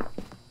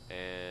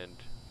 and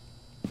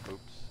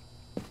oops.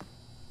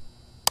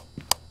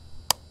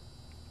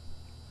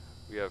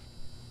 We have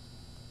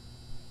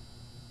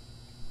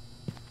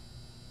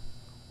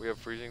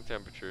freezing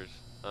temperatures,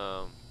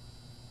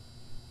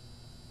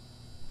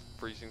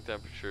 freezing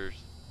temperatures,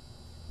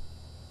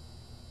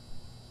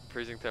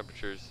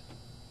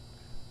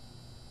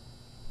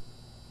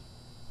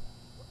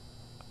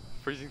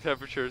 freezing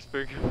temperatures,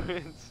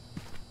 fingerprints,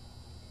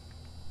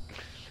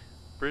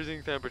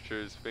 freezing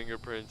temperatures,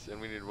 fingerprints, and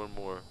we need 1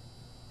 more.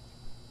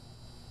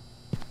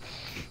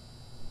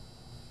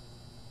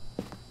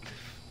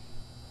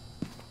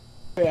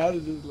 Wait, how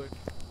does this look?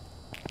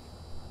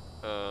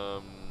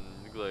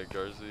 Look like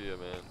Garcia,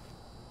 man.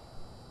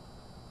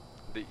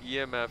 The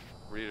EMF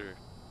reader.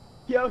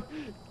 Yo,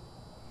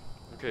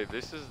 Okay,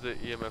 this is the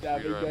EMF that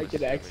reader. would I'm make an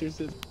assuming.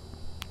 exorcism.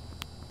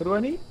 What do I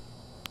need?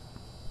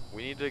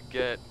 We need to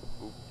get.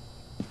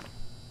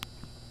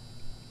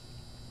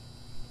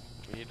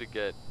 We need to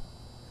get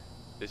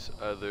this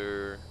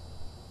other.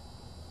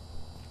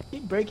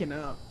 Keep breaking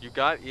up. You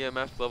got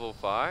EMF level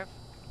 5?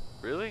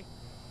 Really?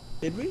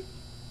 Did we?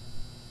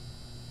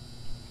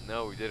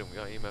 No, we didn't. We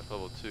got EMF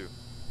level 2.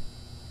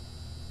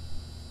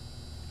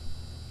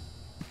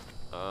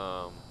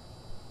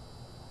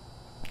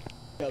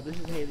 Yo, this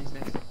is Haley's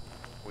next.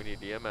 We need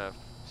EMF,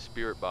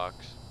 spirit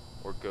box,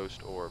 or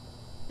ghost orb.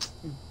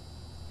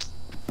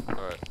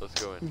 Alright,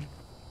 let's go in.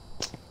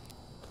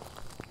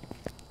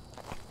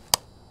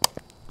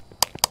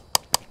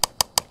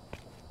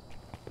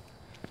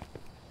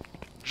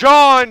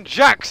 John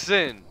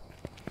Jackson!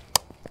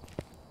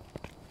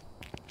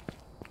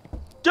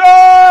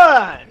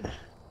 Done!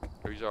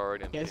 Oh, he's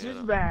already on the Guess piano.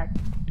 who's back?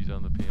 He's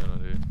on the piano,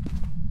 dude.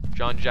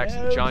 John Jackson,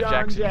 Hello, John John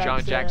Jackson, John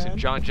Jackson. Jackson,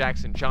 John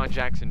Jackson, John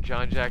Jackson,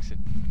 John Jackson.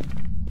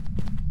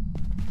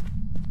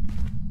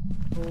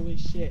 Holy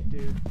shit,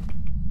 dude.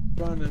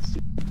 Run us.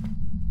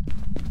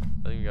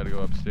 I think we gotta go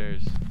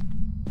upstairs.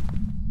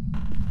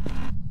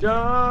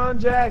 John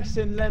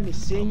Jackson, let me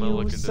sing I'm gonna you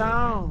look a into it.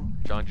 song.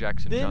 John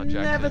Jackson, John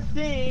Didn't Jackson. ever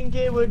think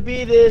it would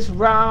be this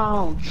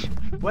wrong.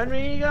 When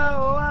we go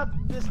up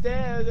the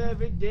stairs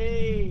every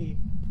day,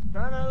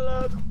 trying to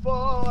look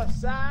for a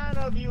sign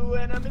of you,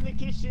 and I'm in the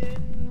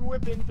kitchen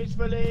whipping fish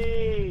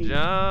fillet.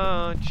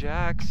 John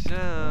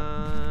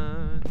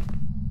Jackson.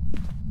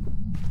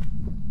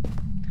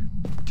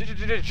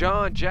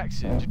 John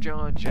Jackson.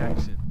 John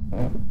Jackson.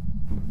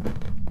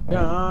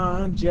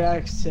 John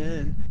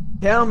Jackson,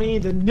 tell me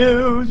the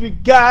news. We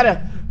got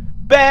a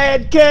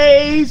bad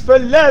case for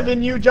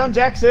loving you, John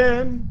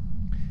Jackson.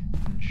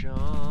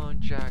 John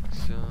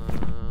Jackson.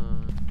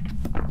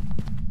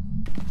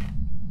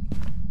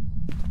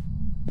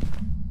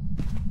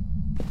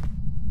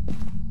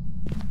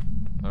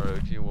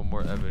 Alright, we need 1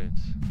 more evidence.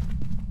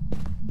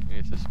 And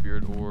it's a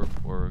spirit orb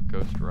or a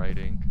ghost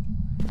writing.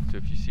 So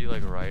if you see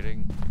like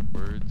writing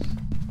words,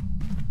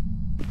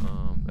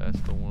 that's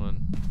the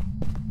one.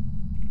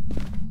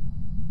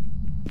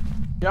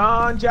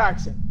 John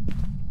Jackson,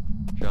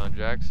 John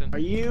Jackson. are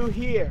you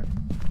here?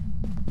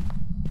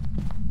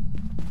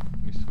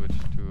 Let me switch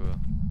to a.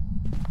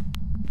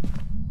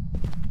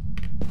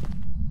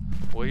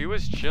 Well, he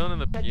was chilling in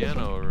the Check this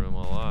piano room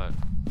a lot.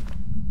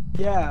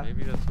 Yeah,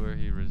 Maybe that's where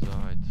he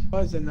resides.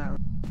 was in that room.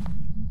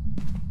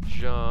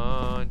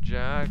 John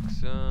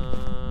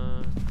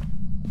Jackson.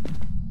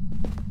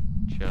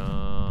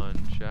 John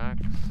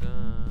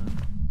Jackson.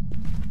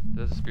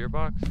 Is that a spear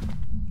box?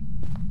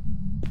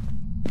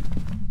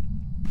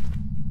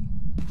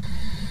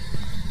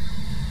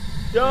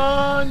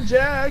 John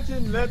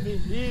Jackson, let me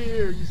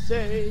hear you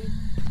say.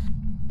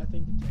 I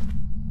think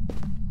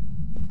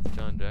it's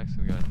John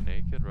Jackson got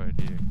naked right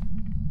here.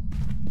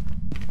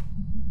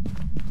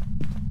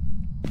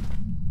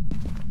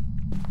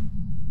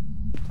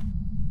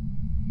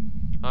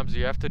 Hamzah,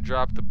 you have to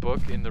drop the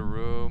book in the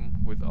room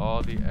with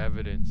all the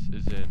evidence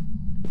is in.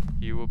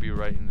 He will be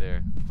right in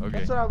there. Okay.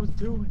 That's what I was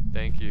doing.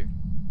 Thank you.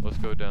 Let's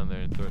go down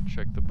there and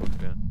check the book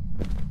down.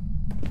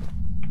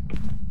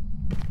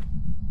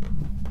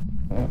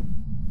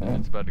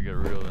 It's about to get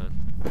real then.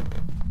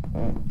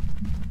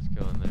 Let's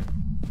go in there.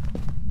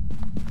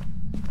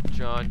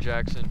 John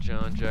Jackson,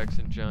 John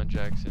Jackson, John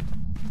Jackson.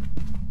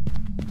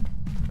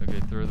 Okay,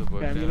 throw the book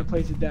Okay, I'm down. gonna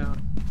place it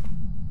down.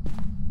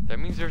 That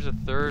means there's a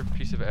 3rd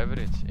piece of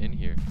evidence in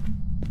here.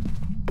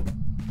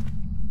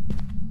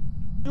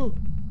 Dude,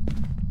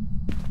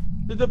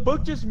 did the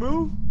book just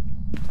move?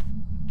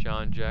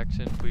 John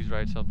Jackson, please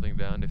write something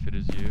down if it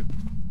is you.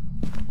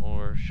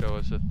 Or show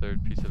us a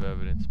 3rd piece of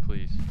evidence,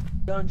 please.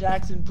 John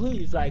Jackson,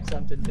 please write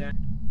something down.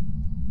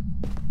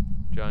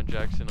 John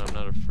Jackson, I'm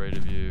not afraid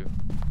of you.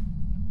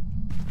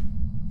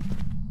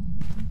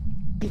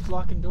 He's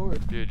locking doors.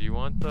 Dude, you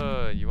want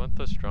the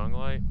strong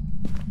light?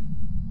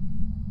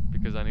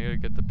 Because I need to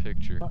get the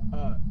picture.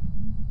 I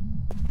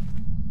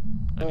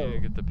need to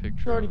get the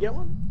picture. You already get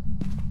one?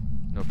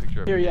 No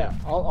picture up Here, yeah.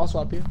 I'll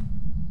swap you.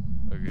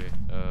 Okay,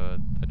 I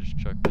just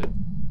chucked it.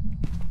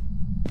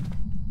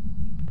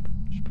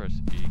 Just press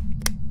E.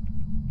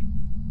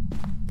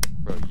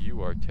 Bro,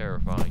 you are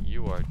terrifying.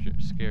 You are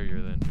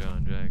scarier than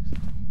John Jackson.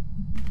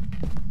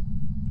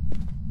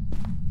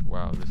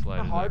 Wow, this light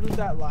How is hard was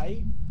that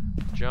light?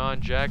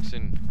 John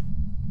Jackson.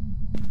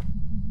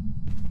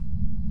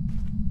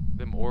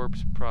 Them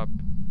orbs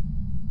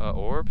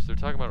orbs? They're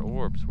talking about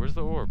orbs. Where's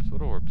the orbs?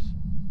 What orbs?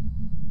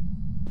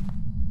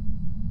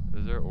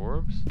 Is there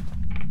orbs?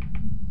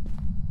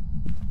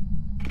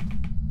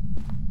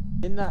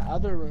 In that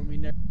other room we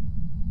never.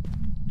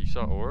 You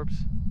saw orbs?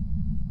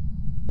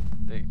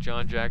 Think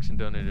John Jackson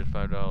donated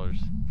 $5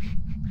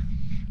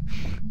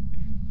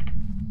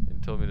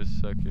 and told me to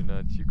suck your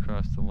nuts. You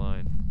crossed the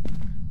line.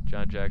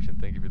 John Jackson,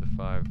 thank you for the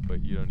 5,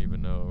 but you don't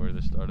even know where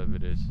the start of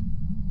it is.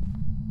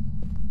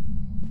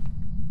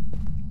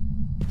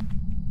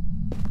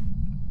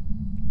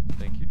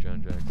 Thank you,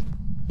 John Jackson.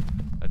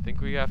 I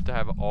think we have to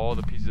have all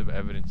the pieces of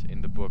evidence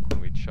in the book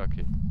when we chuck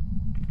it.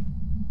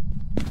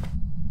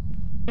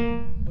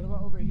 What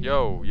about over here?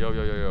 Yo.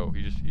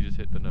 He just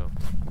hit the no.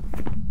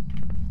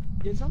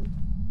 Did some?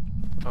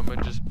 I'm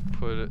gonna just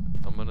put it.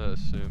 I'm gonna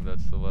assume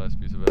that's the last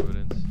piece of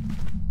evidence.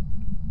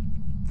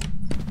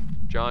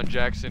 John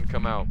Jackson,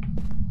 come out.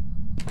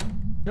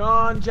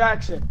 John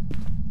Jackson.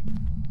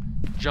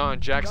 John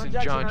Jackson.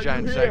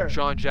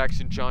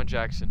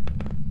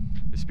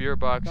 The spirit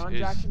box John is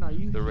Jackson, are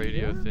you the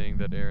radio here? thing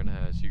that Aaron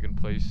has. You can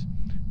place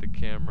the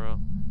camera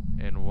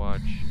and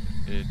watch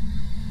it.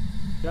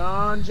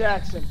 John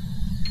Jackson.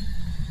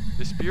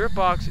 The spirit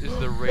box is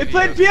the radio. It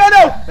played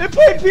piano! It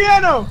played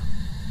piano!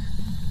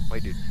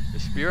 Wait, dude. The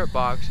spirit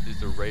box is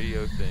the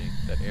radio thing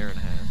that Aaron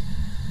has.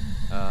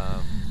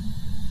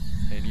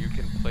 And you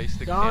can place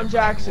the John camera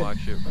Jackson. and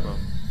watch it from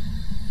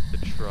the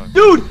truck.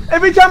 Dude,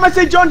 every time I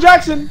say John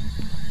Jackson,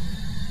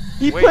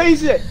 he Wait.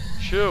 plays it.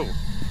 Chill.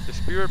 The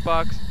spirit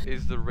box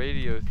is the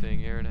radio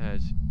thing Aaron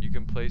has. You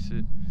can place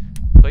it.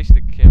 Place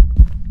the camera.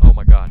 Oh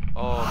my god.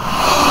 Oh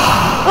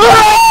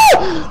my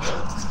god.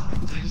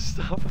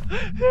 Stop.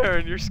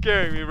 Aaron, you're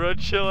scaring me, bro.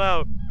 Chill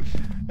out.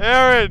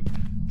 Aaron,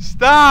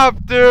 stop,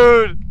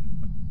 dude.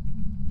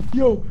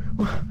 Yo,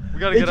 We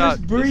gotta get out.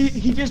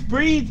 He just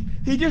breathed.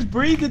 He just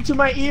breathed into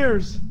my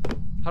ears.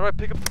 How do I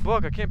pick up the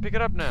book? I can't pick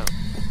it up now.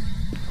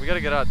 We gotta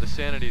get out. The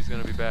sanity is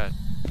gonna be bad.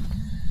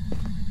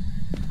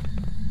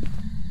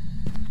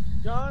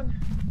 John.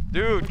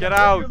 Dude, get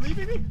out. You're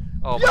leaving me?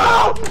 Oh my Yo!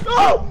 god.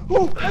 Oh!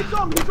 Oh! I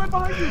saw him. He's right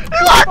behind you. He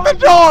locked the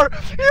door!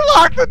 He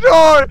locked the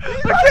door!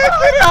 I can't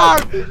get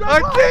out! I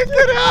can't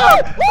get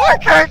out! I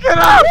can't get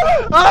out!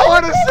 I don't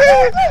want to see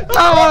it! I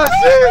don't want to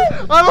see it!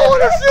 I don't want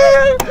to see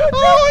it! I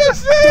don't want to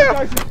see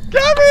it!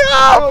 Get me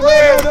out,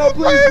 please! No,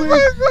 please.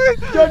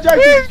 John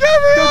Jackson. Please get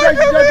me out!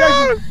 Get me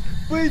out!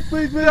 Please.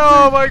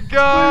 Oh my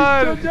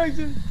god! John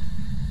Jackson.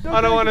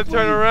 I don't want to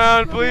turn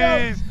around,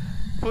 please!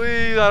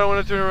 Please, I don't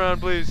want to turn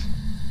around, please.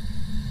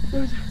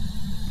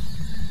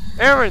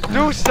 Aaron,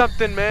 do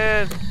something,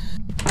 man!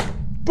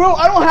 Bro,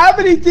 I don't have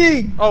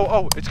anything!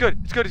 Oh, it's good.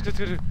 It's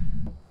good.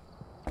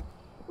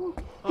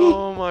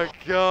 Oh my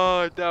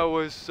god, that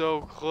was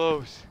so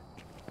close.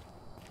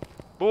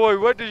 Boy,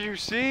 what did you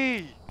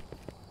see?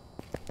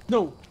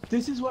 No,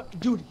 this is what...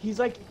 Dude, he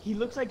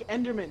looks like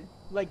Enderman.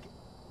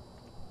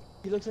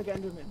 He looks like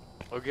Enderman.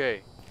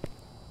 Okay.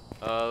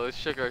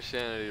 Let's check our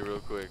sanity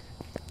real quick.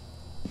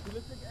 He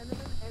looks like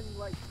Enderman and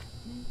okay.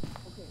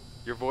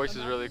 Your voice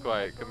is really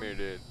quiet. Come here,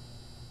 dude.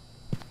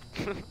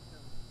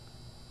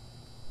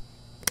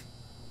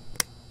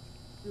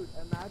 Dude,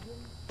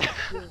 imagine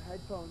your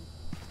headphones.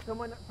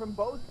 Someone from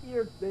both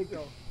ears, they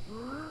go.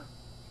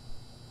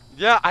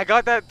 Yeah, I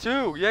got that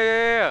too.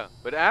 Yeah.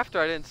 But after,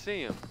 I didn't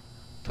see him.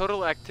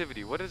 Total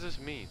activity. What does this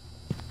mean?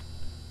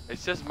 It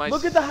says my...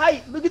 Look at the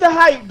height. Look at the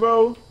height,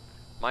 bro.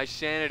 My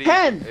sanity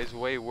 10. is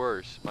way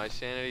worse. My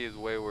sanity is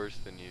way worse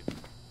than you.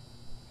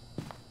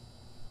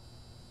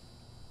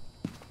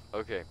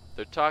 Okay,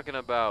 they're talking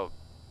about...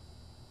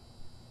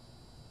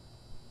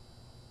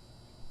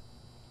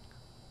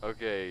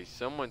 Okay,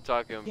 someone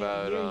talking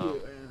about, Can't hear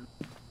you.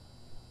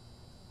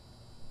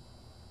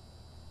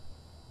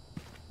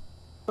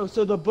 Oh,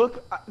 so the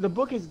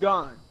book is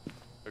gone.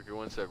 Okay,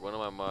 one sec. One of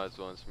my mods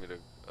wants me to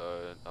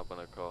up on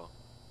a call.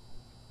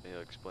 Can you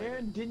explain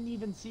Aaron it? didn't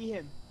even see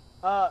him.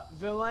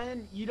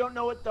 Villain, you don't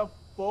know what the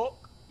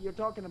fuck you're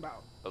talking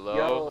about. Hello,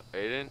 Yo.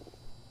 Aiden?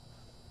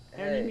 Aaron, you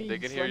Hey. mean They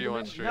can hear you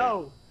on Slenderman? stream.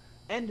 No,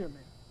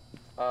 Enderman.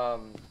 So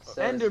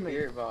the Enderman.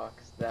 spirit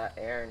box that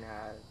Aaron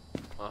has,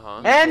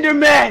 Uh-huh.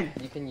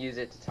 Enderman! you can use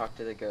it to talk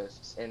to the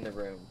ghosts in the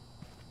room.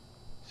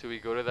 So we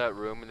go to that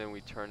room and then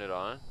we turn it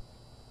on?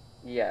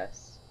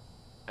 Yes.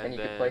 And you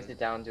then can place it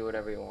down, do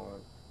whatever you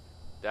want.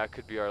 that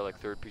could be our like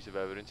third piece of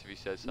evidence if he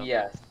says something.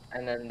 Yes.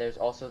 And then there's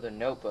also the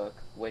notebook,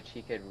 which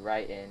he could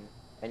write in,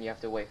 and you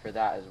have to wait for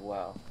that as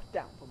well.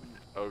 Down for me.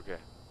 Okay.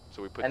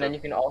 So we put And the... then you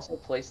can also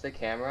place the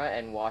camera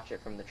and watch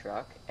it from the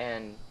truck,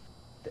 and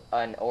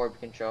an orb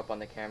can show up on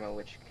the camera,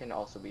 which can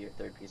also be your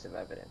third piece of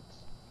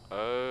evidence.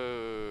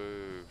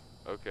 Oh.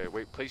 Okay.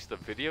 Wait, place the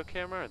video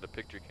camera or the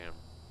picture camera?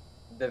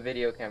 the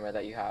video camera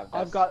that you have. I've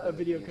that's got a the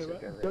video usage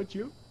camera. of it. Don't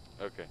you?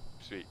 Okay,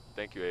 sweet.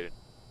 Thank you, Aiden.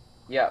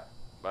 Yeah.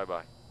 Bye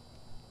bye.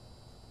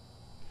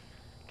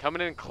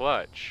 Coming in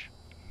clutch.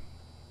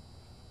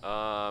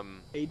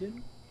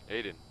 Aiden?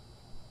 Aiden,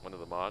 one of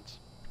the mods.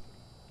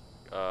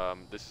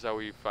 This is how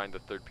we find the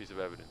third piece of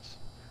evidence.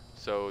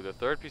 So the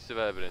third piece of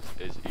evidence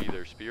is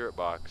either spirit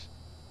box,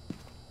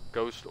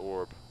 ghost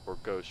orb, or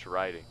ghost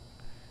writing.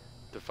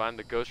 To find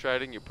the ghost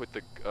writing, you put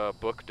the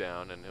book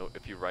down, and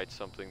if you write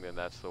something, then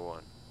that's the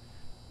one.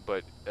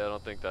 But I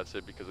don't think that's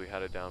it because we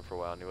had it down for a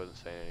while and he wasn't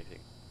saying anything.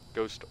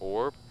 Ghost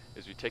orb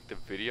is we take the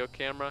video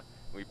camera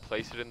and we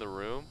place it in the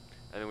room,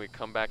 and then we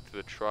come back to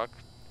the truck,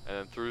 and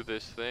then through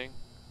this thing,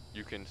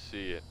 you can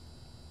see it.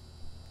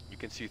 You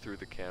can see through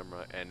the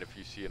camera, and if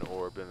you see an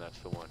orb, then that's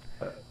the one.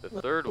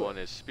 The third one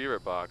is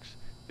spirit box,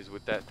 is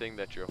with that thing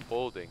that you're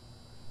holding.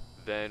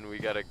 Then we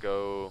gotta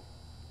go,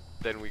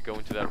 then we go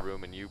into that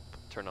room and you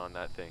turn on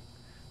that thing.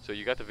 So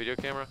you got the video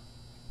camera?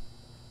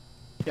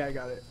 Yeah, I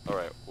got it.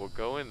 Alright, we'll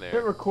go in Is it,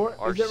 there.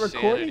 is it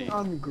recording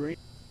on green?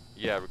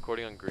 Yeah,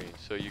 recording on green.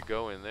 So you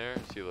go in there,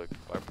 see, look,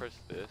 if I press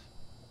this,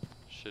 it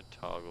should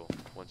toggle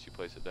once you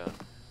place it down.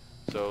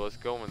 So let's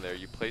go in there,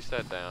 you place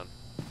that down,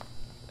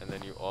 and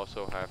then you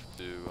also have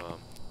to,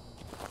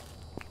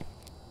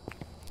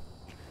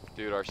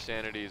 dude, our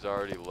sanity is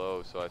already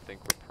low, so I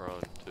think we're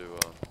prone to,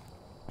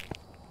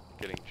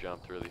 getting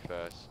jumped really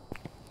fast.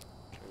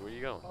 Hey, where are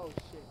you going? Oh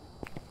shit.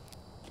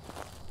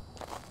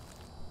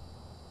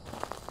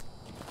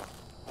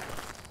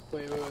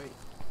 Wait.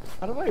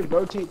 How do I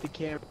rotate the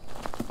camera?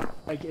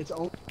 Like it's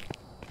only.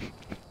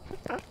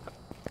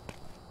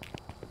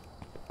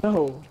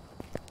 No.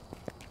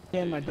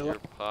 Damn, my Dude, your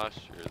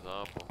posture is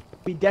awful.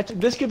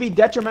 This could be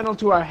detrimental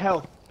to our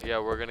health. Yeah,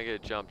 we're gonna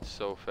get jumped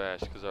so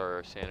fast because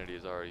our sanity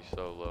is already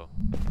so low.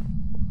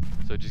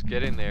 So just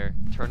get in there,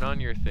 turn on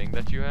your thing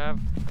that you have,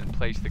 and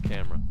place the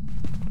camera.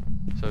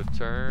 So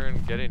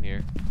get in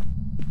here.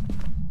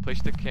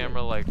 Place the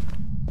camera like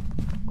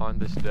on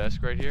this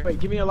desk right here. Wait,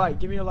 give me a light.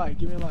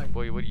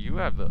 Boy, what do you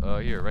have?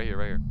 Right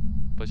here.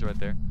 Place it right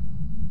there.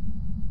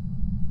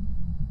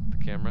 The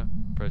camera.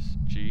 Press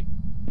G.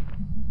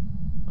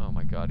 Oh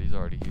my God, he's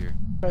already here.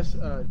 Press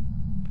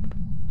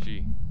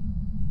G.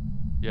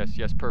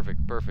 Yes, perfect.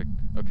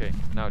 Okay,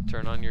 now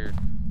turn on your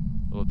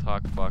little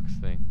talk box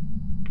thing.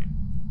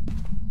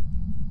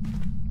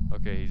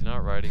 Okay, he's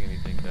not writing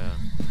anything down.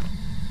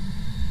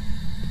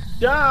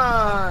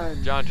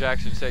 John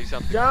Jackson, say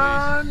something,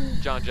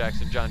 please. John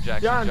Jackson.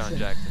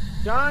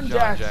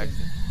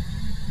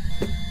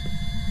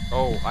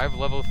 Oh, I have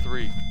level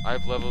 3.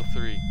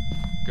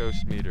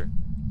 Ghost meter.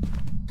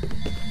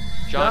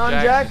 John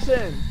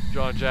Jackson.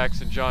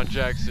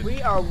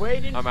 We are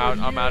waiting I'm for out.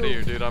 you. I'm out of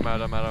here, dude. I'm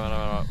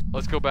out.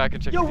 Let's go back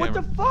and check the camera. Yo, what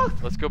the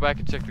fuck? Let's go back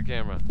and check the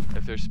camera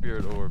if there's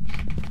spirit orbs.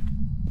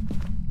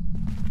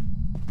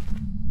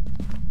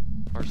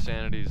 Our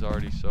sanity is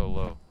already so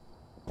low.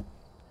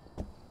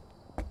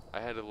 I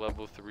had a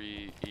level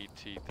 3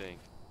 ET thing.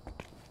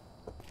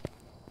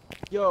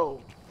 Yo,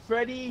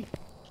 Freddy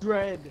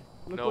Dread.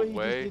 Look No what he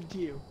way. just did to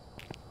you.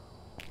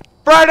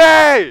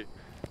 Freddy!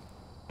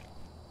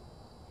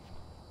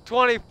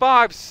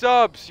 25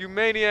 subs, you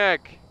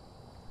maniac!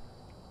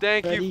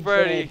 Thank you,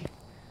 Freddy. Dread.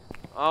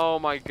 Oh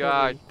my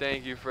God, Freddy.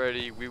 Thank you,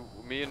 Freddy.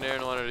 Me and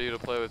Aaron wanted you to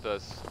play with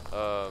us.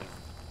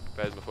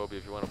 Phasmophobia,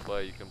 if you want to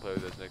play, you can play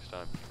with us next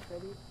time.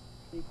 Freddy?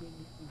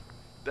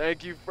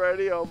 Thank you,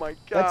 Freddy. Oh my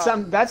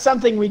God. That's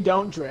something we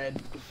don't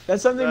dread.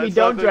 That's something we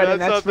don't dread,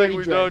 and that's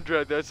Freddy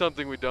Dread. That's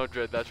something we don't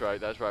dread. That's right.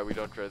 We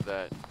don't dread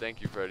that.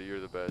 Thank you, Freddy. You're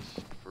the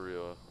best. For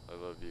real. I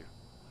love you.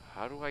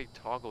 How do I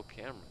toggle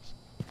cameras?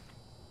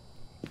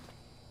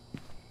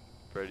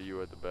 Freddy, you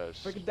are the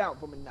best. Break it down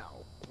for me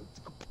now.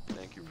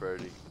 Thank you,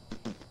 Freddy.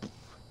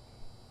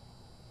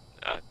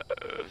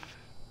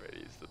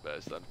 Freddy is the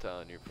best. I'm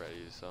telling you,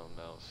 Freddy is something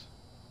else.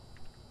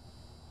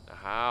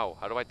 How?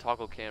 How do I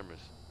toggle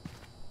cameras?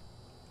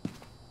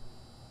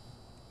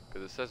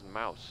 Because it says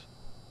mouse.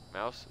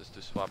 Mouse is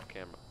to swap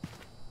camera.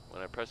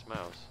 When I press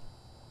mouse,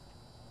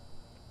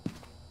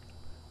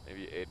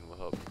 maybe Aiden will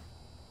help me.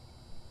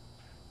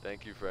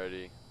 Thank you,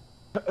 Freddy.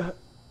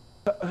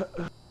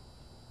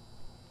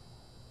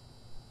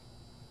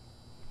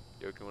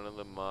 Yo, can one of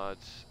the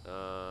mods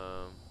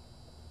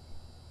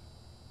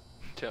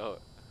tell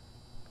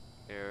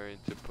Aaron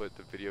to put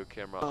the video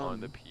camera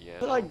on the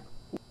piano? Like,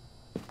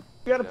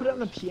 we gotta put it on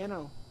the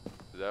piano.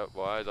 Is that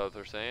why? Is that what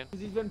they're saying?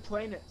 Because he's been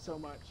playing it so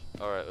much.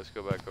 Alright, let's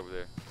go back over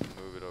there.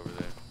 Move it over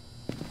there.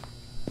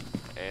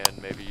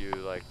 And maybe you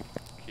like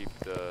keep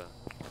the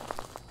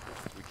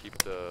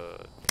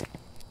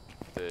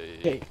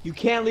Okay, you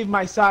can't leave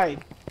my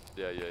side.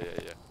 Yeah.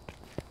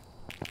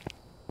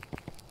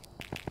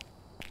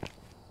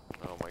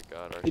 Oh my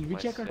God, Did we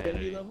check our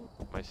sanity level?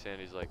 My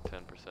sanity's like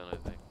 10%, I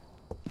think.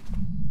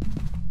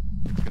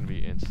 It's gonna be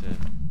instant.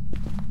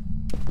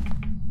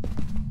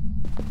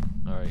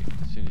 Alright,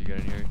 as soon as you get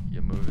in here,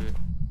 you move it.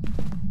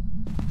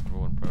 Number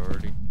 1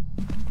 priority.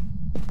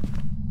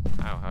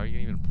 How are you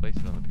gonna even place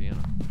it on the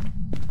piano?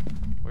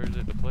 Where is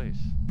it to place?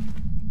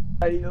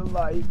 I need a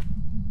light.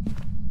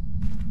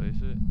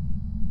 place it?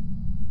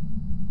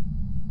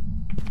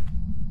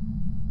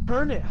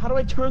 Turn it. How do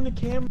I turn the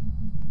camera?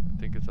 I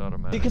think it's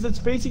automatic. Because it's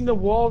facing the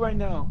wall right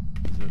now.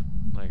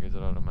 Is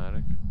it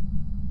automatic?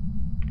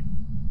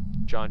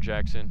 John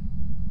Jackson.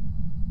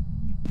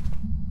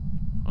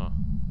 Huh,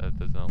 that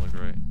does not look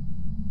right.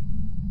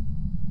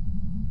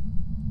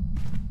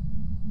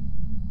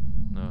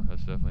 No,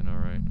 that's definitely not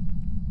right.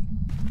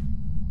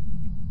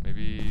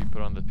 Maybe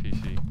put on the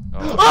PC.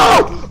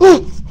 Oh!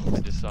 Oh! I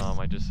just saw him,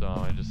 I just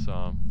saw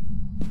him.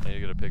 I need to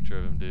get a picture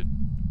of him, dude.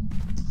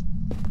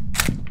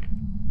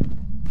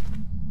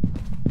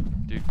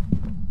 Dude.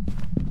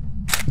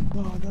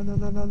 No,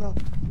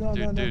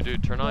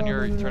 Dude, turn on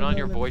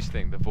your voice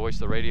thing, the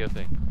radio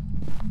thing.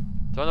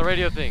 Turn on the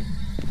radio thing.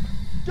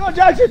 John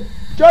Jackson!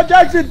 John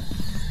Jackson!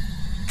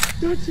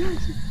 John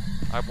Jackson!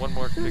 I have one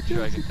more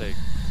picture I can take.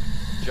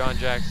 John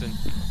Jackson.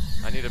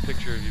 I need a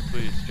picture of you,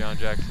 please. John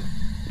Jackson.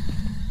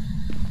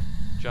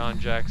 John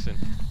Jackson.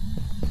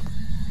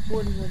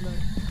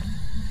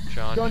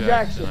 John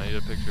Jackson. I need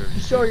a picture of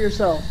you. Show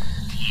yourself.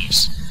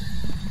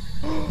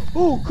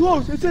 Oh,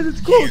 close! It says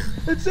it's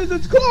close! It says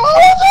it's close!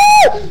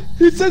 Oh,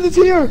 no! It says it's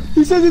here!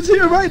 He says it's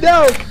here right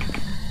now!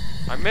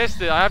 I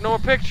missed it. I have no more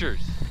pictures.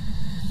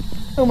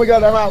 Oh my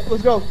god, I'm out.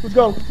 Let's go. Let's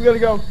go. We gotta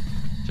go.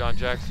 John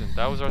Jackson.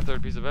 That was our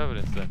third piece of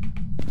evidence then.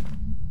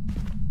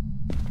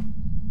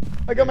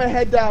 I got my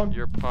head down.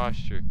 Your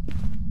posture.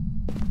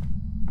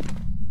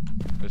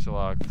 It's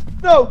locked.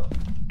 No!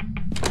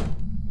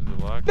 Is it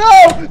locked?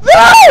 No!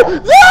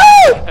 No!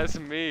 No! That's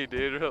me,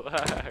 dude.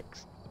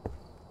 Relax.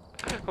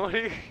 What are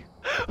you...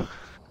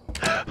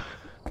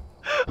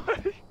 What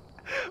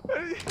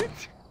are you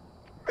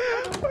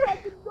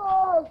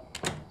doing?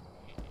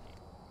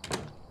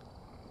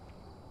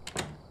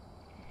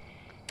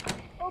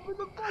 Open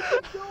the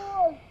fucking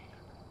door!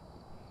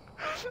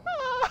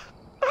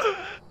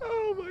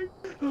 Oh my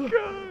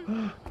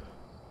god!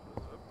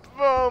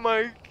 Oh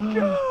my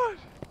god!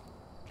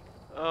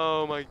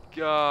 Oh my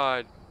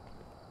god!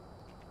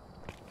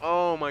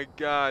 Oh my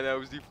god, that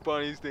was the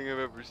funniest thing I've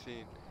ever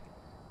seen.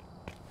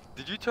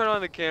 Did you turn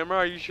on the camera?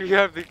 Are you sure you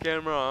have the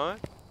camera on?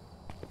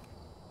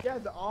 Yeah,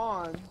 it's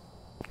on.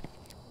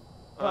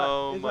 But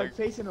Oh it's my... like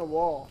facing a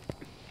wall.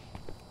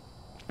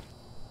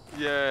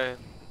 Yeah.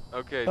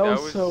 Okay, That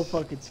was so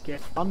fucking scary.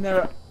 I'm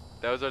never...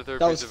 That was our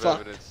third That piece was of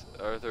fucked. evidence.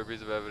 Our third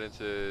piece of evidence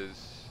is...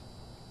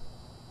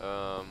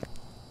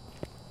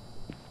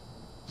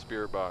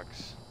 Spirit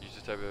box. Use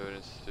this type of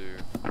evidence to...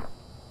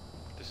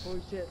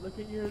 Holy shit, look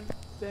at your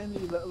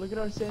sanity look at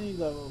our sanity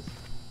levels.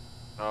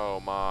 Oh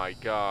my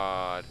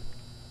god.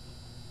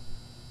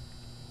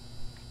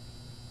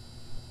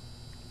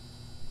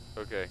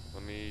 Okay,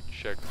 let me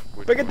check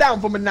which Break it down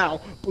for me now.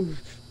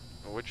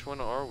 Which one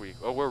are we?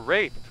 Oh, we're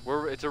Wraith.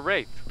 It's a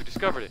Wraith. We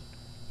discovered it.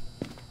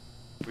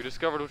 We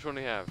discovered which one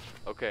we have.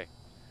 Okay.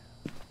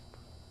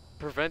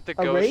 Prevent the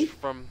ghost Wraith?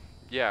 from...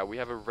 Yeah, we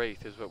have a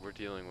Wraith is what we're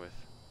dealing with.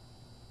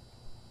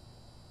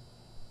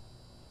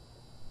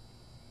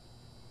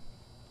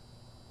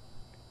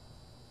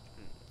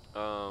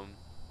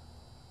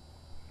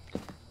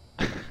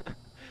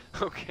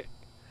 Okay.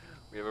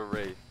 We have a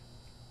Wraith.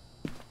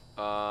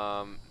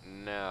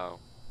 Now.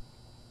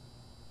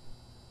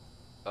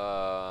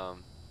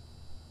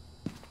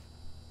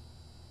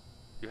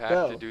 You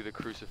have to do the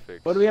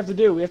crucifix. What do we have to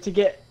do? We have to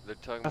get They're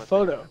talking a about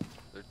photo.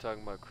 They're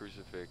talking about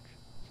crucifix.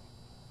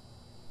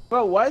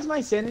 Bro, why does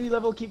my sanity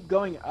level keep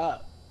going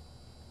up?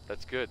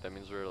 That's good. That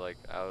means we're like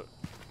out.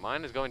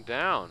 Mine is going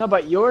down. No,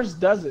 but yours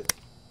doesn't.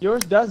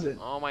 Yours doesn't.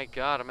 Oh my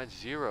god, I'm at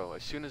 0.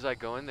 As soon as I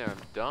go in there,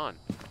 I'm done.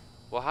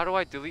 Well, how do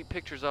I delete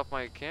pictures off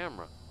my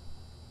camera?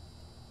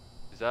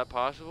 Is that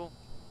possible?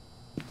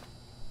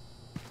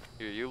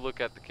 Here, you look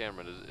at the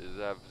camera. Does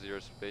that have 0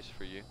 space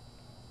for you?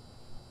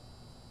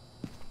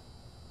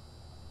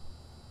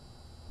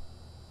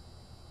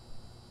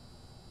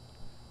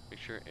 Make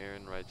sure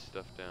Aaron writes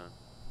stuff down.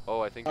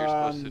 Oh, I think you're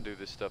supposed to do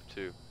this stuff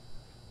too.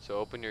 So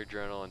open your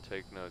journal and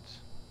take notes.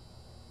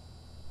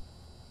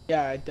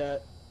 Yeah, it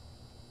does.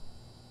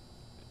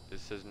 It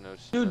says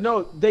notes. Dude,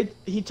 no,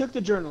 he took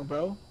the journal,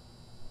 bro.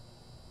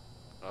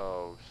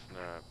 Oh,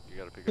 snap. You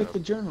gotta pick it Took up. the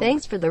journal.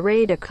 Thanks for the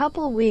raid a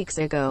couple weeks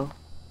ago.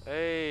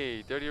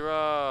 Hey, Dirty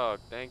Rock.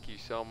 Thank you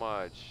so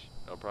much.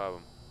 No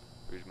problem.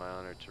 It was my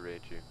honor to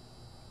raid you.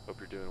 Hope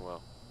you're doing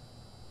well.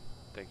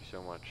 Thank you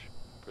so much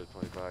for the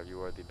 25.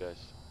 You are the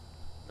best.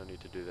 No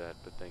need to do that,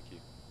 but thank you.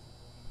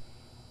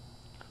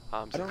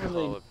 Hamzah,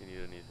 call if you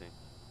need anything.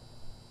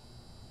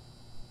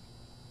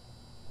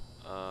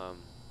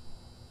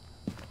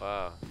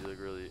 Wow, you look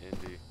really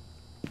indie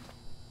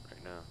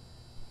right now.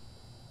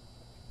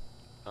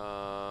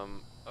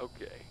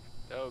 Okay.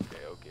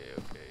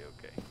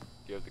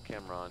 You have the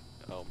camera on.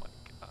 Oh my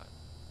god.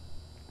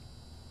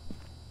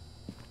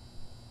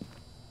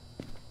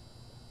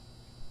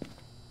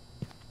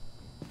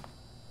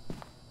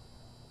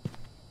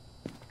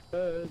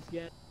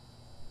 Yeah.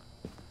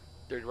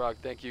 Dirty Rock,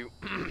 thank you.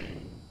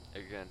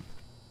 Again,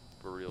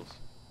 for reals.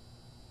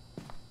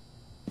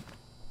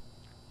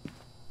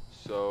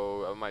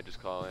 So, I might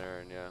just call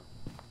Aaron, yeah.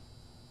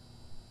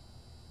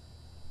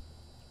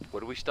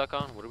 What are we stuck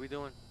on? What are we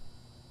doing?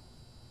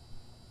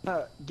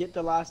 Get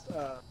the last.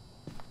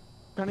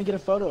 Trying to get a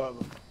photo of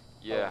him.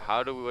 Yeah.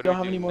 How do we? What Don't do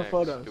have we do any more next?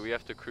 photos. Do we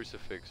have to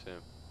crucifix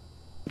him?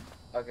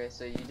 Okay,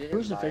 so you didn't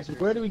Crucifix. buy a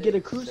Where do we get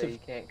a So crucifix? you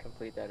can't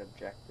complete that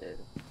objective.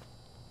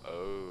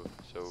 Oh,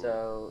 so.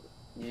 So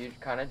you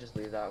kind of just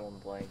leave that one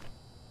blank.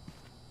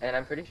 And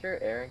I'm pretty sure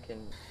Aaron can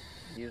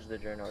use the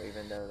journal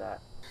even though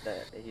that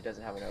he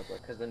doesn't have a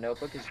notebook, because the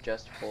notebook is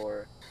just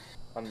for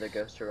the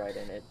ghost to write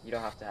in it. You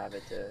don't have to have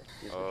it to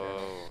use the journal.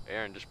 Oh,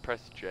 Aaron, just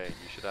press J.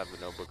 You should have the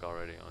notebook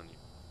already on you,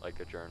 like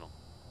a journal.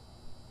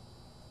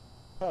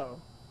 Oh.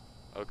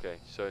 Okay,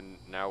 so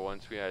now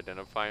once we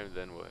identify him,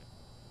 then what?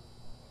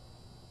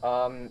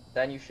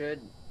 Then you should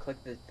click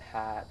the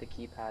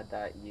keypad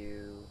that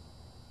you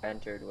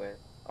entered with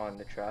on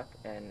the truck,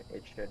 and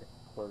it should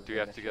close. Do you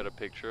have to get a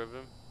picture of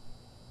him?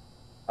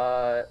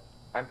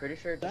 I'm pretty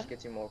sure it just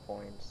gets you more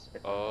points.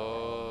 If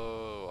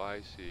Oh,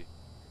 I see.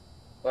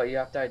 But you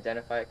have to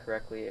identify it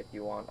correctly if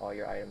you want all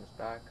your items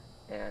back,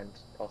 and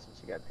also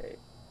to get paid.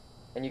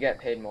 And you get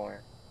paid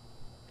more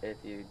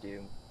if you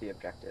do the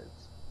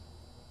objectives.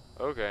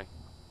 Okay.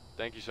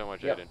 Thank you so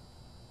much, Yep. Aiden.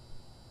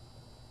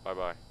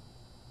 Bye-bye.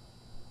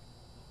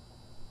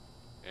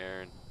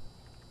 Aaron,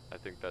 I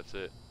think that's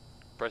it.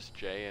 Press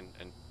J and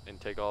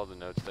take all the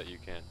notes that you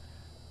can.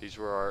 These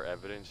were our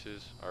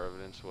evidences. Our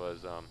evidence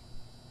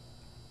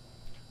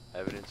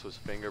was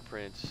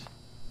fingerprints.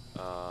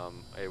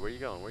 Hey, where you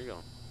going? Where you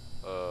going?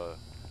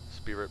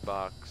 Spirit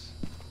box.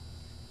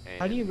 And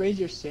How do you raise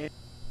your sand?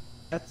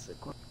 That's the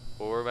question.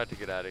 well, we're about to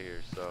get out of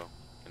here, so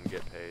and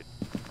get paid.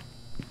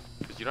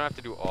 Because you don't have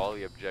to do all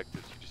the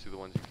objectives. You just do the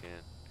ones you can,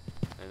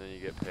 and then you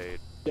get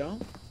paid. Yeah.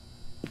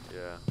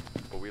 Yeah,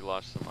 but we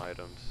lost some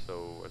items,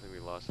 so I think we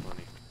lost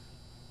money.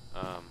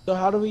 So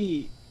how do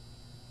we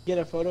get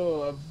a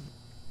photo of?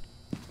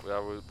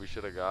 We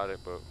should have got it,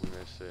 but we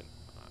missed it.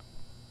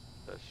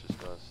 That's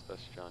just us.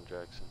 That's John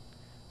Jackson.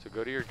 So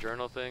go to your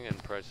journal thing and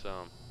press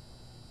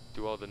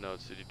do all the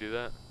notes. Did you do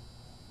that?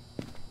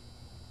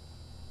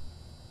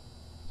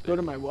 Go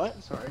to my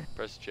what? Sorry.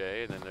 Press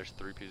J, and then there's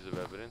 3 pieces of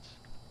evidence.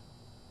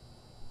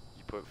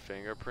 You put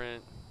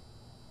fingerprint,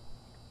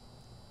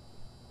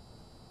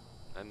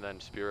 and then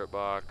spirit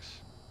box,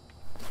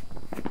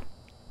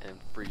 and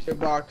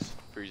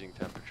freezing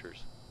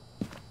temperatures.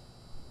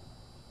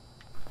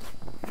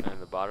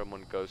 And the bottom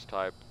one, ghost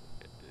type,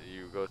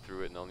 you go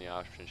through it, and the only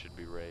option should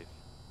be wraith.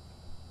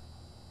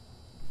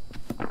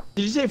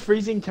 Did you say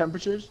freezing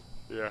temperatures?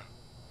 Yeah.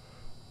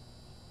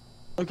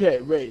 Okay,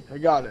 wait, I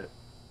got it.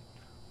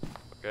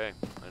 Okay,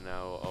 and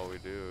now all we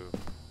do.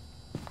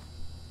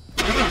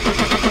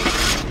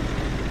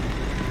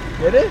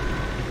 Get it?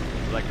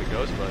 Like the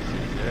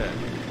Ghostbusters, yeah.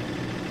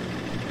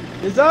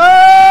 Is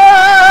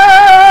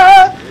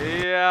that?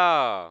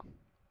 Yeah!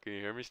 Can you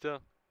hear me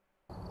still?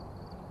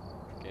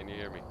 Can you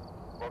hear me?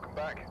 Welcome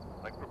back.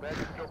 I've prepared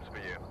some jobs for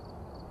you.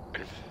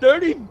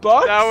 $30?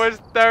 That was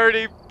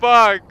 30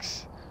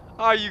 bucks!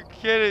 Are you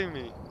kidding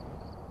me?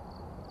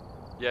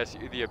 Yes,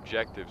 the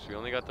objectives. We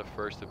only got the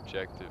first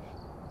objective.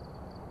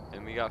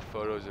 And we got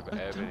photos of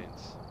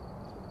evidence.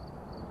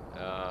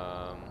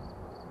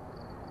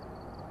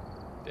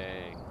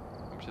 Dang.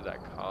 How much did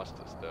that cost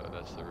us, though?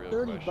 That's the real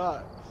question.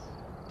 $30.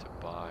 To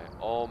buy.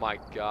 Oh my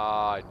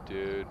god,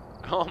 dude.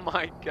 Oh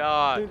my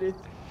god.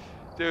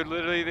 Dude,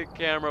 literally the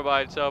camera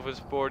by itself is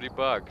 40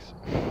 bucks.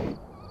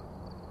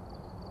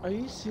 Are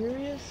you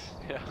serious?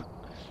 Yeah.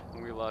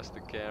 We lost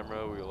the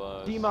camera, we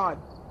lost... D-Mod.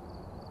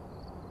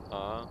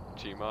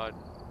 Gmod.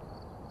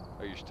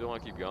 Oh, you still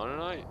want to keep going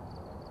tonight?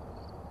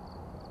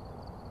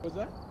 What's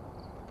that?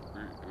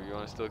 You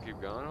want to still keep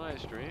going tonight,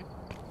 stream?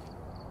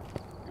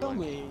 Tell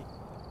me.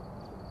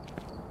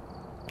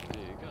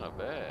 Yeah, you're kind of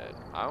bad.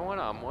 I'm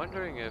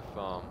wondering if,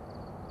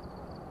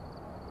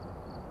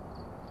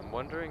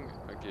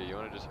 okay, you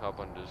want to just hop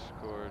on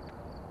Discord?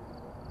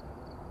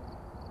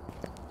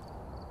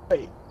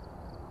 Wait.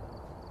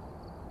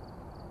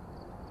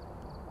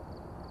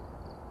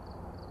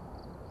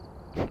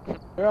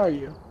 Where are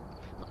you?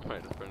 I'm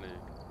right in front of you.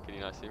 Can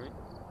you not see me?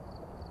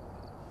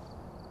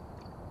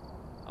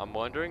 I'm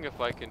wondering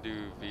if I can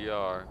do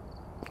VR.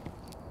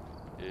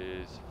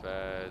 Is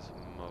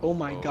Phasmophobia Oh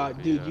my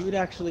god, dude, you would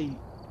actually...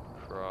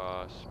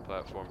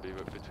 cross-platform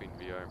between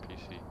VR and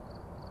PC.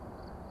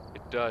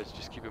 It does,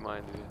 just keep in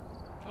mind, dude.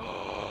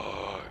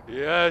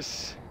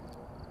 Yes!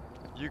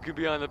 You could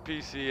be on the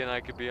PC and I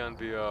could be on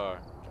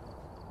VR.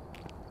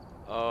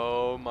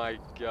 Oh my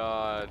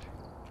god.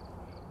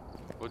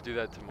 We'll do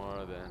that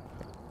tomorrow then.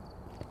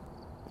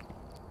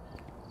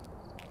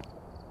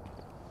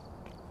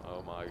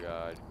 Oh my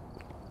god.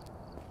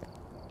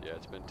 Yeah,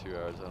 it's been 2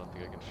 hours. I don't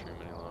think I can stream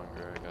any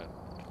longer.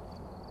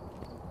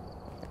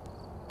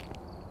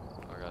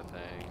 I got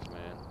things,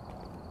 man.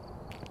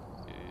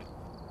 Dude,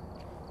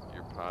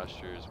 your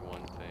posture is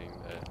one thing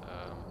that,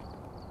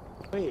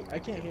 Wait, I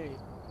can't hear you.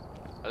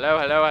 Hello,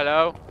 hello,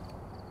 hello?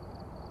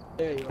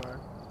 There you are.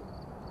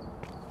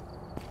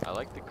 I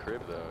like the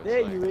crib, though. It's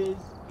There like, you is.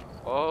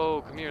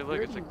 oh, come here,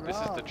 look. It's Dirty like, this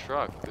is the Rob.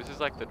 truck. This is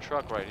like the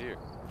truck right here.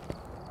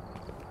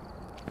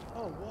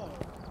 Oh, whoa.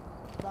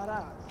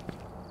 badass.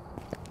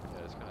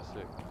 Yeah, it's kind of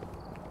sick.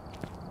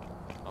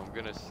 I'm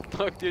gonna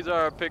look. These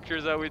are our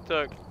pictures that we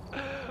took.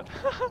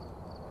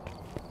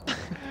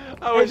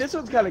 Hey, this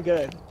one's kind of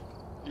good.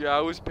 Yeah, I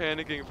was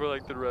panicking for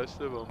like the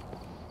rest of them.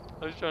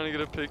 I was trying to get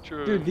a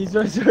picture of Dude, him. these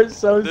ones are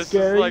so This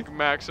scary. is like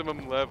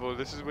maximum level.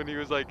 This is when he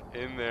was like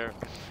in there.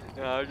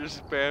 And I was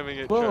just spamming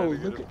it Whoa,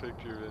 trying to look get a at-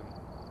 picture of him.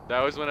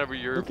 That was whenever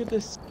Look at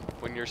this.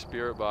 when your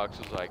spirit box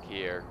was like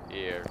here.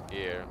 And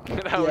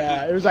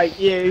Yeah, it was like,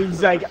 yeah,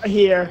 he's like,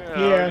 here, I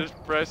here. was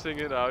just pressing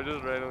it. I was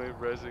just randomly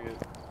pressing it.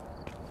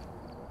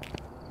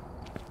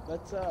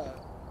 Let's, are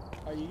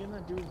you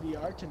gonna do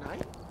VR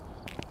tonight?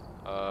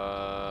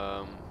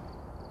 I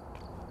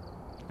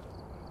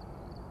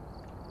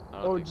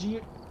don't Oh,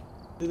 think,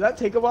 does that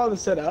take a while to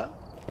set up?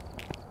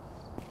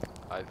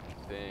 I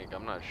think,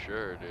 I'm not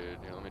sure, dude.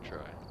 Here, let me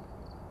try.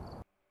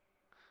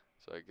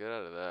 So I get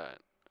out of that.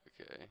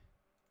 Okay.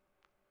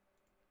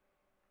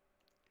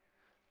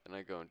 Then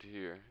I go into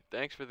here.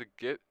 Thanks for the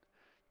gift.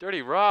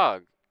 Dirty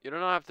Rog, you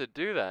don't have to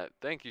do that.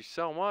 Thank you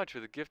so much for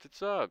the gifted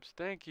subs.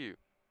 Thank you.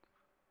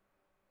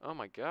 Oh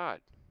my god.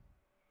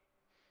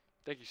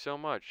 Thank you so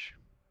much.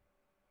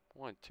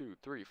 1, 2,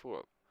 3,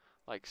 4.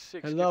 Like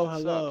 6 Hello,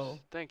 gifted hello.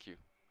 subs. Thank you.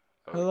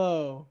 Oh,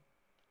 Hello.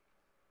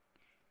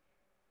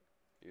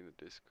 in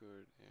the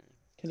Discord. Yeah.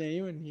 Can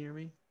anyone hear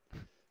me?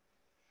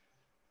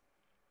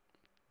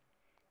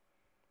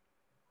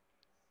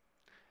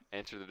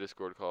 Answer the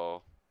Discord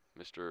call,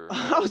 Mr.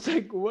 I was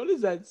like, what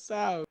is that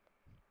sound?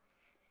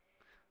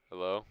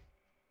 Hello?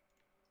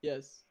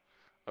 Yes.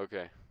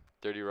 Okay.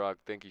 Dirty Rock,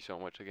 thank you so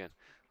much again.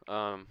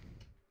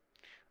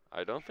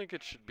 I don't think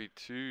it should be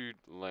too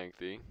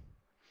lengthy,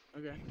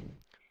 Okay.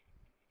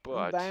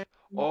 but Bang.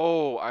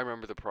 oh, I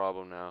remember the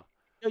problem now.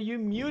 Yo, you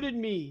muted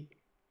me.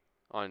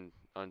 On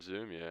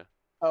Zoom, yeah.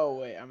 Oh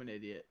wait, I'm an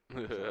idiot.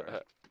 Sorry.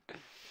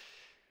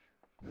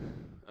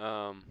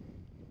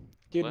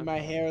 Dude, Let- my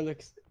hair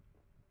looks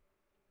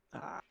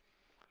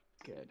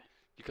good.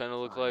 You kind of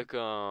look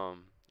Fine.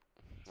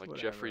 like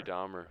Jeffrey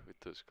Whatever. Dahmer with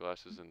those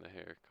glasses and the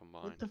hair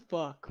combined. What the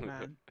fuck,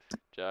 man?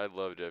 I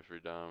love Jeffrey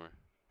Dahmer.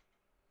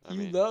 I You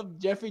mean, love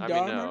Jeffrey I mean,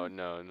 Dahmer?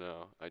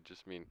 no. I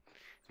just mean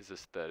his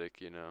aesthetic,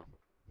 you know.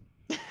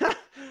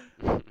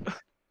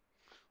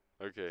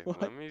 Okay,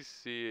 What? let me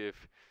see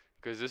if,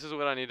 because this is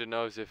what I need to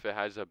know is if it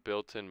has a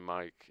built-in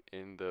mic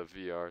in the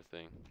VR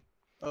thing.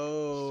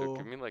 Oh. So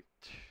give me like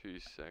 2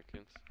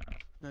 seconds.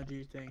 Now do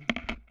your thing.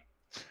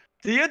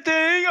 Do your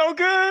thing,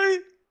 okay?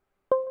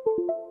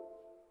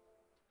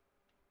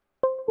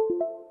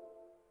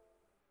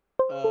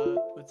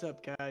 What's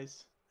up,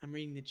 guys? I'm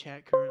reading the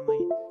chat currently,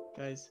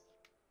 guys.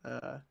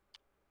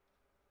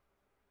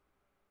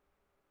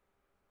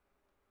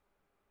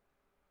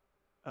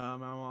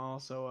 I'm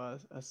also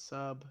a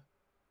sub,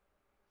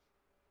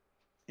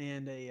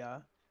 and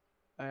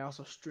I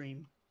also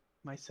stream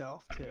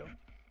myself too,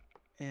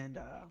 and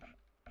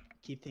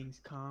keep things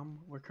calm.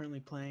 We're currently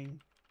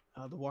playing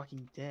The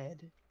Walking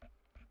Dead,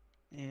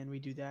 and we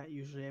do that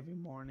usually every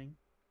morning.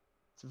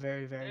 It's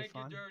very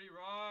fun. You, Dirty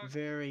Rock.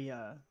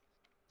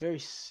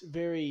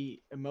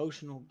 Very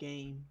emotional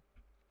game,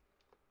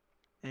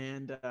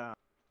 and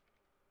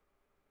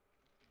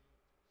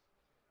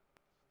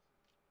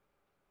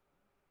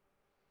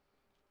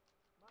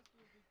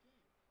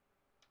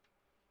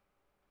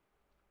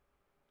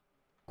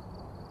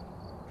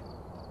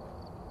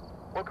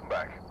Welcome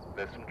back.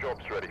 There's some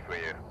jobs ready for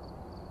you.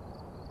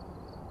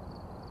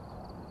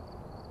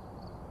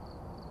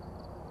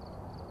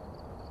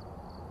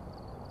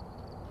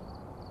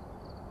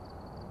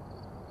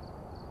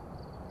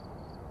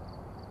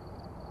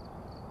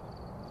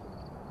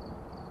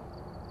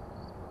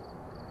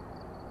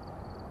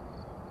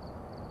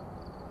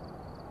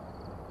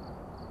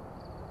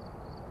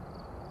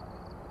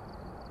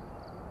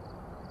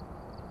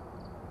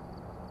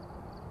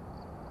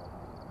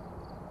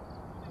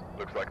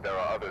 Looks like there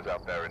are others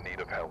out there in need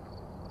of help.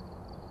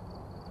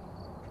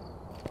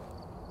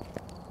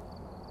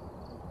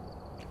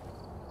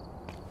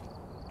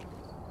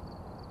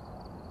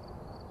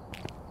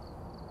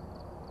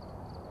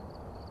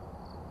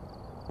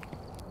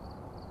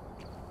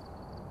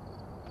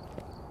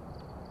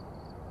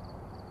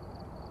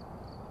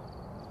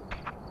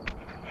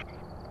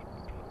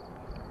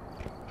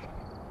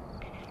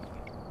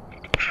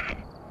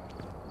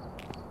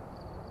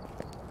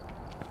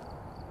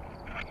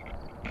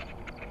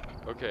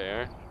 Okay,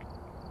 Aaron.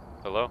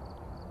 Hello?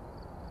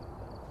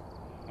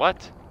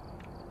 What?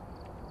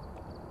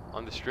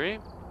 On the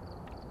stream?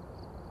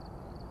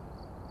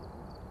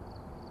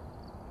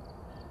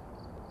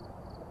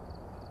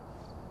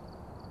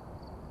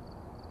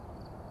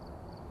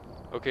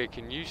 Okay,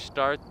 can you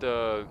start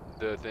the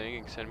thing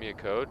and send me a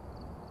code?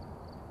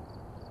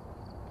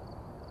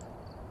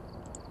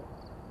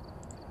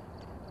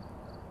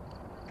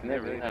 Can they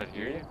really not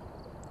hear you?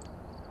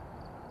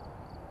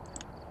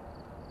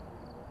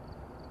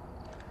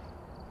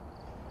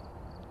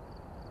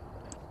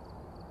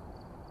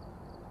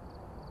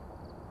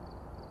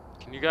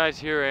 Can you guys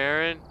hear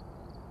Aaron?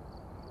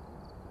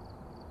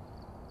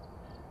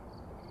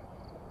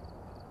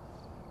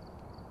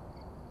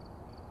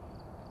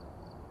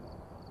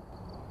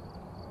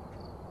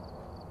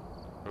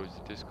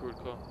 Discord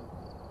call?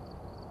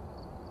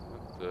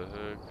 What the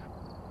heck?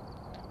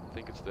 I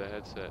think it's the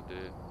headset,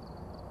 dude.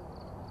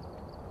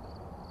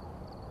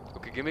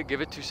 Okay, give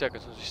it 2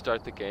 seconds. Once you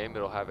start the game,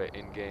 it'll have an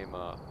in-game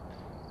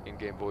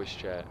voice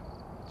chat.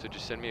 So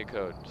just send me a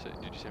code.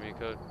 Did you send me a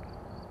code?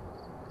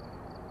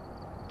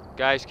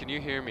 Guys, can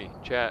you hear me?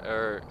 Chat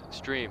or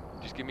stream.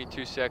 Just give me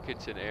 2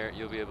 seconds and Aaron,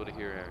 you'll be able to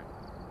hear Aaron.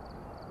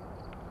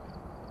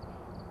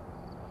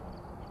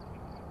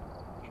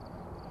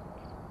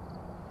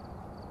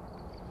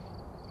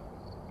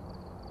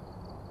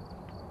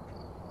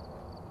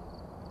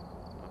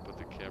 I'll put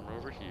the camera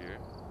over here.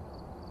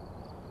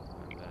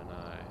 And then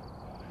I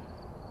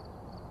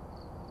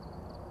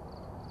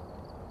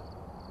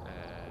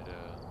add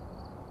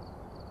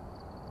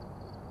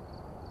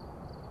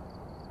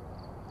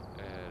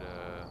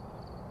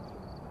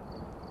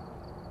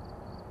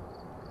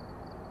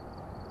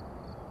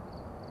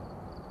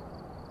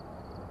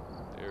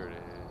there it is.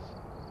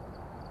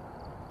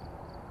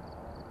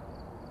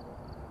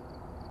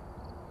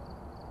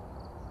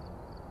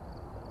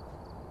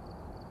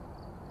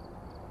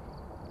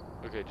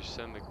 Okay, just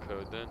send the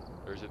code then,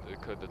 or is it the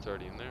code that's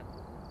already in there?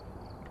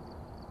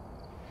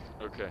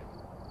 Okay.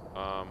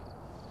 Wow,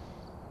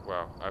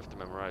 I have to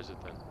memorize it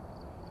then.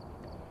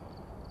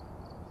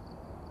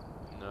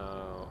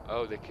 No.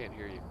 Oh, they can't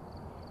hear you.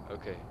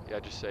 Okay, yeah,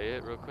 just say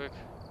it real quick.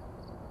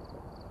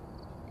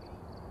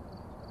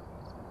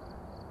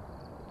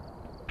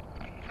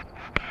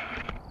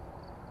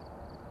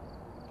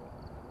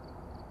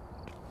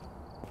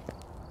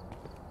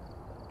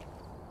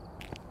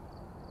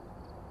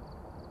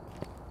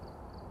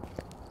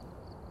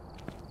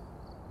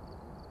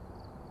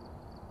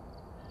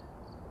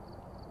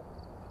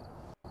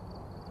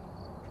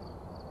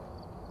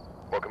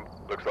 Welcome.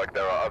 Looks like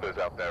there are others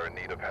out there in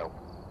need of help.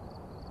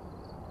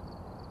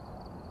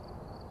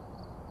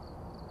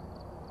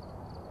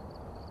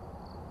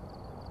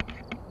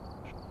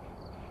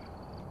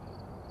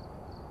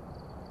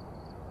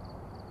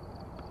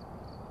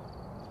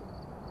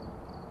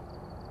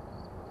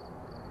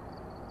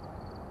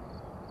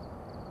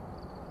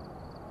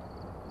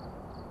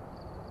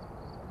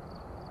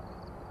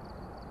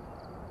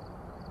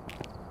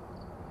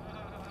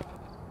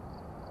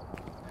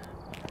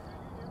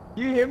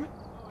 You hear me?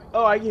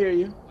 Oh, I can hear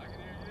you. I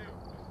can hear you.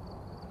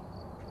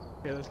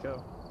 Okay, let's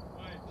go.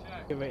 Wait,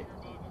 check. Okay, wait.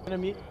 Your Gonna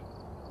mute.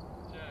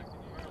 Check,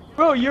 can you hear me?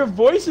 Bro, your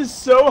voice is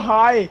so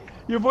high.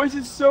 Your voice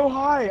is so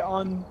high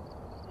on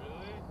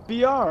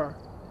Really? VR.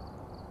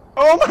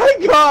 Oh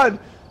my god!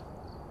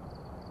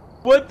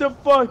 What the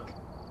fuck?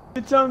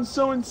 It sounds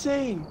so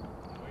insane.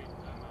 Wait,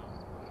 time out.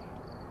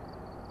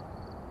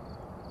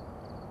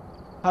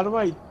 How do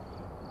I? They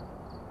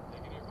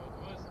can hear both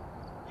of us.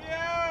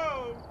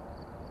 Yo!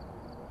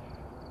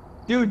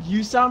 Dude,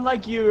 you sound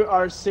like you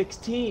are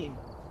 16.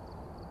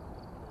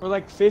 Or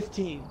like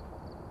 15.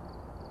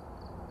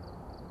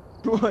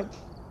 What?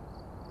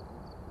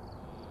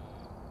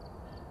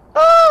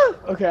 Ah!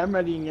 Okay, I'm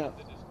readying up.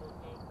 The Discord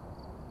call?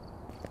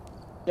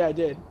 Yeah, I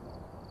did.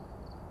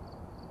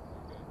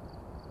 Okay.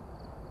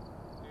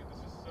 Dude,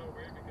 this is so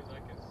weird because I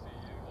can see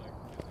you, like,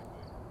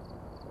 physically.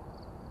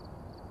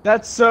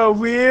 That's so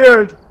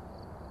weird.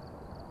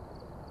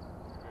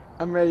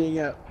 I'm readying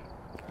up.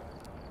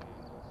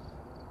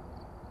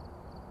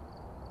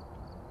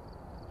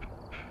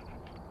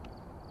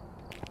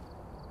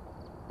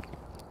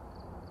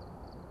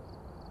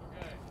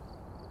 Okay.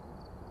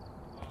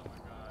 Oh my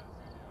god,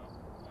 it's video.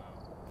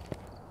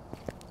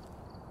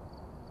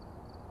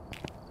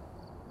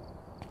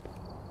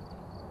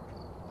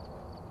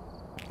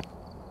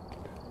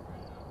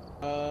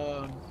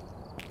 Wow.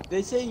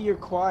 They say you're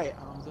quiet,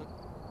 Hamzah.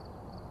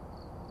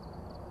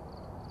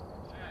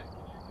 Chat,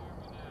 can you hear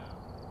me now?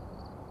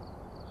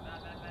 La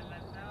la la la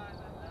la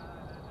la la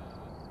la la.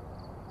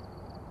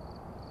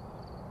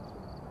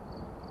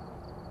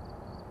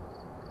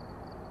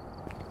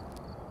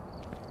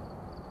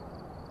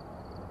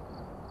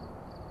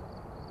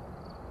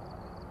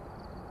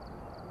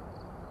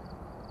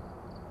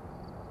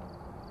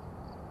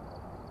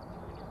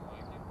 Turn your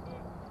mic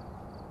input.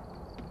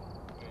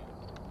 Wait.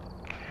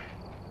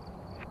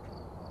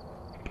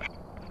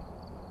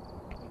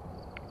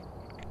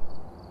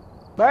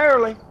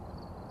 Barely.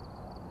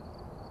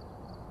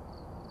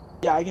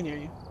 Yeah, I can hear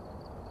you.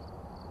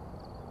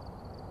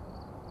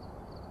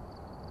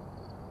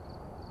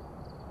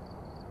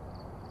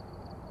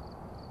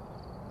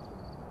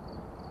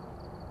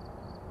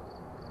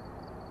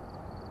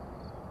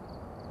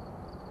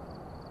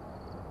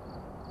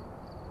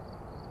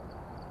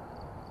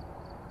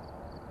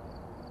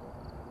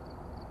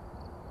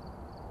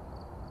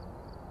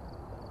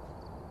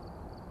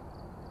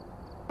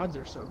 Odds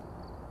are so.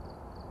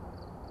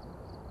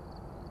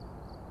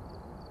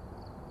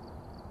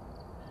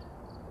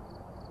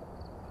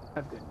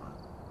 Have good one.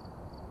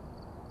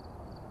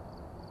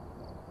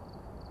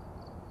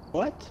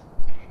 What?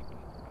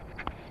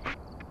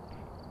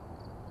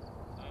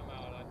 I'm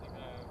out. I think I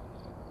have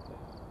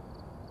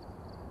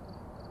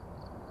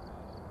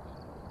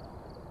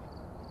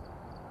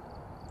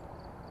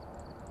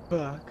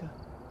enough. Fuck.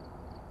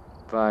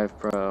 5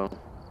 Pro.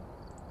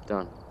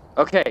 Done.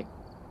 Okay.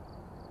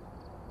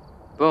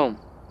 Boom.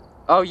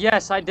 Oh,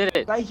 yes, I did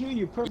it. I hear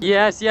you perfectly.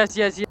 Yes,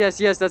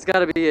 that's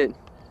gotta be it.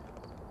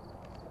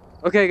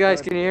 Okay,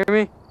 guys, can you hear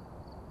me?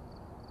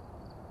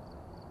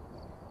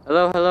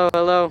 Hello, hello,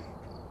 hello.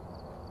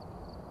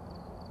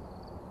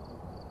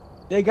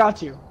 They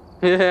got you.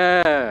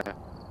 Yeah.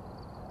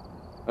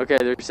 Okay,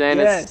 they're saying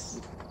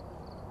Yes.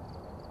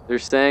 they're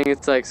saying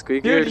it's like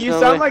squeaky or Dude, something. you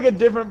sound like a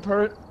different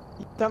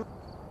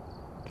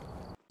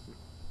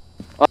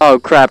Oh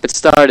crap, it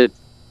started.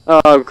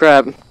 Oh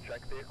crap.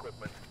 Check the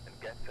equipment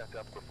and get set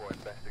up before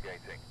investigating.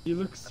 You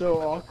look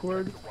so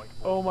awkward.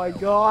 Oh my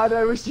god,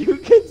 I wish you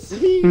could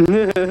see.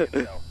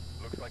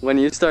 When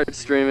you start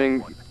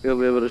streaming, you'll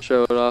be able to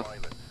show it off.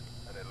 And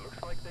it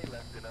looks like they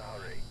left in a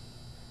hurry.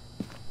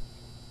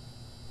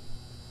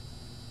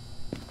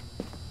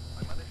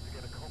 I managed to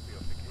get a copy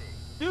of the key.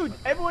 Dude,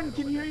 everyone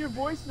can hear your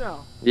voice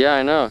now. Yeah,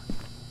 I know.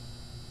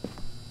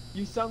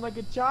 You sound like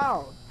a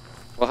child.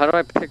 Well, how do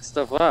I pick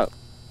stuff up?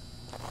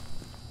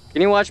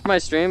 Can you watch my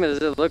stream? Does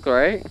it look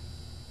right?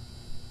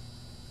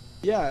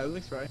 Yeah, it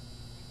looks right.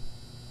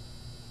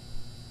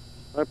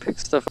 How do I pick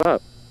stuff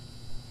up?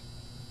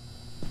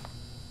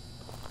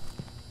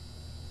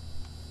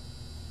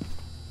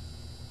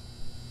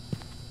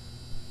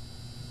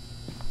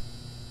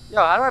 Yo,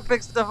 how do I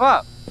pick stuff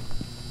up?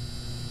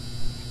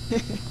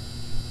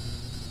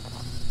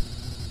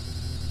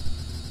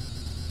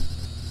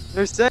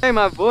 They're saying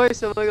my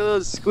voice, I'm like a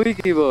little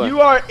squeaky boy. You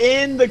are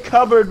in the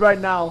cupboard right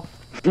now.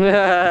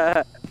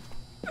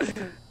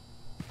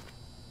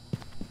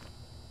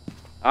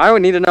 I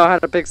would need to know how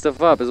to pick stuff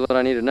up is what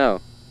I need to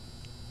know.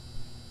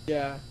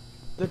 Yeah.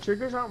 The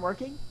triggers aren't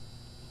working?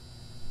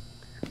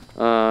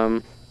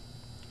 Not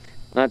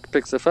to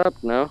pick stuff up,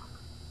 no.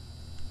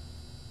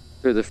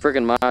 Dude, the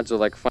friggin' mods will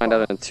like find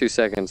out in 2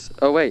 seconds.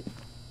 Oh wait.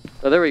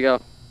 Oh, there we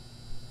go.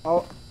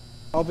 Oh,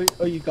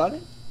 you got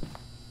it?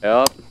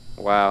 Yep.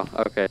 Wow.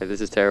 Okay, this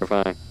is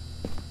terrifying.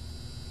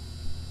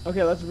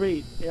 Okay, let's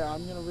read. Yeah,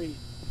 I'm gonna read.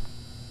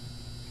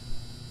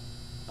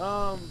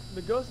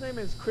 The ghost name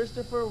is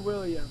Christopher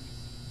Williams.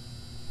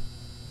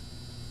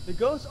 The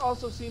ghost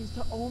also seems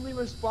to only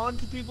respond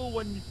to people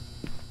when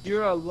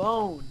you're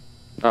alone.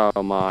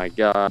 Oh my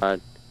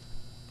god.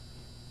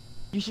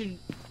 You should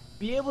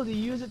be able to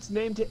use its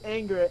name to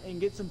anger it and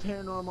get some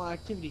paranormal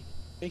activity.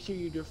 Make sure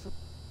you do.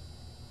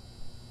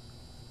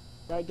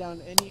 Write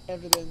down any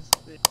evidence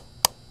that.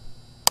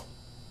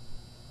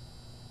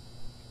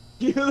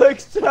 You look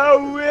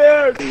so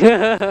weird.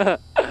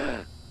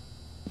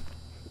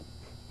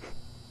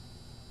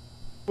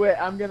 Wait,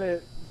 I'm gonna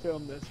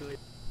film this really.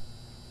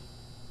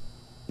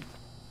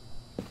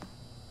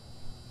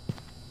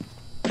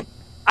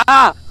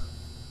 Ah!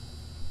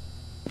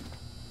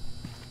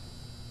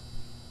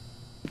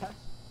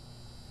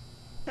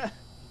 I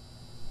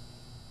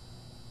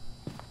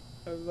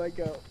was like,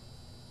 go,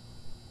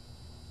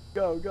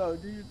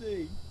 do your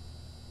thing.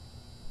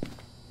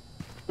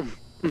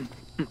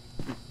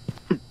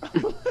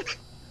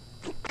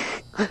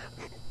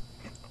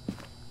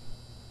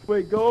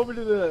 Wait, go over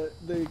to the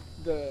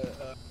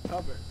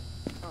cupboard.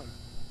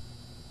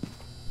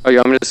 Oh, you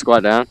want me to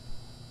squat down?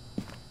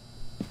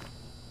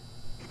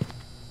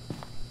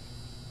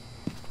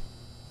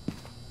 You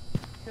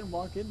can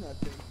walk in that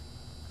thing.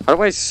 How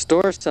do I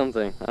store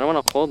something? I don't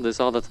want to hold this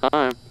all the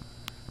time.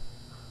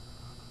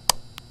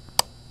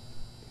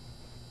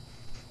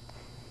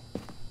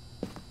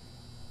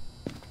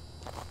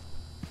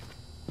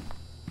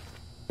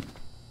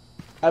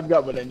 I've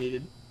got what I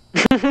needed.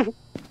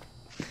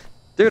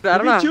 Dude, I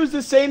don't know. Did we choose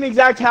the same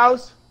exact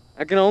house?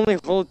 I can only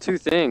hold 2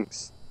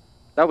 things.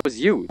 That was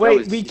you.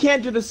 Wait, we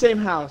can't do the same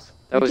house.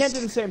 We That can't was-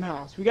 do the same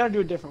house. We gotta do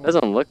a different one.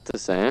 Doesn't look the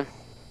same.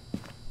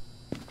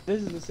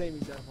 This is the same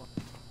exact one.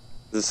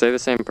 Does it say the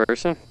same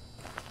person?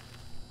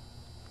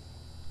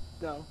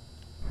 No.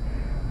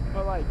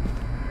 But like,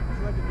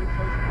 it's like a new place.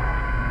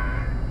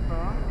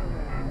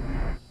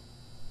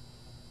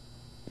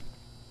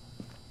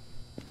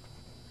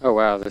 Oh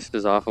wow, this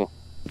is awful.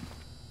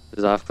 This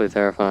is awfully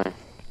terrifying.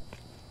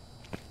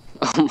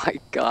 Oh my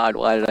god,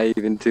 why did I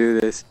even do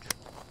this?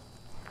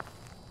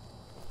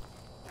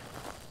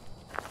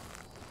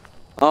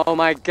 Oh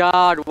my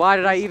god, why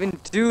did I even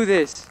do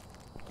this?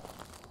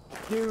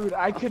 Dude,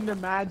 I couldn't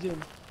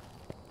imagine.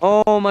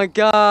 Oh my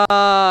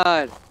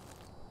god!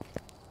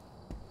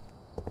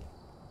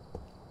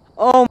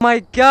 Oh my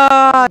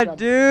god,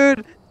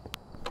 dude!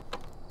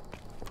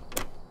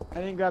 I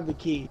didn't grab the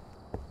key.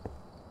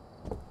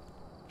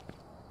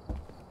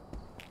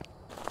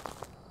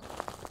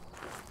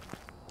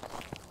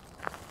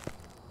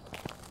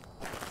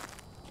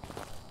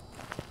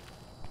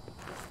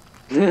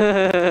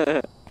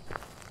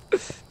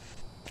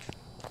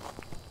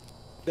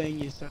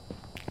 Thank you, sir.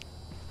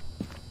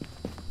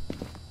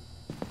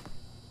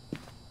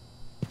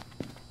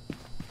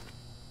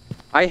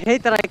 I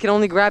hate that I can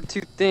only grab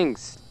 2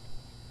 things.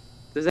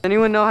 Does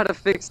anyone know how to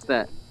fix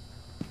that?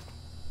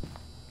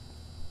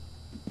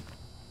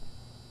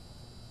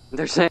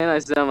 They're saying I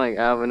sound like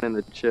Alvin and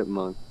the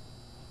Chipmunk.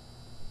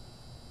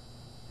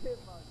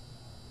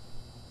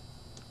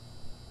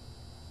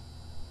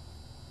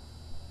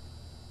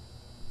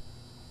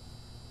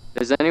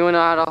 Does anyone know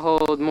how to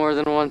hold more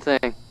than one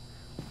thing?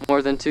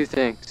 More than two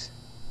things?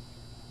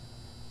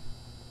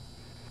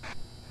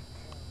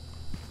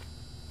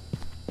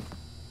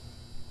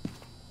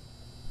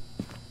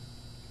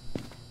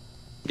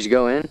 Did you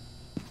go in?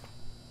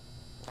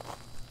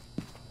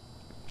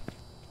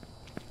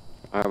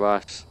 Alright,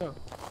 boss. Go.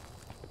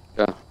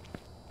 Go.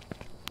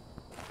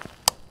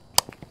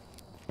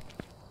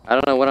 I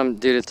don't know what I'm...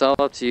 Dude, it's all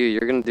up to you.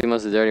 You're gonna do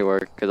most of the dirty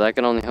work, because I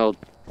can only hold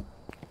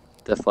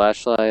the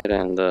flashlight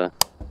and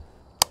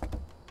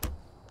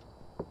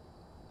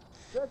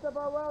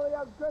Christopher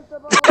Williams!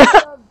 Christopher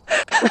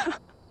Williams!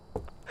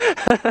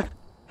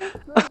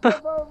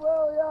 Christopher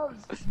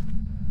Williams!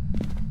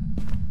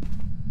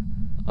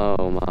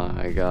 Oh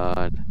my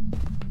god.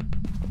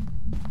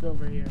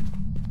 Over here.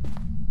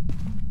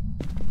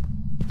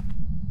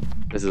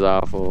 This is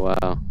awful, wow.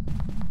 I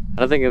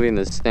don't think it'll be in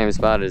the same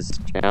spot as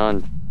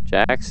John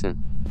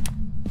Jackson.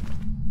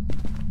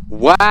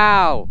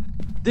 Wow!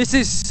 This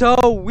is so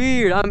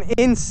weird! I'm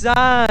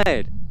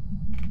inside!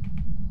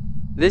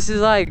 This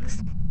is like...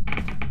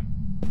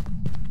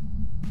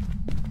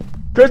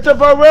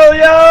 Christopher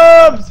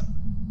Williams!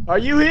 Are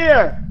you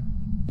here?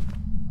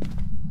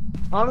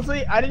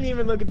 Honestly, I didn't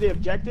even look at the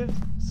objectives,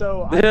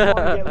 so I don't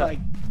want to get like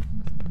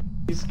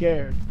too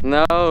scared.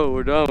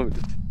 No, don't.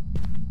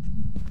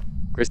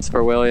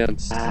 Christopher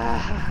Williams.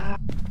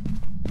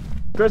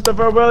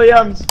 Christopher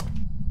Williams!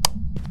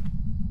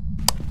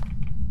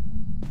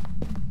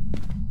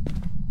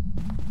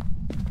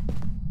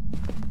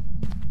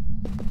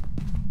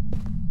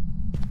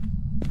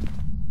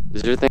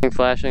 Is your thing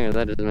flashing or is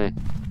that just me?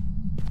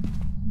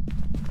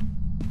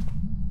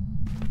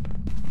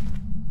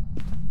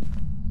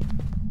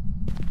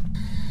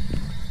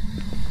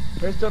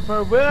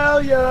 Christopher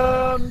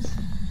Williams!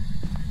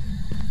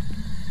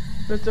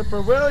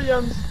 Christopher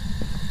Williams!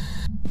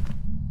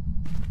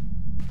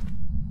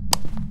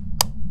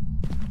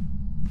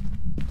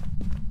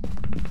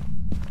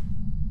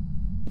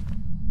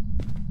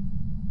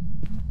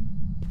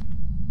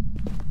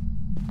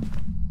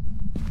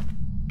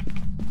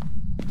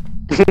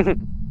 Dude,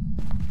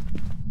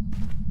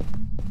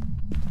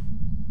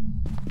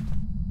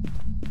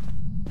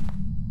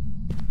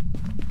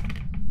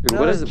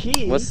 what is it?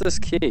 Key? What's this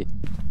key?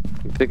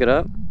 You pick it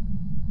up?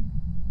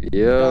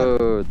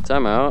 Yo,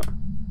 time out.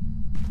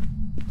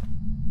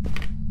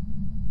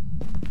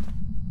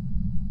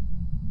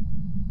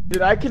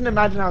 Dude, I couldn't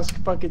imagine how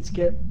fucking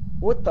scared.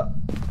 What the?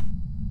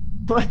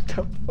 What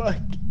the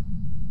fuck?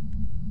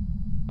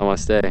 I want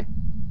to stay.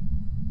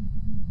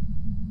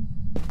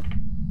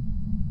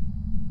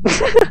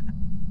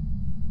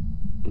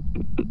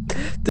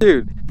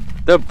 Dude,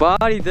 the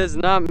body does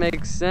not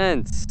make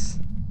sense.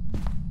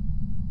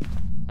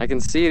 I can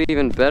see it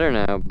even better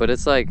now, but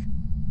it's like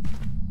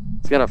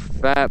it's got a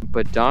fat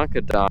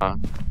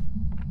badonkadonk.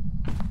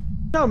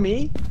 You know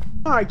me. You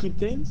know how I keep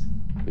things.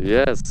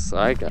 Yes,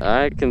 I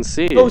can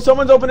see Oh, it.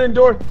 someone's opening the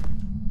door.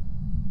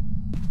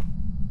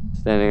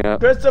 Standing up.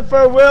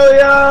 Christopher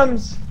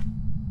Williams!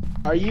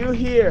 Are you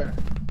here?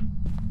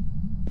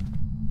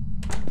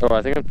 Oh,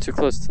 I think I'm too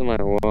close to my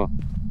wall.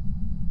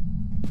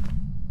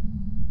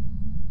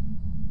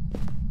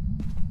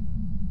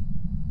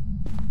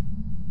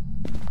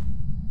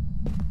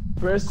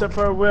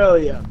 Christopher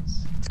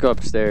Williams. Let's go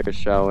upstairs,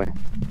 shall we?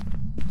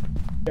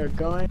 We're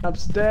going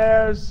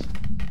upstairs.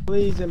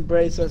 Please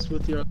embrace us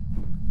with your...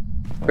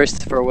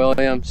 Christopher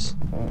Williams.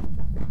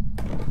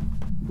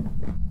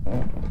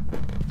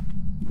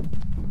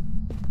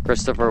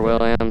 Christopher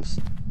Williams.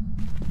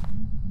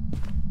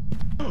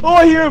 Oh,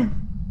 I hear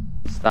him!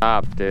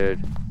 Stop, dude.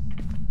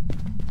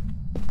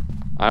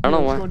 I don't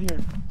know What's why. going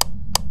here?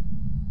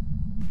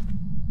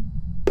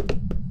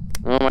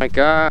 Oh my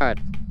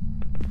god.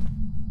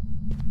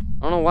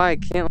 I don't know why I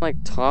can't like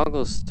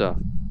toggle stuff.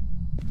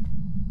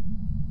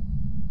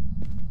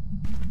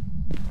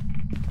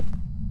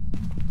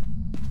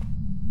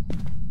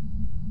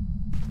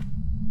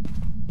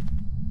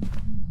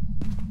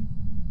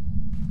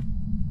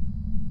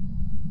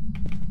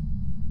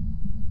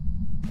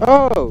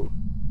 Oh!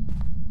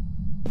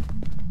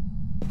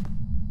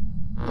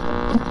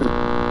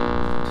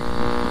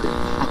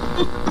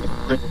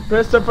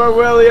 Christopher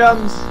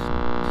Williams!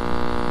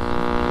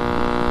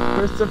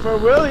 Christopher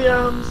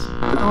Williams!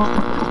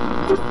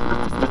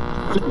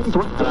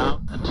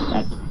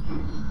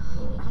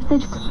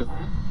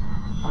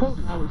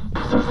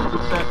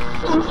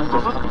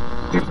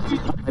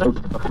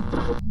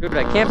 Dude,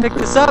 I can't pick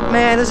this up,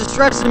 man. This is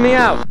stressing me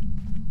out.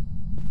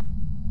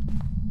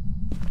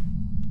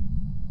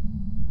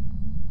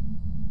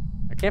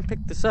 I can't pick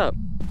this up.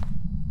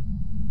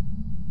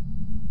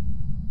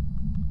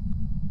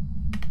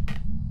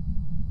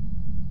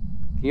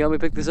 Can you help me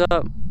pick this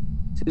up?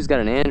 Dude's got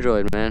an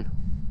Android, man.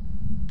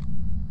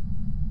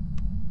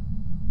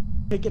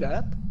 Pick it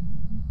up?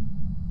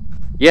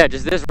 Yeah,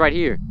 just this right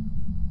here.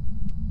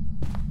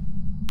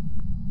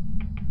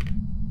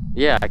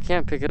 Yeah, I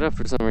can't pick it up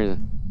for some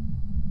reason.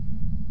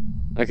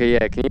 Okay,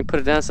 yeah, can you put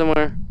it down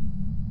somewhere?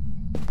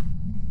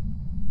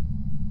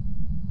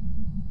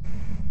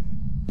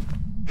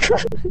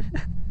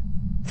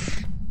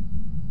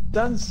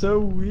 Sounds so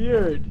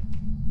weird.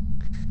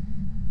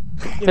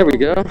 There we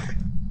go.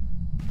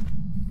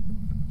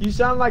 You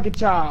sound like a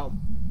child.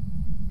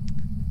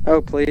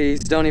 Oh, please,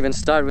 don't even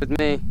start with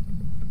me.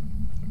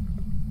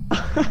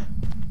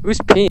 Who's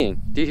peeing?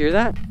 Do you hear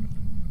that?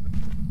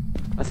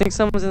 I think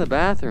someone's in the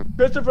bathroom.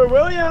 Christopher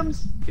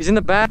Williams! He's in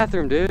the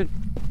bathroom, dude.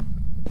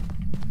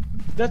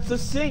 That's the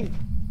sink.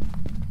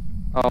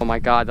 Oh my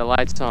god, the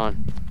light's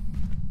on.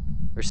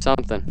 Or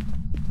something.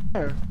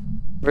 Where?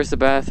 Where's the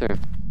bathroom?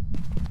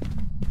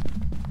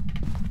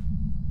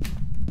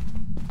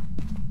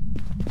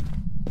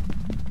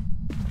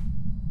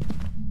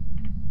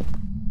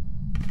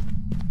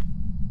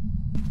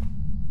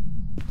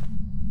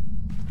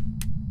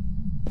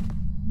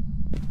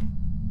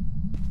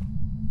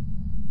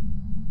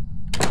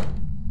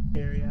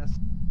 Scary ass.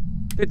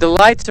 Dude, the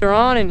lights are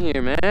on in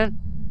here, man.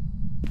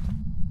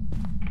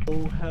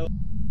 Oh hell.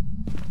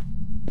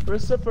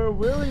 Christopher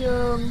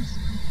Williams.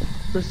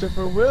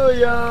 Christopher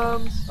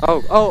Williams.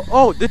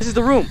 Oh, this is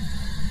the room.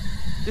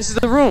 This is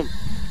the room.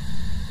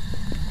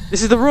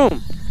 This is the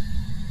room.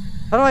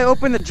 How do I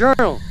open the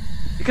journal?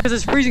 Because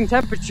it's freezing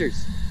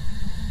temperatures.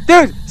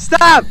 Dude,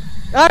 stop!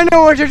 I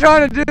know what you're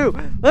trying to do.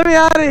 Let me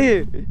out of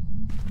here.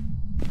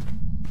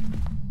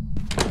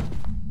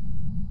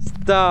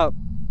 Stop.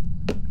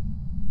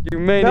 You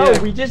maniac.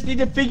 No, we just need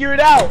to figure it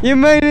out. You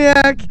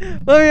maniac.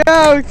 Let me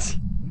out.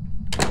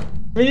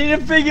 We need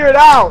to figure it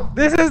out.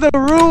 This is the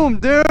room,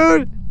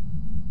 dude.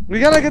 We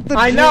gotta get the.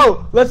 I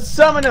know. Let's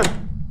summon him.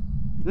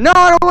 No,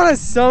 I don't want to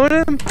summon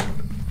him.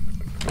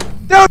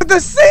 Dude, the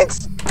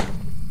sinks.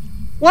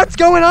 What's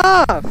going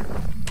off?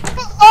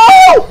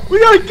 Oh! We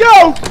gotta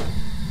go!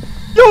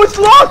 Yo, it's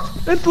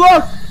locked! It's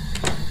locked!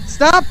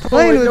 Stop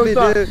playing with me,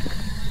 stop. dude.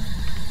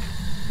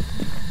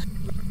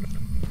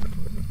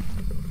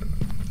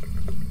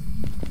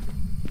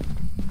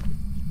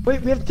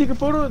 Wait, we have to take a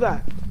photo of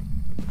that.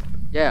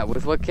 Yeah,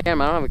 with what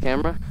camera? I don't have a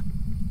camera.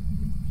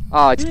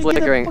 Oh, it's You didn't get a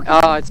flickering.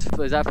 fucking-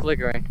 Oh, is that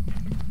flickering?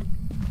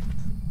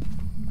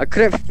 I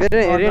couldn't fit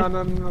it Oh,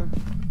 in. no.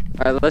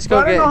 Alright, let's I go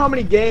don't know get. how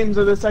many games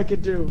of this I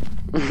could do.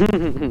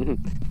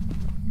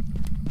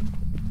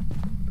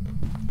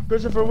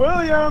 Christopher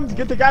Williams,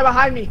 get the guy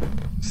behind me.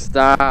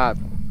 Stop.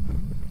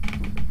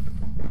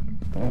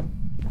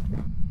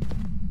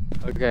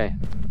 Okay.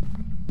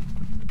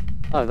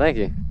 Oh, thank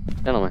you,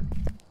 gentlemen.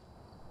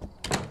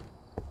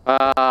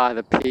 Ah,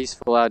 the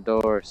peaceful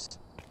outdoors.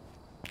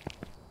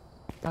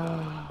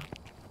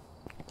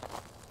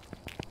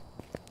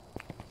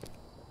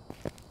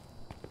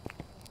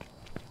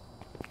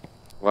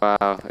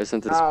 Wow,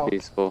 isn't this Ow.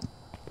 peaceful?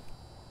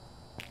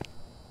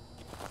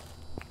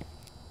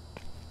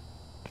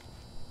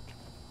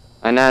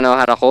 I now know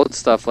how to hold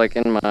stuff like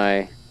in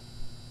my...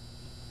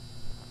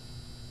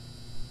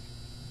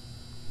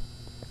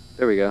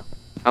 There we go.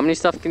 How many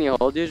stuff can you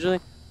hold usually?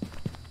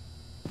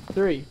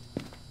 3.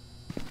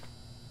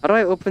 How do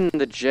I open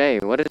the J?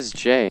 What is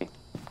J?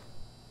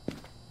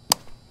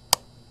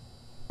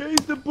 Here's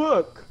the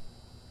book.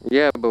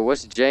 Yeah, but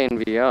what's J in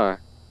VR?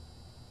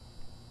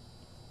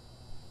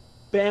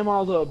 Bam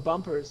all the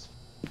bumpers.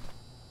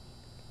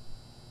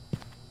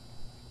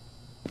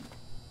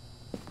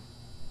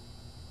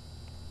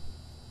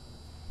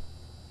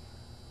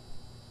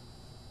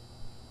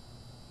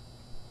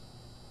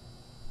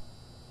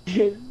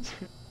 Dude,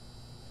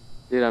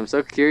 I'm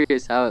so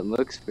curious how it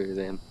looks for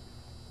them.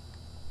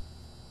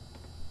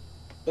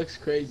 Looks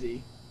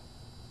crazy.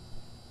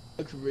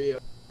 Looks real.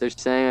 They're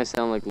saying I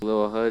sound like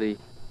Lil Hoodie.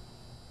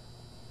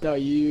 No,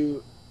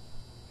 you...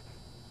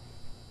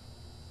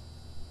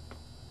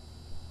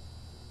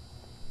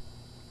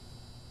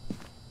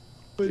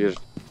 Dude,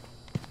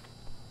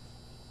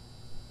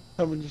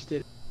 Someone just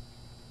did it.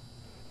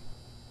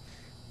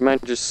 you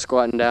mind just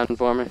squatting down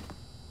for me?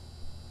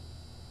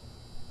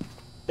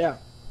 Yeah.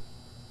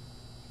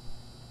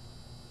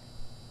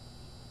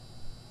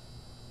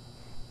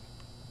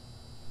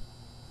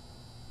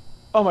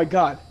 Oh my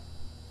god.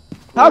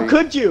 How Are you-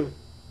 could you?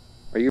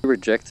 Are you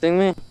rejecting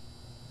me?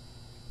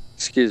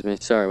 Excuse me,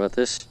 sorry about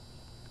this.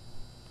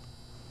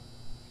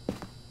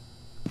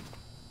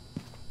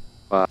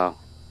 Wow.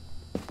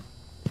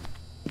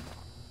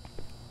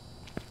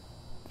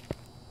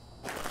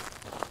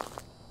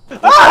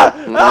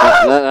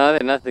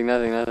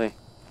 Nothing.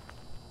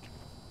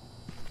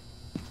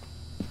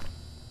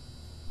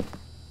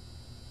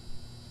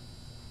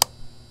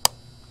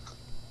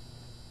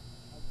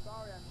 I'm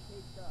sorry, I'm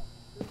caked up.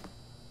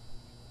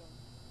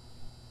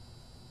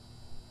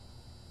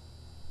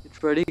 Did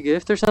Freddy a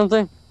gift or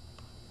something?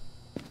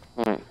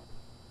 Alright.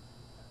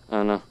 I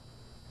don't know.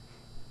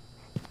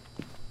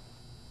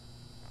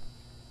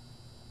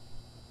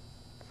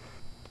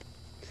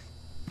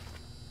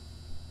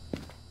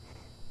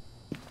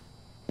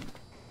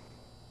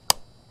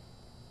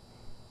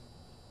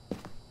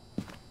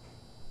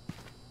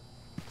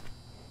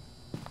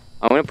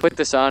 I'm gonna put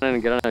this on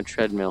and get on a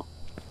treadmill.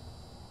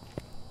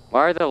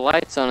 Why are the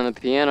lights on in the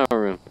piano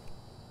room?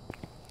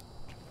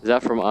 Is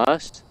that from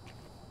us?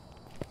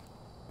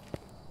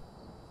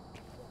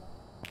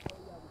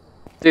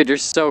 Dude, you're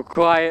so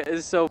quiet.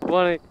 It's so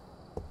funny.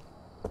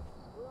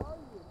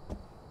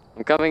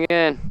 I'm coming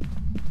in.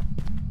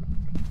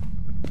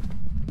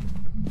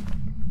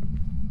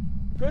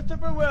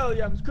 Christopher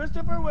Williams.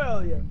 Christopher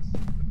Williams.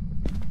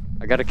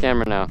 I got a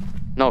camera now.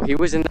 No, he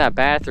was in that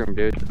bathroom,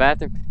 dude. The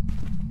bathroom.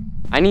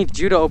 I need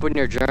you to open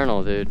your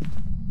journal, dude.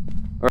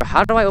 Or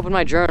how do I open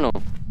my journal?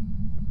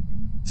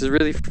 This is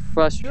really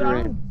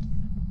frustrating.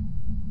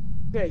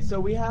 Okay, so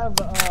we have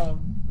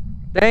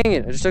Dang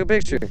it, I just took a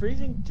picture.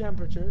 freezing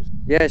temperatures.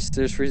 Yes,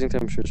 there's freezing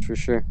temperatures for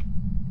sure.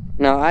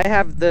 Now, I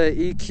have the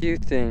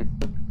EQ thing.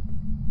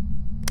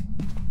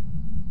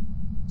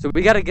 So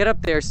we gotta get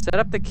up there, set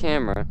up the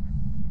camera.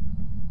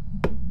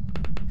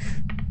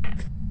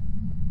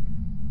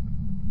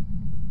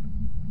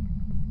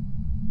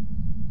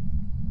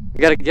 We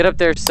gotta get up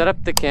there, set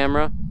up the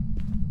camera,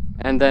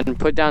 and then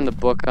put down the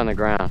book on the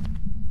ground.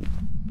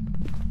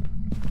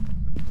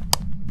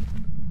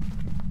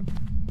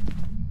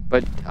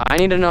 But I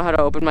need to know how to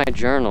open my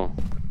journal.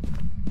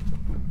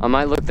 I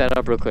might look that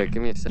up real quick.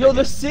 Give me a second. Yo,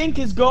 the sync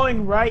is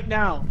going right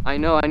now. I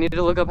know, I need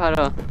to look up how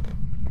to...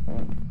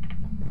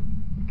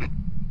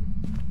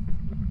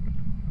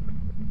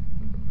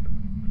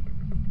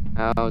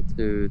 How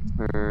to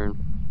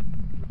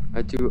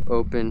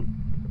open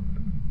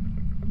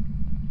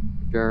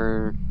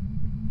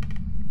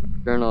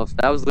journals.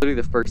 That was literally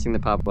the first thing to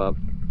pop up.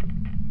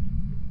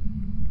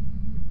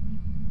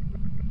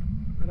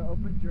 How to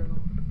open journal.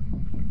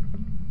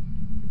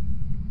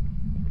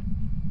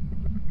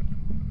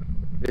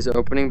 Is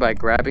opening by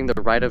grabbing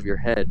the right of your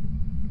head.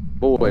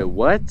 Boy,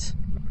 what?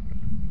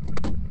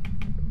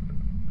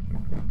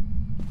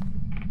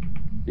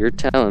 You're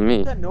telling me.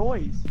 What's that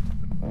noise?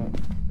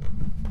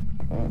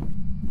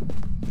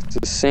 It's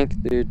a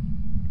sink, dude.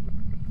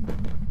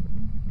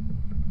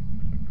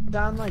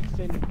 Sound like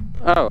Finn.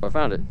 Oh, I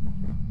found it.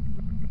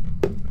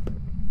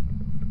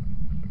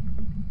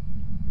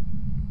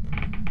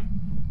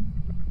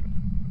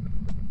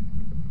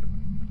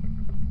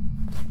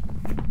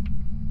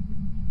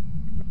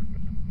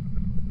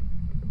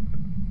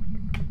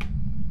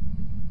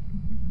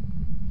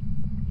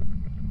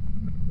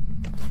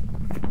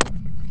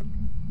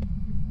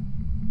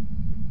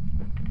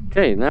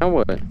 Okay, now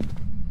what? Let's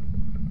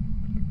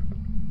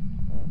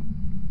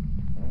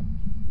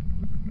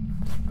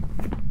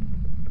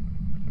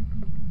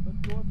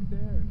go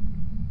upstairs.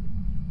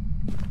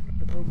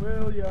 Christopher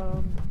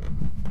Williams.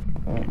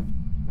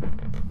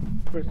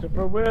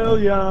 Christopher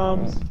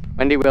Williams.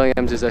 Wendy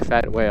Williams is a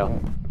fat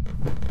whale.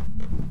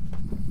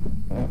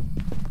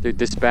 Dude,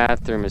 this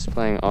bathroom is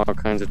playing all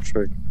kinds of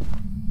tricks.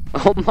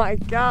 Oh my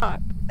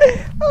god!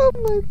 Oh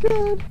my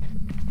god!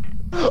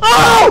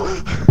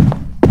 Oh!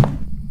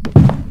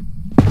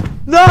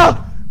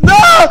 No!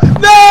 No!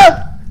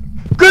 No!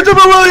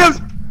 Christopher Williams!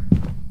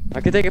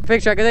 I can take a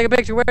picture,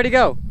 Where'd he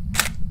go?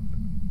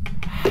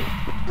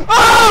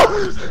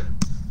 Oh!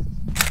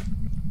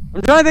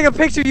 I'm trying to take a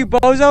picture, you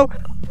bozo!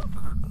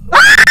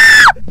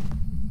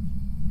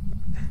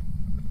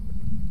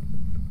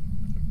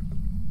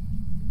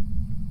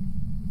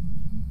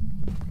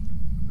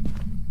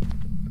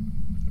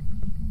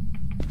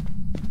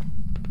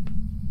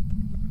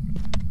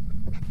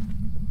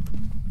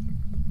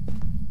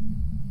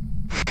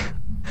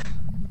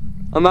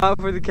 I'm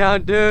out for the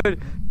count, dude.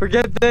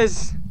 Forget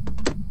this.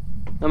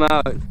 I'm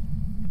out.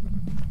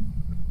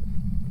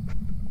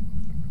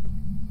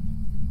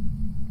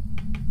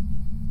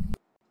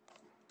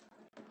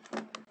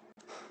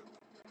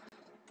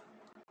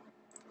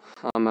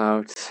 I'm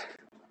out.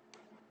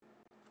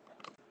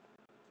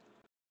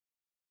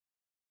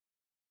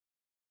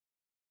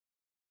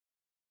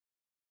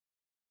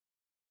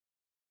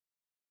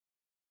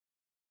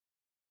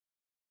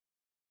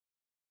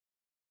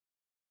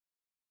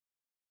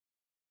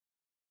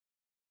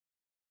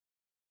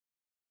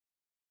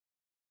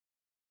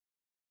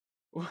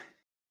 What?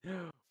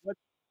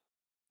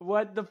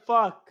 What the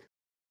fuck?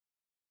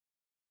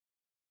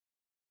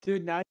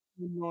 Dude, now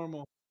you're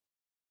normal.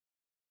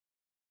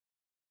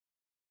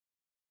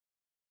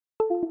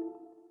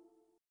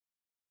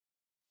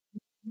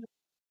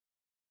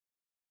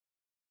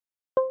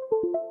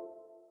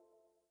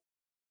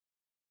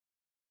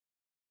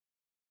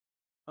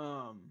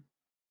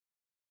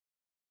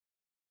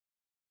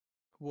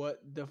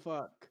 What the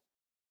fuck?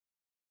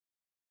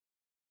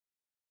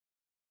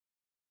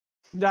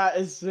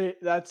 That's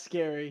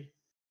scary.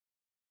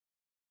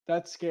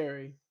 That's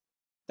scary.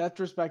 That's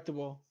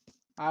respectable.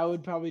 I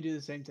would probably do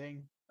the same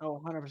thing.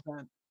 Oh,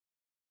 100%.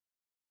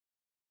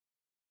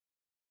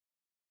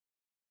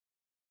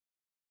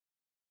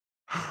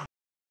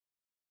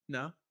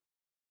 No?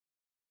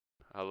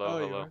 Hello, Oh,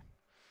 you hello.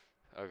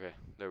 are? Okay,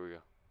 there we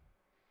go.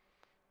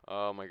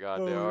 Oh my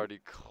god, they Oh, already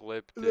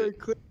clipped they it.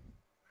 clip-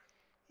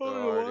 They're Oh,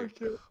 I already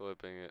watched it.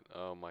 clipping it.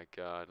 Oh my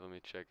god, let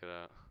me check it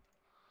out.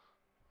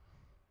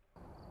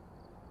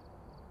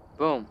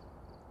 Boom.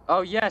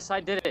 Oh yes, I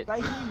did it.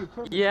 I hear you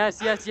perfectly. Yes.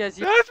 That's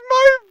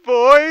my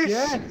voice!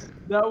 Yes,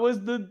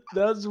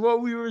 that's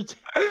what we were.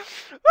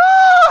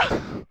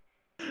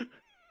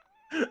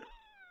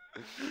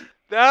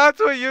 That's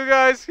what you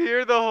guys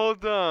hear the whole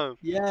time.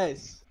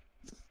 Yes.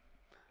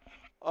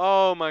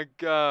 Oh my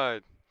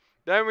god.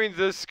 That means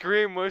the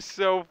scream was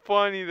so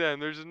funny then.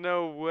 There's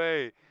no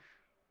way.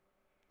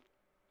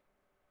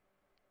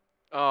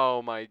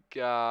 Oh my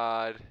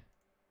god.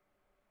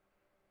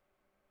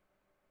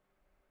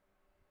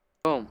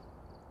 Boom.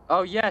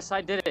 Oh yes,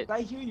 I did it.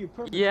 I hear you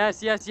perfectly.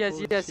 Yes, yes, yes,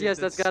 Holy yes, shit, yes.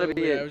 That's gotta so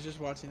be weird. I it. was just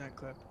watching that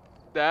clip.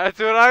 That's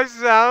what I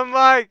sound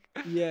like?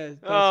 Yes,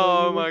 that's what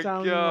Oh you were my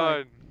sounding god.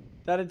 like.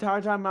 That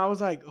entire time I was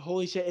like,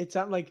 holy shit, it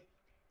sounded like,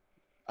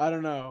 I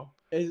don't know.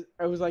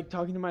 I was like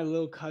talking to my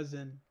little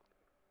cousin.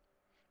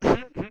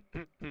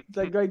 It's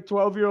like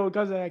 12-year-old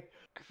cousin. Like,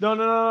 no,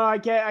 no, no, no, I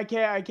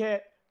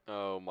can't.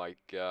 Oh my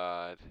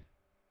god.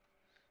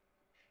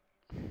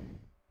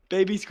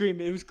 Baby scream.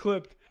 It was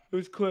clipped.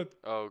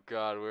 Oh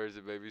god, where's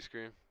the baby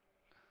scream?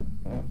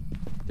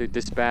 Dude,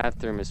 this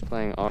bathroom is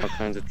playing all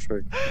kinds of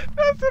tricks.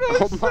 That's what I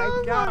Oh sound my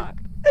like. god.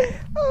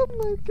 Oh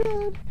my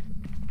god.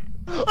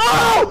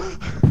 Oh!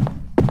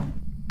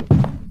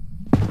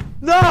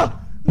 No!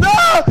 No!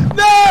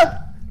 No!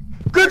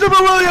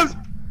 Christopher Williams!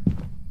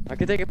 I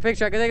can take a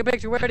picture.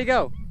 Where'd he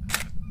go?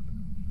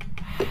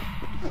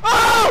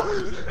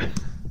 Oh!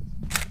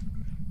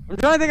 I'm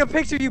trying to take a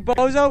picture, you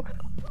bozo.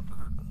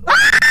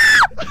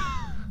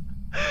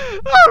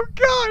 Oh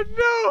god,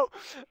 no!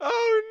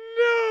 Oh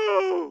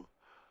no!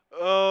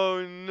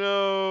 Oh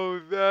no,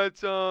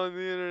 that's on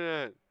the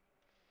internet.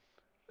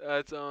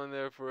 That's on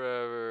there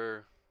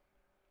forever.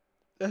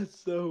 That's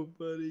so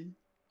funny.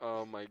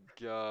 Oh my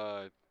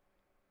god.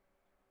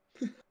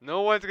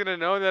 No one's gonna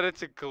know that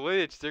it's a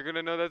glitch. They're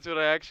gonna know that's what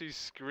I actually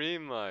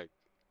scream like.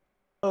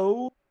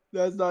 Oh,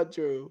 that's not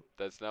true.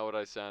 That's not what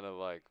I sounded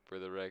like, for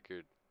the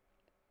record.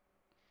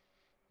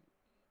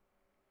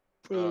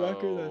 For the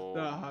record, that's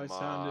not how it Oh my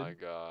sounded.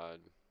 god.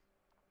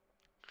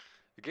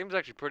 The game's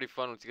actually pretty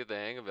fun once you get the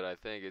hang of it, I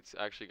think. It's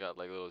actually got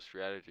like a little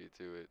strategy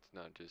to it. It's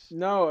not just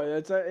No,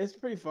 it's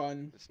pretty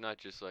fun. it's not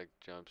just like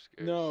jump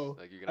scares. No,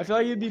 Like you can I feel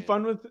like actually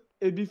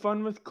it'd be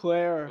fun with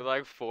Claire with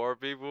like 4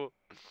 people.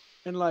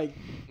 and like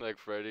Like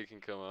Freddy can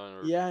come on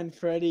or yeah, and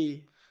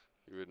Freddy.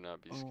 you would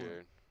not be Oh.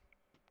 scared.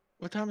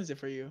 What time is it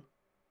for you?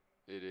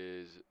 It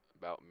is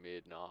about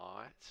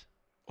midnight.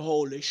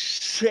 Holy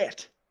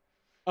shit!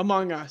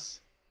 Among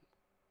Us.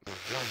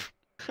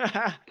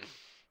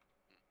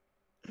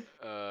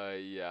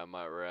 Yeah, I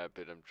might wrap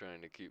it. I'm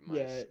trying to keep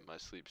Yeah. my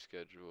sleep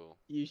schedule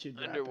You should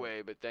wrap it.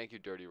 underway, but thank you,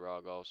 Dirty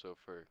Rog, also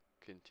for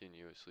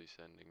continuously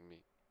sending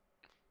me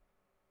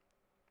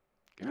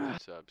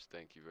good subs.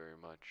 Thank you very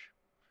much.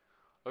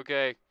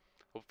 Okay,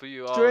 hopefully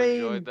you all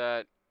enjoyed Stream.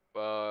 that.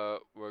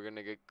 We're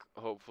gonna get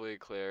hopefully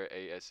Claire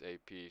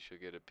ASAP. She'll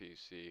get a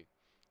PC,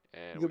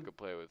 and we Yep. could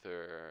play with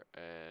her,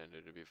 and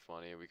it'd be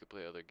funny. We could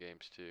play other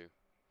games too.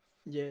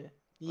 Yeah.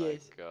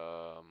 Yes.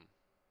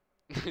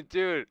 Like,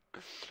 dude,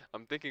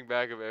 I'm thinking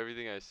back of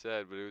everything I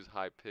said, but it was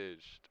high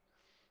pitched.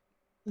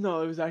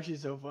 No, it was actually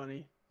so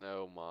funny.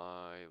 Oh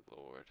my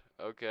lord.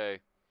 Okay.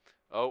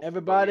 Oh, but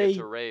Everybody.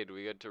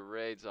 we get to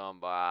raid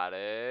somebody.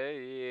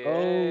 Yeah.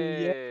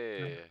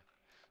 Oh, yeah.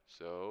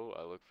 So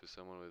I look for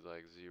someone with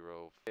like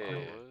 0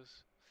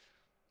 followers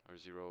or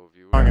 0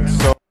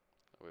 viewers. So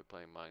Are we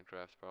playing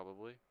Minecraft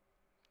probably?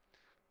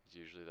 'Cause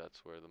usually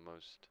that's where the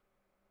most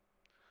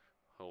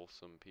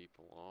wholesome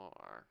people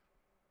are.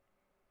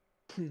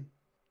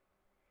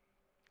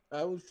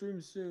 I will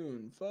stream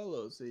soon.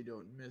 Follow so you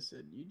don't miss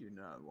it. You do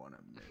not want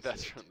to miss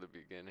That's it. from the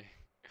beginning.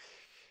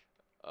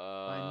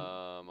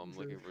 I'm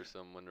looking for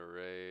someone to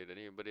raid.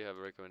 Anybody have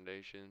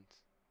recommendations?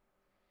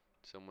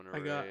 Someone to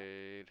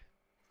raid.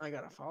 I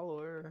got a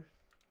follower.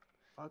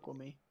 Fuck with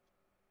me.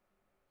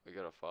 We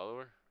got a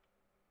follower?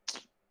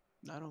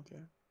 I don't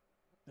care.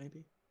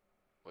 Maybe.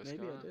 What's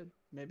Maybe going I on? did.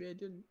 Maybe I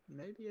didn't.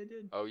 Maybe I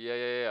did. Oh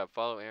yeah.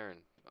 Follow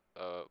Aaron.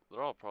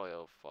 They're all probably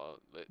all follow.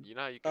 You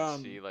know how you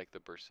can see like the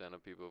percent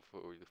of people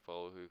who you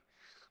follow. Who,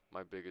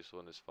 my biggest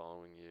one is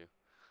following you.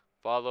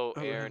 Follow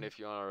Aaron really? if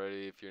you aren't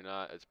already. If you're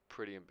not, it's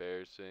pretty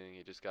embarrassing.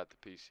 He just got the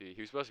PC.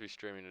 He was supposed to be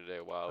streaming today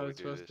while Oh, we it's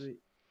do supposed this. to be.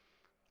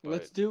 but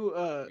Let's do.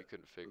 we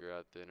couldn't figure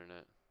out the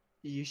internet.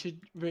 You should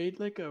raid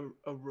like a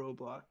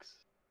Roblox.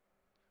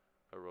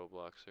 A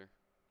Robloxer.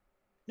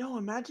 No,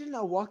 imagine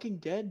a Walking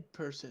Dead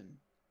person.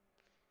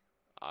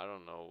 I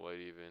don't know what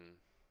even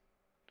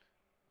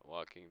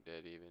Walking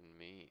Dead even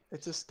means.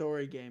 It's a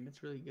story game.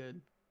 It's really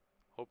good.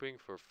 Hoping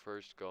for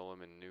first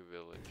golem in new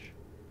village.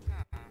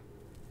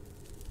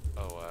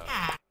 Oh wow.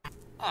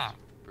 That's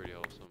pretty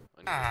wholesome. I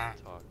need them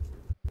to talk.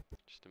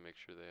 Just to make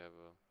sure they have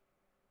a...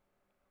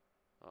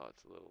 Oh,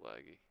 it's a little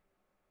laggy.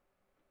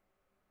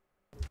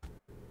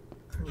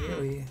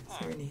 really,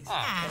 Serenies.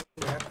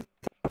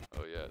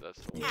 Oh yeah, that's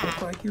the You one.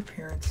 look like your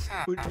parents.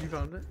 Who you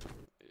found it?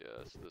 Yeah,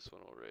 that's this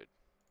one will raid.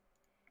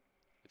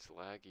 It's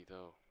laggy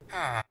though.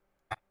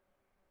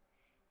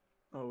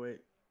 Oh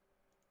wait.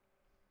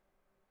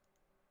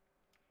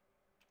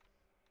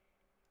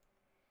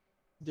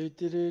 If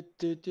it's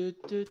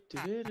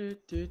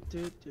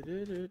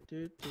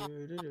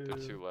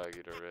too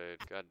laggy to raid,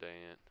 god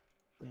dang it.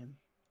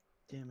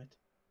 Damn it.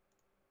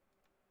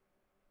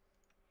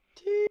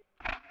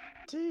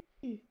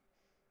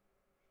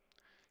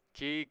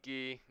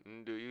 Kiki,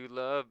 do you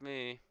love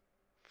me?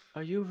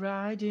 Are you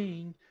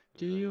riding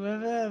Do you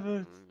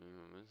ever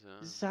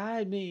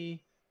decide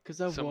me? Cause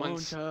I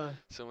Someone's- won't.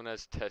 Someone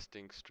has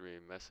testing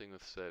stream, messing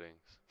with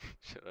settings.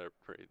 Should I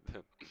rate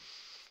them?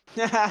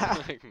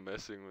 Like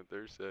messing with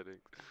their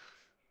settings.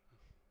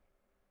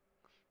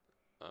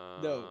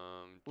 No.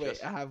 Wait,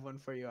 Just, I have one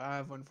for you. I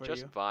have one for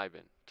just you.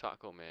 vibing.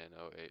 Taco Man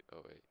 0808.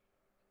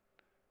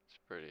 It's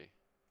pretty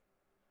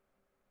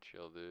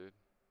chill, dude.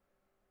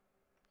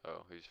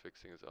 Oh, he's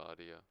fixing his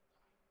audio.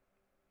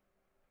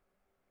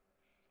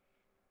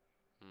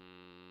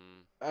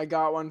 I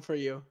got one for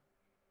you.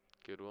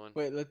 Good one.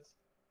 Wait, let's.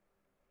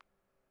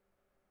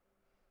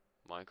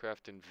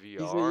 Minecraft in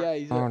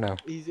VR.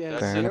 He has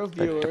That's 0 it.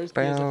 viewers.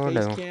 He has a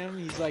face cam.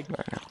 He's like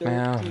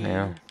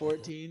 13,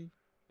 14.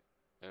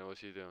 And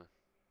what's he doing?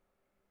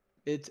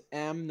 It's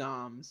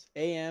Amnoms.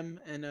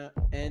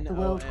 A-M-N-O-M-S. The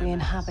world we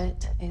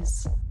inhabit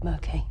is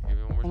murky. Give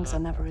me one more Things are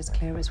time. never as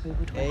clear as we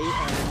would wish.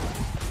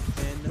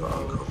 Your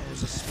uncle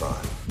was a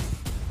spy,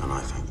 and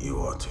I think you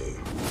are too.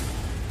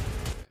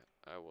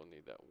 I will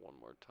need that one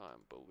more time,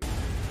 believe me.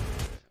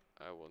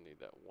 I will need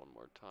that one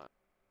more time.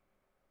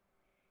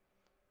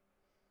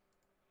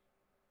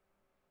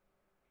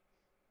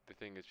 The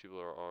thing is, people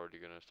are already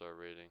gonna start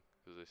rating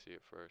because they see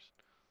it first.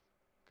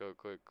 Go,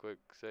 quick,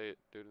 say it.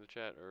 Do it in the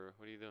chat, or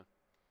what are you doing?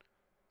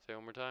 Say it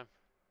one more time.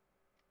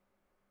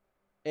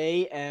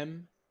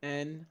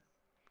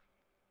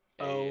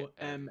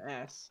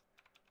 A-M-N-O-M-S.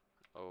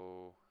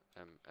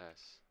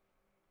 O-M-S.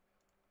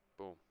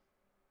 Boom.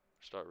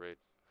 Start raid.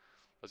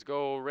 Let's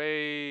go,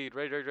 raid!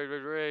 Raid!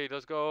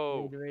 Let's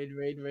go!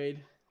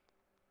 Raid.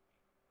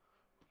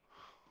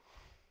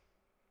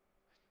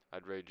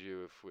 I'd raid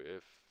you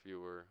if you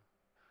were.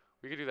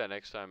 We could do that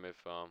next time if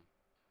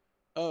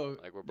Oh.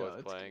 like we're no, both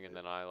it's playing good. and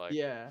then I like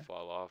Yeah.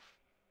 fall off.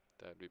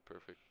 That'd be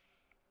perfect.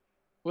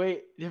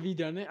 Wait, have you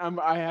done it?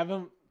 I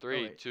haven't.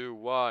 3, wait. 2,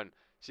 1.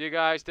 See you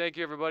guys. Thank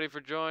you everybody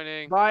for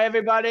joining. Bye,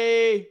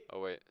 everybody. Oh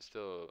wait,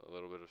 still a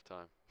little bit of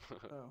time.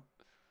 Oh.